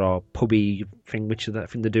area or pubby thing, which I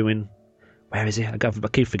think they're doing. Where is it? I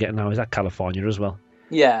keep forgetting now. Is that California as well?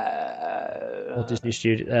 Yeah. Walt Disney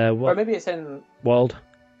Studio. Or maybe it's in... World?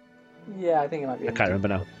 Yeah, I think it might be. I can't remember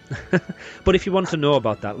now. But if you want to know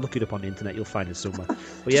about that, look it up on the internet. You'll find it somewhere.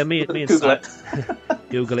 But yeah, me and Google it.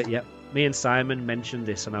 Google it, yeah. Me and Simon mentioned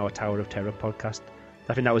this on our Tower of Terror podcast.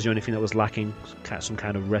 I think that was the only thing that was lacking. Some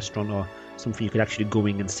kind of restaurant or something you could actually go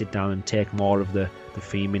in and sit down and take more of the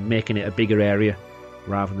theme in, making it a bigger area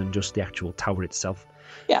rather than just the actual tower itself.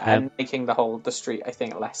 Yeah, and making the street, I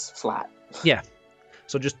think, less flat. Yeah.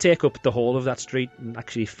 So just take up the whole of that street and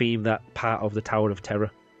actually theme that part of the Tower of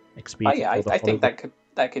Terror experience. Oh, yeah, I think that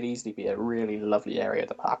could easily be a really lovely area of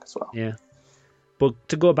the park as well. Yeah. But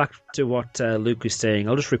to go back to what Luke is saying,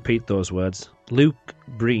 I'll just repeat those words. Luke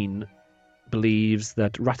Breen believes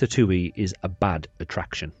that Ratatouille is a bad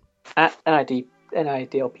attraction. At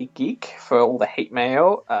NIDLP Geek for all the hate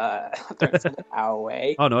mail. Don't send it our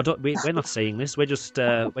way. Oh no, we're not saying this. We're just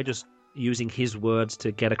using his words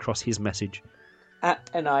to get across his message.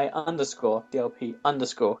 At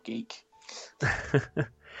NI_DLP_geek.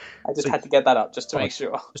 I just had to get that up just to make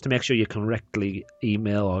sure. Just to make sure you correctly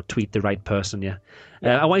email or tweet the right person, yeah.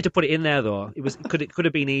 I wanted to put it in there though. It could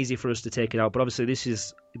have been easy for us to take it out, but obviously this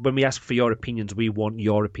is when we ask for your opinions, we want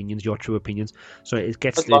your opinions, your true opinions. So it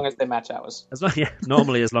gets as long as they match ours.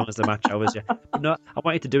 Normally as long as they match ours, yeah. But no, I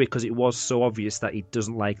wanted to do it because it was so obvious that he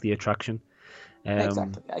doesn't like the attraction.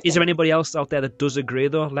 Exactly. Is there anybody else out there that does agree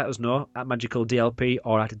though? Let us know at Magical DLP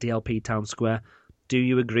or at DLP Town Square. Do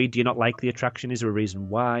you agree? Do you not like the attraction? Is there a reason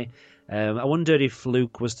why? I wonder if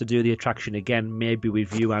Luke was to do the attraction again, maybe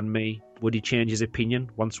with you and me, would he change his opinion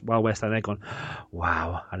while we're standing there going,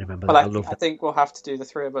 wow, I remember that. I think we'll have to do the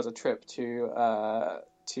three of us a trip to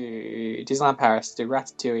Disneyland Paris to do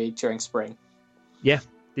Ratatouille during spring. Yeah.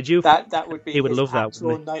 Did you? That would be he would love that,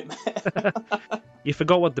 wouldn't he? Nightmare. You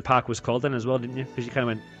forgot what the park was called then as well, didn't you? Because you kind of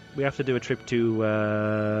went, we have to do a trip to...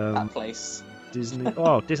 that place.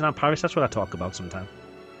 Disneyland Paris, that's what I talk about sometimes.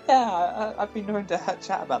 Yeah, I've been known to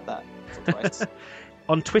chat about that twice.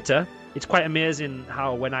 On Twitter, it's quite amazing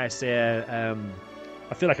how when I say, I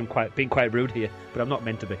feel like I'm being quite rude here, but I'm not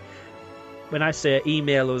meant to be. When I say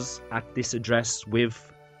email us at this address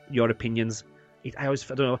with your opinions, I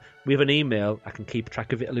don't know, with an email, I can keep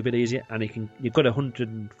track of it a little bit easier, and you've got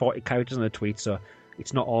 140 characters on a tweet, so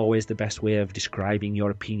it's not always the best way of describing your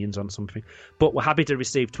opinions on something. But we're happy to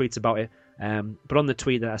receive tweets about it. But on the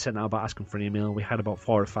tweet that I sent out about asking for an email, we had about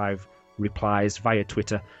 4 or 5 replies via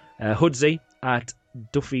Twitter. Hudzi at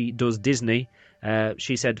Duffy Does Disney,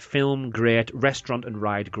 she said, film great, restaurant and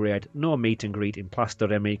ride great, no meet and greet in Plaster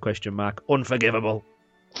Remy, ? Unforgivable.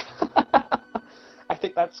 I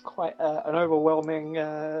think that's quite an overwhelming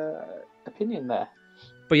opinion there.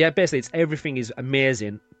 But yeah, basically, everything is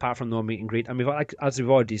amazing apart from no meet and greet. And as we've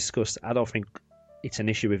already discussed, I don't think it's an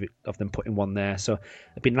issue of them putting one there. So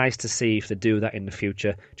it'd be nice to see if they do that in the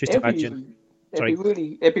future. Just imagine.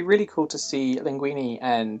 It'd be really cool to see Linguini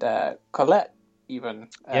and Colette even.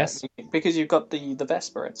 Yes. Because you've got the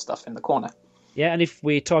Vesper and stuff in the corner. Yeah, and if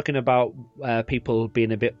we're talking about people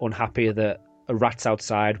being a bit unhappy that a rat's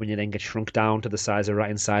outside when you then get shrunk down to the size of a rat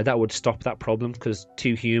inside, that would stop that problem, because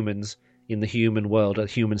 2 humans in the human world at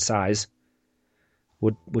human size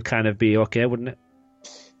would kind of be okay, wouldn't it?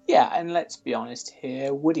 Yeah, and let's be honest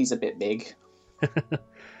here, Woody's a bit big.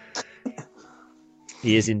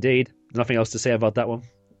 He is indeed. Nothing else to say about that one.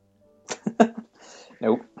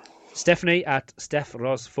 Nope. Stephanie at Steph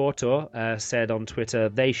Ross Photo said on Twitter,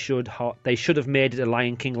 they should have made it a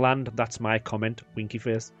Lion King land. That's my comment. Winky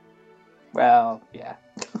face. Well, yeah.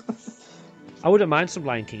 I wouldn't mind some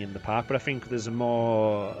Lion King in the park, but I think there's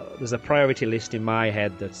a priority list in my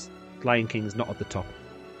head that's Lion King's not at the top.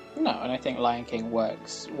 No, and I think Lion King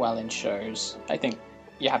works well in shows. I think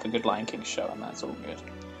you have a good Lion King show, and that's all good.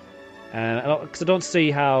 Because I don't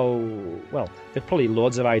see how... Well, there's probably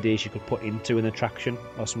loads of ideas you could put into an attraction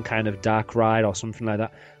or some kind of dark ride or something like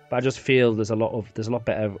that. But I just feel there's a lot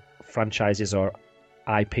better franchises or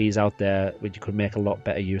IPs out there which you could make a lot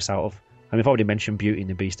better use out of. I mean, I've already mentioned Beauty and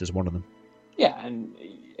the Beast as one of them. Yeah, and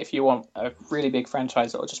if you want a really big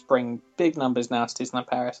franchise that will just bring big numbers now to Disneyland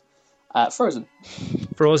Paris, Frozen.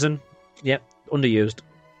 Frozen, yep, underused.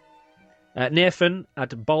 Nathan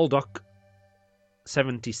at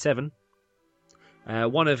Baldock77.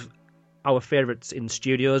 One of our favourites in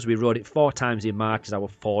studios. We rode it 4 times in March as our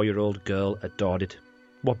 4-year-old girl adored it.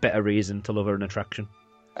 What better reason to love an attraction?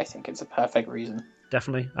 I think it's a perfect reason.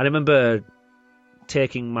 Definitely. I remember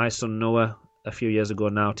taking my son Noah a few years ago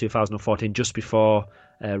now, 2014, just before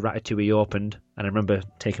Ratatouille opened, and I remember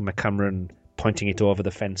taking my camera and pointing it over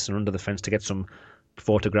the fence and under the fence to get some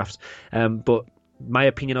photographs. But my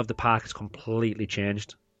opinion of the park has completely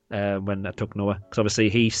changed when I took Noah, because obviously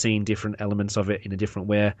he's seen different elements of it in a different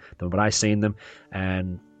way than what I've seen them,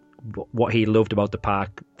 and what he loved about the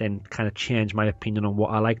park then kind of changed my opinion on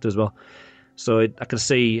what I liked as well. So I can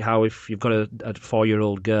see how if you've got a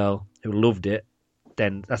 4-year-old girl who loved it,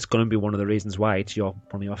 then that's going to be one of the reasons why it's one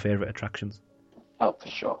of your favourite attractions. Oh, for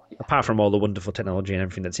sure. Yeah. Apart from all the wonderful technology and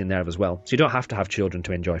everything that's in there as well. So you don't have to have children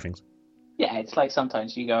to enjoy things. Yeah, it's like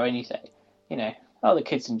sometimes you go and you say, oh, the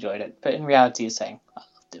kids enjoyed it. But in reality, you're saying, I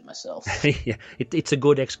loved it myself. Yeah, it's a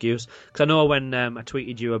good excuse. Because I know when I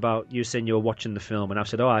tweeted you about you saying you were watching the film, and I've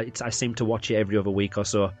said, I seem to watch it every other week or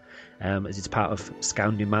so, as it's part of Sky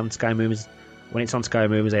Movies. When it's on Sky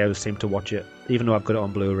Movies, I always seem to watch it, even though I've got it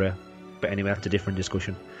on Blu-ray. But anyway, that's a different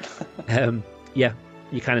discussion. Yeah.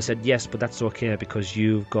 you kind of said yes, but that's okay because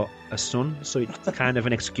you've got a son, so it's kind of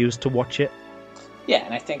an excuse to watch it. Yeah,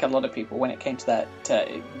 and I think a lot of people, when it came to that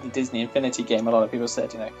the Disney Infinity game, a lot of people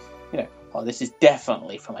said, oh, this is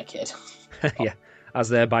definitely for my kid. Yeah, as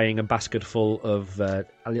they're buying a basket full of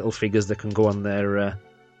little figures that can go on their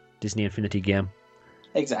Disney Infinity game.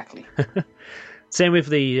 Exactly. Same with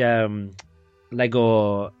the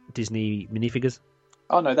Lego Disney minifigures.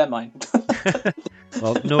 Oh no, they're mine.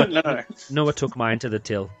 Well, no. Noah took mine to the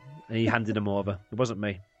till and he handed them over. It wasn't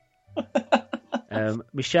me.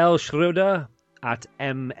 Michelle Schroeder at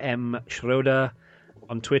Schroeder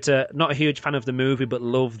on Twitter. Not a huge fan of the movie, but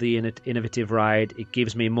love the innovative ride. It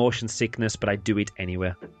gives me motion sickness, but I do it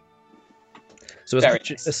anyway. So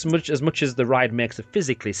as much as the ride makes her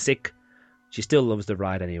physically sick, she still loves the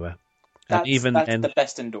ride anyway. That's the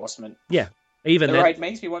best endorsement. Yeah. The ride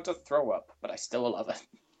makes me want to throw up, but I still love it.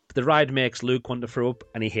 The ride makes Luke want to throw up,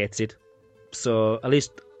 and he hates it. So at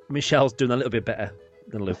least Michelle's doing a little bit better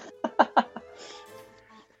than Luke.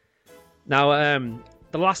 Now,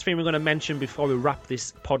 the last thing we're going to mention before we wrap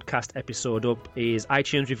this podcast episode up is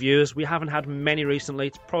iTunes reviews. We haven't had many recently.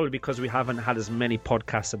 It's probably because we haven't had as many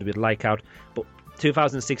podcasts as we'd like out. But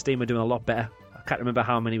 2016, we're doing a lot better. I can't remember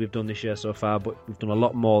how many we've done this year so far, but we've done a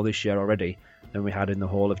lot more this year already than we had in the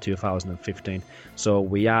whole of 2015. So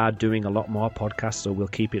we are doing a lot more podcasts, so we'll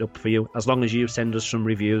keep it up for you, as long as you send us some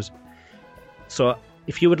reviews. So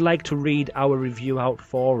if you would like to read our review out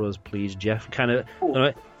for us, please, Jeff.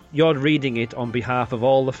 You're reading it on behalf of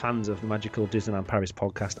all the fans of the Magical Disneyland Paris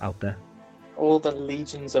podcast out there. All the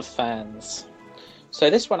legions of fans. So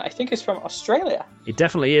this one, I think, is from Australia. It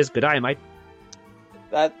definitely is. Good eye, mate.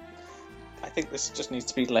 I think this just needs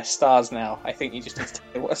to be less stars now. I think you just need to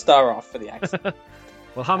take a star off for the accent.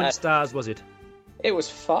 Well, how many stars was it? It was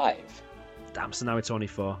 5. Damn, so now it's only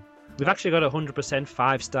 4. We've actually got a 100%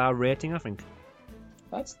 5-star rating, I think.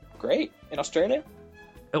 That's great. In Australia?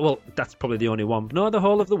 Well, that's probably the only one. No, the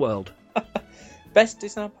whole of the world. Best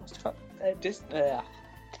Disneyland podcast.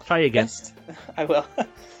 Try again. I will.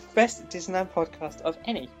 Best Disneyland podcast of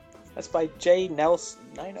any. That's by J Nelson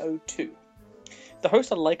 902. The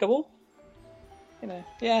hosts are likable.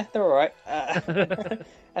 Yeah, they're alright.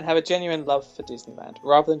 And have a genuine love for Disneyland,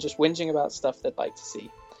 rather than just whinging about stuff they'd like to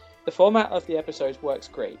see. The format of the episodes works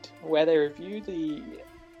great, where they review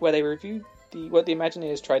what the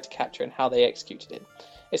Imagineers tried to capture and how they executed it.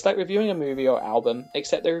 It's like reviewing a movie or album,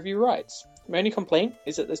 except they review rides. My only complaint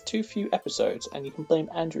is that there's too few episodes, and you can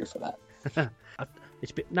blame Andrew for that.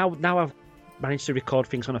 Now I've managed to record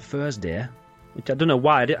things on a Thursday, which I don't know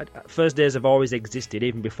why. Thursdays have always existed,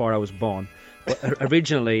 even before I was born. But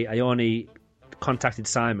originally, I only contacted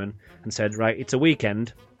Simon and said, right, it's a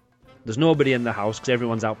weekend. There's nobody in the house because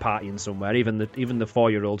everyone's out partying somewhere, even the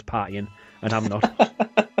 4-year-old's partying, and I'm not.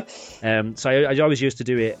 So I always used to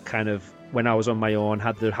do it kind of when I was on my own,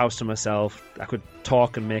 had the house to myself. I could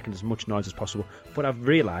talk and make as much noise as possible. But I've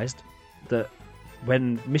realised that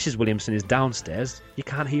when Mrs. Williamson is downstairs, you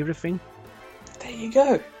can't hear a thing. There you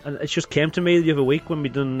go. And it just came to me the other week when we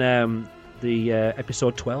done the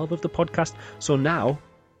episode 12 of the podcast. So now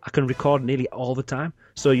I can record nearly all the time.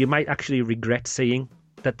 So you might actually regret seeing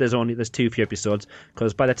that there's too few episodes,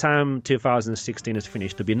 because by the time 2016 is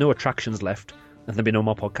finished, there'll be no attractions left and there'll be no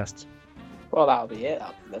more podcasts. Well, that'll be it.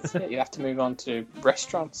 That's it. You have to move on to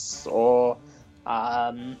restaurants or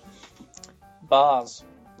bars.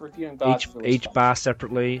 Reviewing bars. Each bar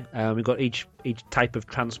separately. We've got each type of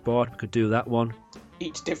transport. We could do that one.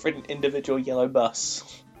 Each different individual yellow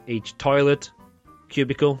bus. Each toilet,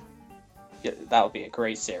 cubicle. Yeah, that would be a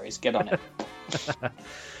great series. Get on it.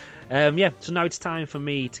 So now it's time for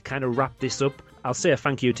me to kind of wrap this up. I'll say a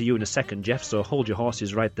thank you to you in a second, Jeff, so hold your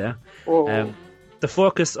horses right there. The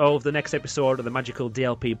focus of the next episode of the Magical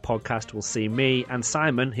DLP podcast will see me and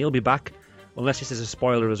Simon. He'll be back, unless this is a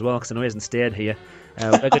spoiler as well, because I know he hasn't stayed here.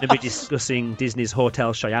 We're going to be discussing Disney's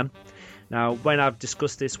Hotel Cheyenne. Now, when I've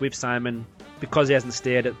discussed this with Simon, because he hasn't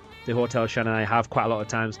stayed at the Hotel Cheyenne, I have quite a lot of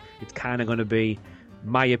times, it's kind of going to be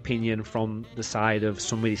my opinion from the side of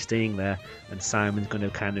somebody staying there, and Simon's going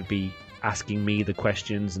to kind of be asking me the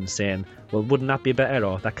questions and saying, well, wouldn't that be better,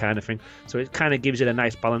 or that kind of thing. So it kind of gives it a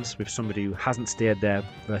nice balance with somebody who hasn't stayed there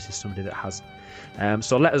versus somebody that has.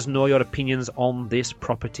 So let us know your opinions on this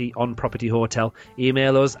property, on Property Hotel.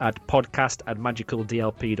 Email us at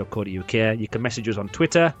podcast@magicaldlp.co.uk. You can message us on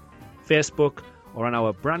Twitter, Facebook, or on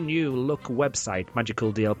our brand new look website,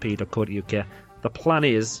 magicaldlp.co.uk. The plan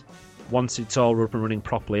is, once it's all up and running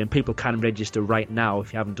properly, and people can register right now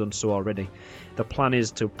if you haven't done so already, the plan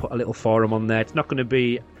is to put a little forum on there. It's not going to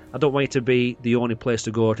be I don't want it to be the only place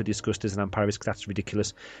to go to discuss Disneyland Paris, because that's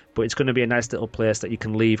ridiculous. But it's going to be a nice little place that you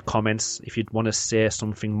can leave comments if you'd want to say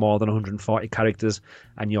something more than 140 characters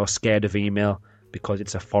and you're scared of email because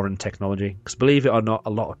it's a foreign technology. Because believe it or not, a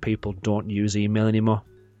lot of people don't use email anymore.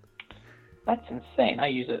 That's insane. I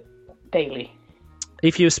use it daily.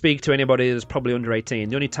 If you speak to anybody that's probably under 18,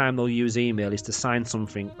 the only time they'll use email is to sign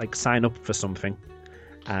something, like sign up for something.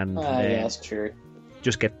 And yeah, that's true.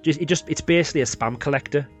 It's basically a spam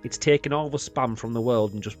collector. It's taking all the spam from the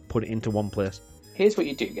world and just put it into one place. Here's what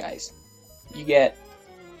you do, guys. You get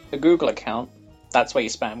a Google account. That's where your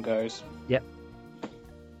spam goes. Yep.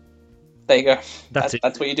 There you go. That's it.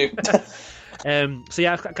 That's what you do. So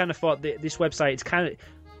yeah, I kind of thought this website, it's kind of,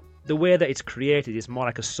 the way that it's created is more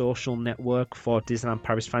like a social network for Disneyland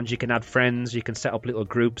Paris fans. You can add friends, you can set up little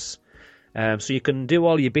groups. So you can do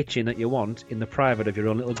all your bitching that you want in the private of your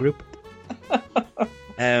own little group.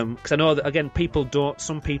 Because I know that, again,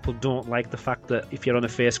 some people don't like the fact that if you're on a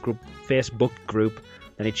Facebook group,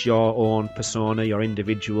 then it's your own persona, your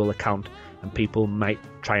individual account, and people might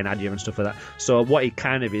try and add you and stuff like that. So what it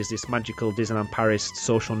kind of is, this magical Disneyland Paris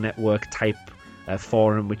social network type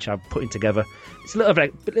forum, which I'm putting together. It's a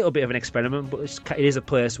little bit of an experiment, but it is a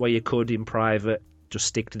place where you could, in private, just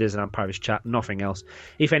stick to Disneyland Paris chat, nothing else.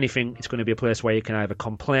 If anything, it's going to be a place where you can either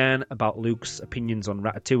complain about Luke's opinions on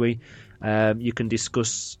Ratatouille, you can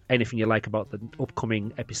discuss anything you like about the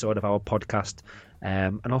upcoming episode of our podcast,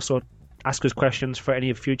 and also ask us questions for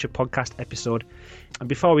any future podcast episode. And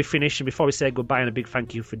before we finish, and before we say goodbye, and a big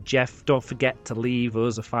thank you for Jeff, don't forget to leave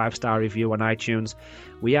us a 5-star review on iTunes.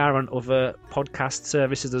 We are on other podcast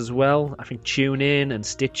services as well. I think TuneIn and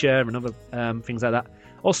Stitcher and other things like that.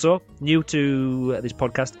 Also, new to this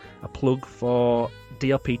podcast, a plug for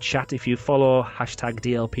DLP Chat. If you follow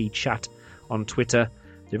 #DLP Chat on Twitter,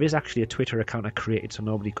 there is actually a Twitter account I created so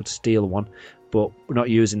nobody could steal one, but we're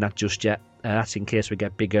not using that just yet. That's in case we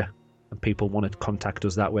get bigger and people want to contact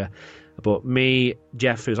us that way. But me,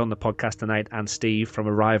 Jeff, who's on the podcast tonight, and Steve from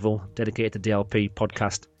Arrival, dedicated to DLP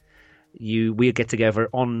podcast, we get together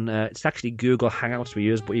on, it's actually Google Hangouts we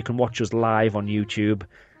use, but you can watch us live on YouTube.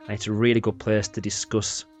 And it's a really good place to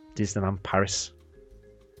discuss Disneyland Paris.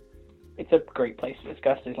 It's a great place to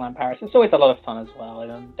discuss Disneyland Paris. It's always a lot of fun as well,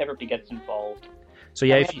 and everybody gets involved. So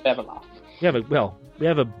yeah, if you have a laugh, we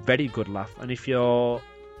have a very good laugh, and if you're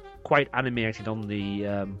quite animated on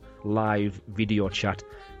the live video chat,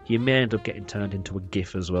 you may end up getting turned into a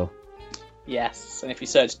GIF as well. Yes, and if you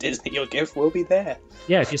search Disney, your GIF will be there.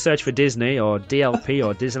 Yeah, if you search for Disney or DLP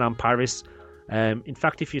or Disneyland Paris. In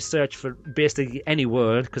fact, if you search for basically any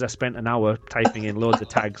word, because I spent an hour typing in loads of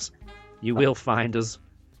tags, you will find us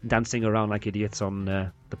dancing around like idiots on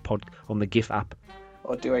the GIF app,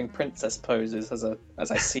 or doing princess poses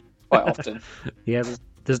as I see quite often. Yeah,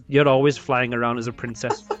 you're always flying around as a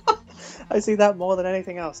princess. I see that more than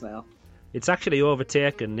anything else now. It's actually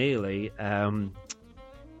overtaken nearly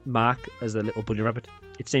Mark as the little bunny rabbit.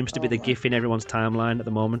 It seems to be the GIF in everyone's timeline at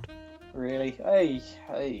the moment. Really? Hey.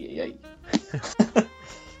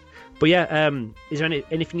 But yeah, is there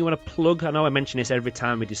anything you want to plug? I know I mention this every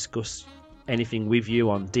time we discuss anything with you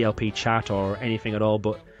on DLP chat or anything at all,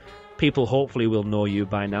 but people hopefully will know you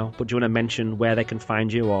by now. But do you want to mention where they can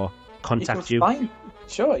find you or contact you?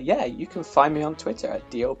 Sure, yeah. You can find me on Twitter at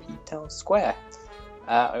DLP Town Square.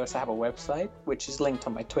 I also have a website, which is linked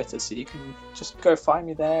on my Twitter, so you can just go find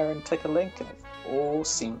me there and click a link, and it's all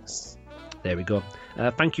seamless. There we go.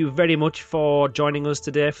 Thank you very much for joining us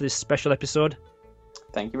today for this special episode.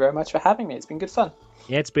 Thank you very much for having me. It's been good fun.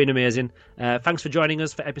 Yeah, it's been amazing. Thanks for joining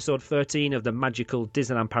us for episode 13 of the Magical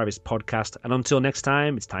Disneyland Paris podcast. And until next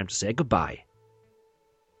time, it's time to say goodbye.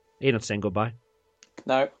 You're not saying goodbye?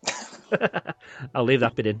 No. I'll leave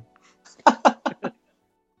that bit in.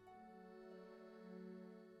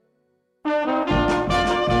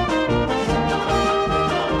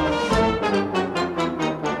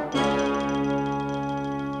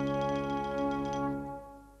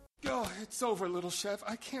 It's over, little chef.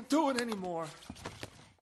 I can't do it anymore.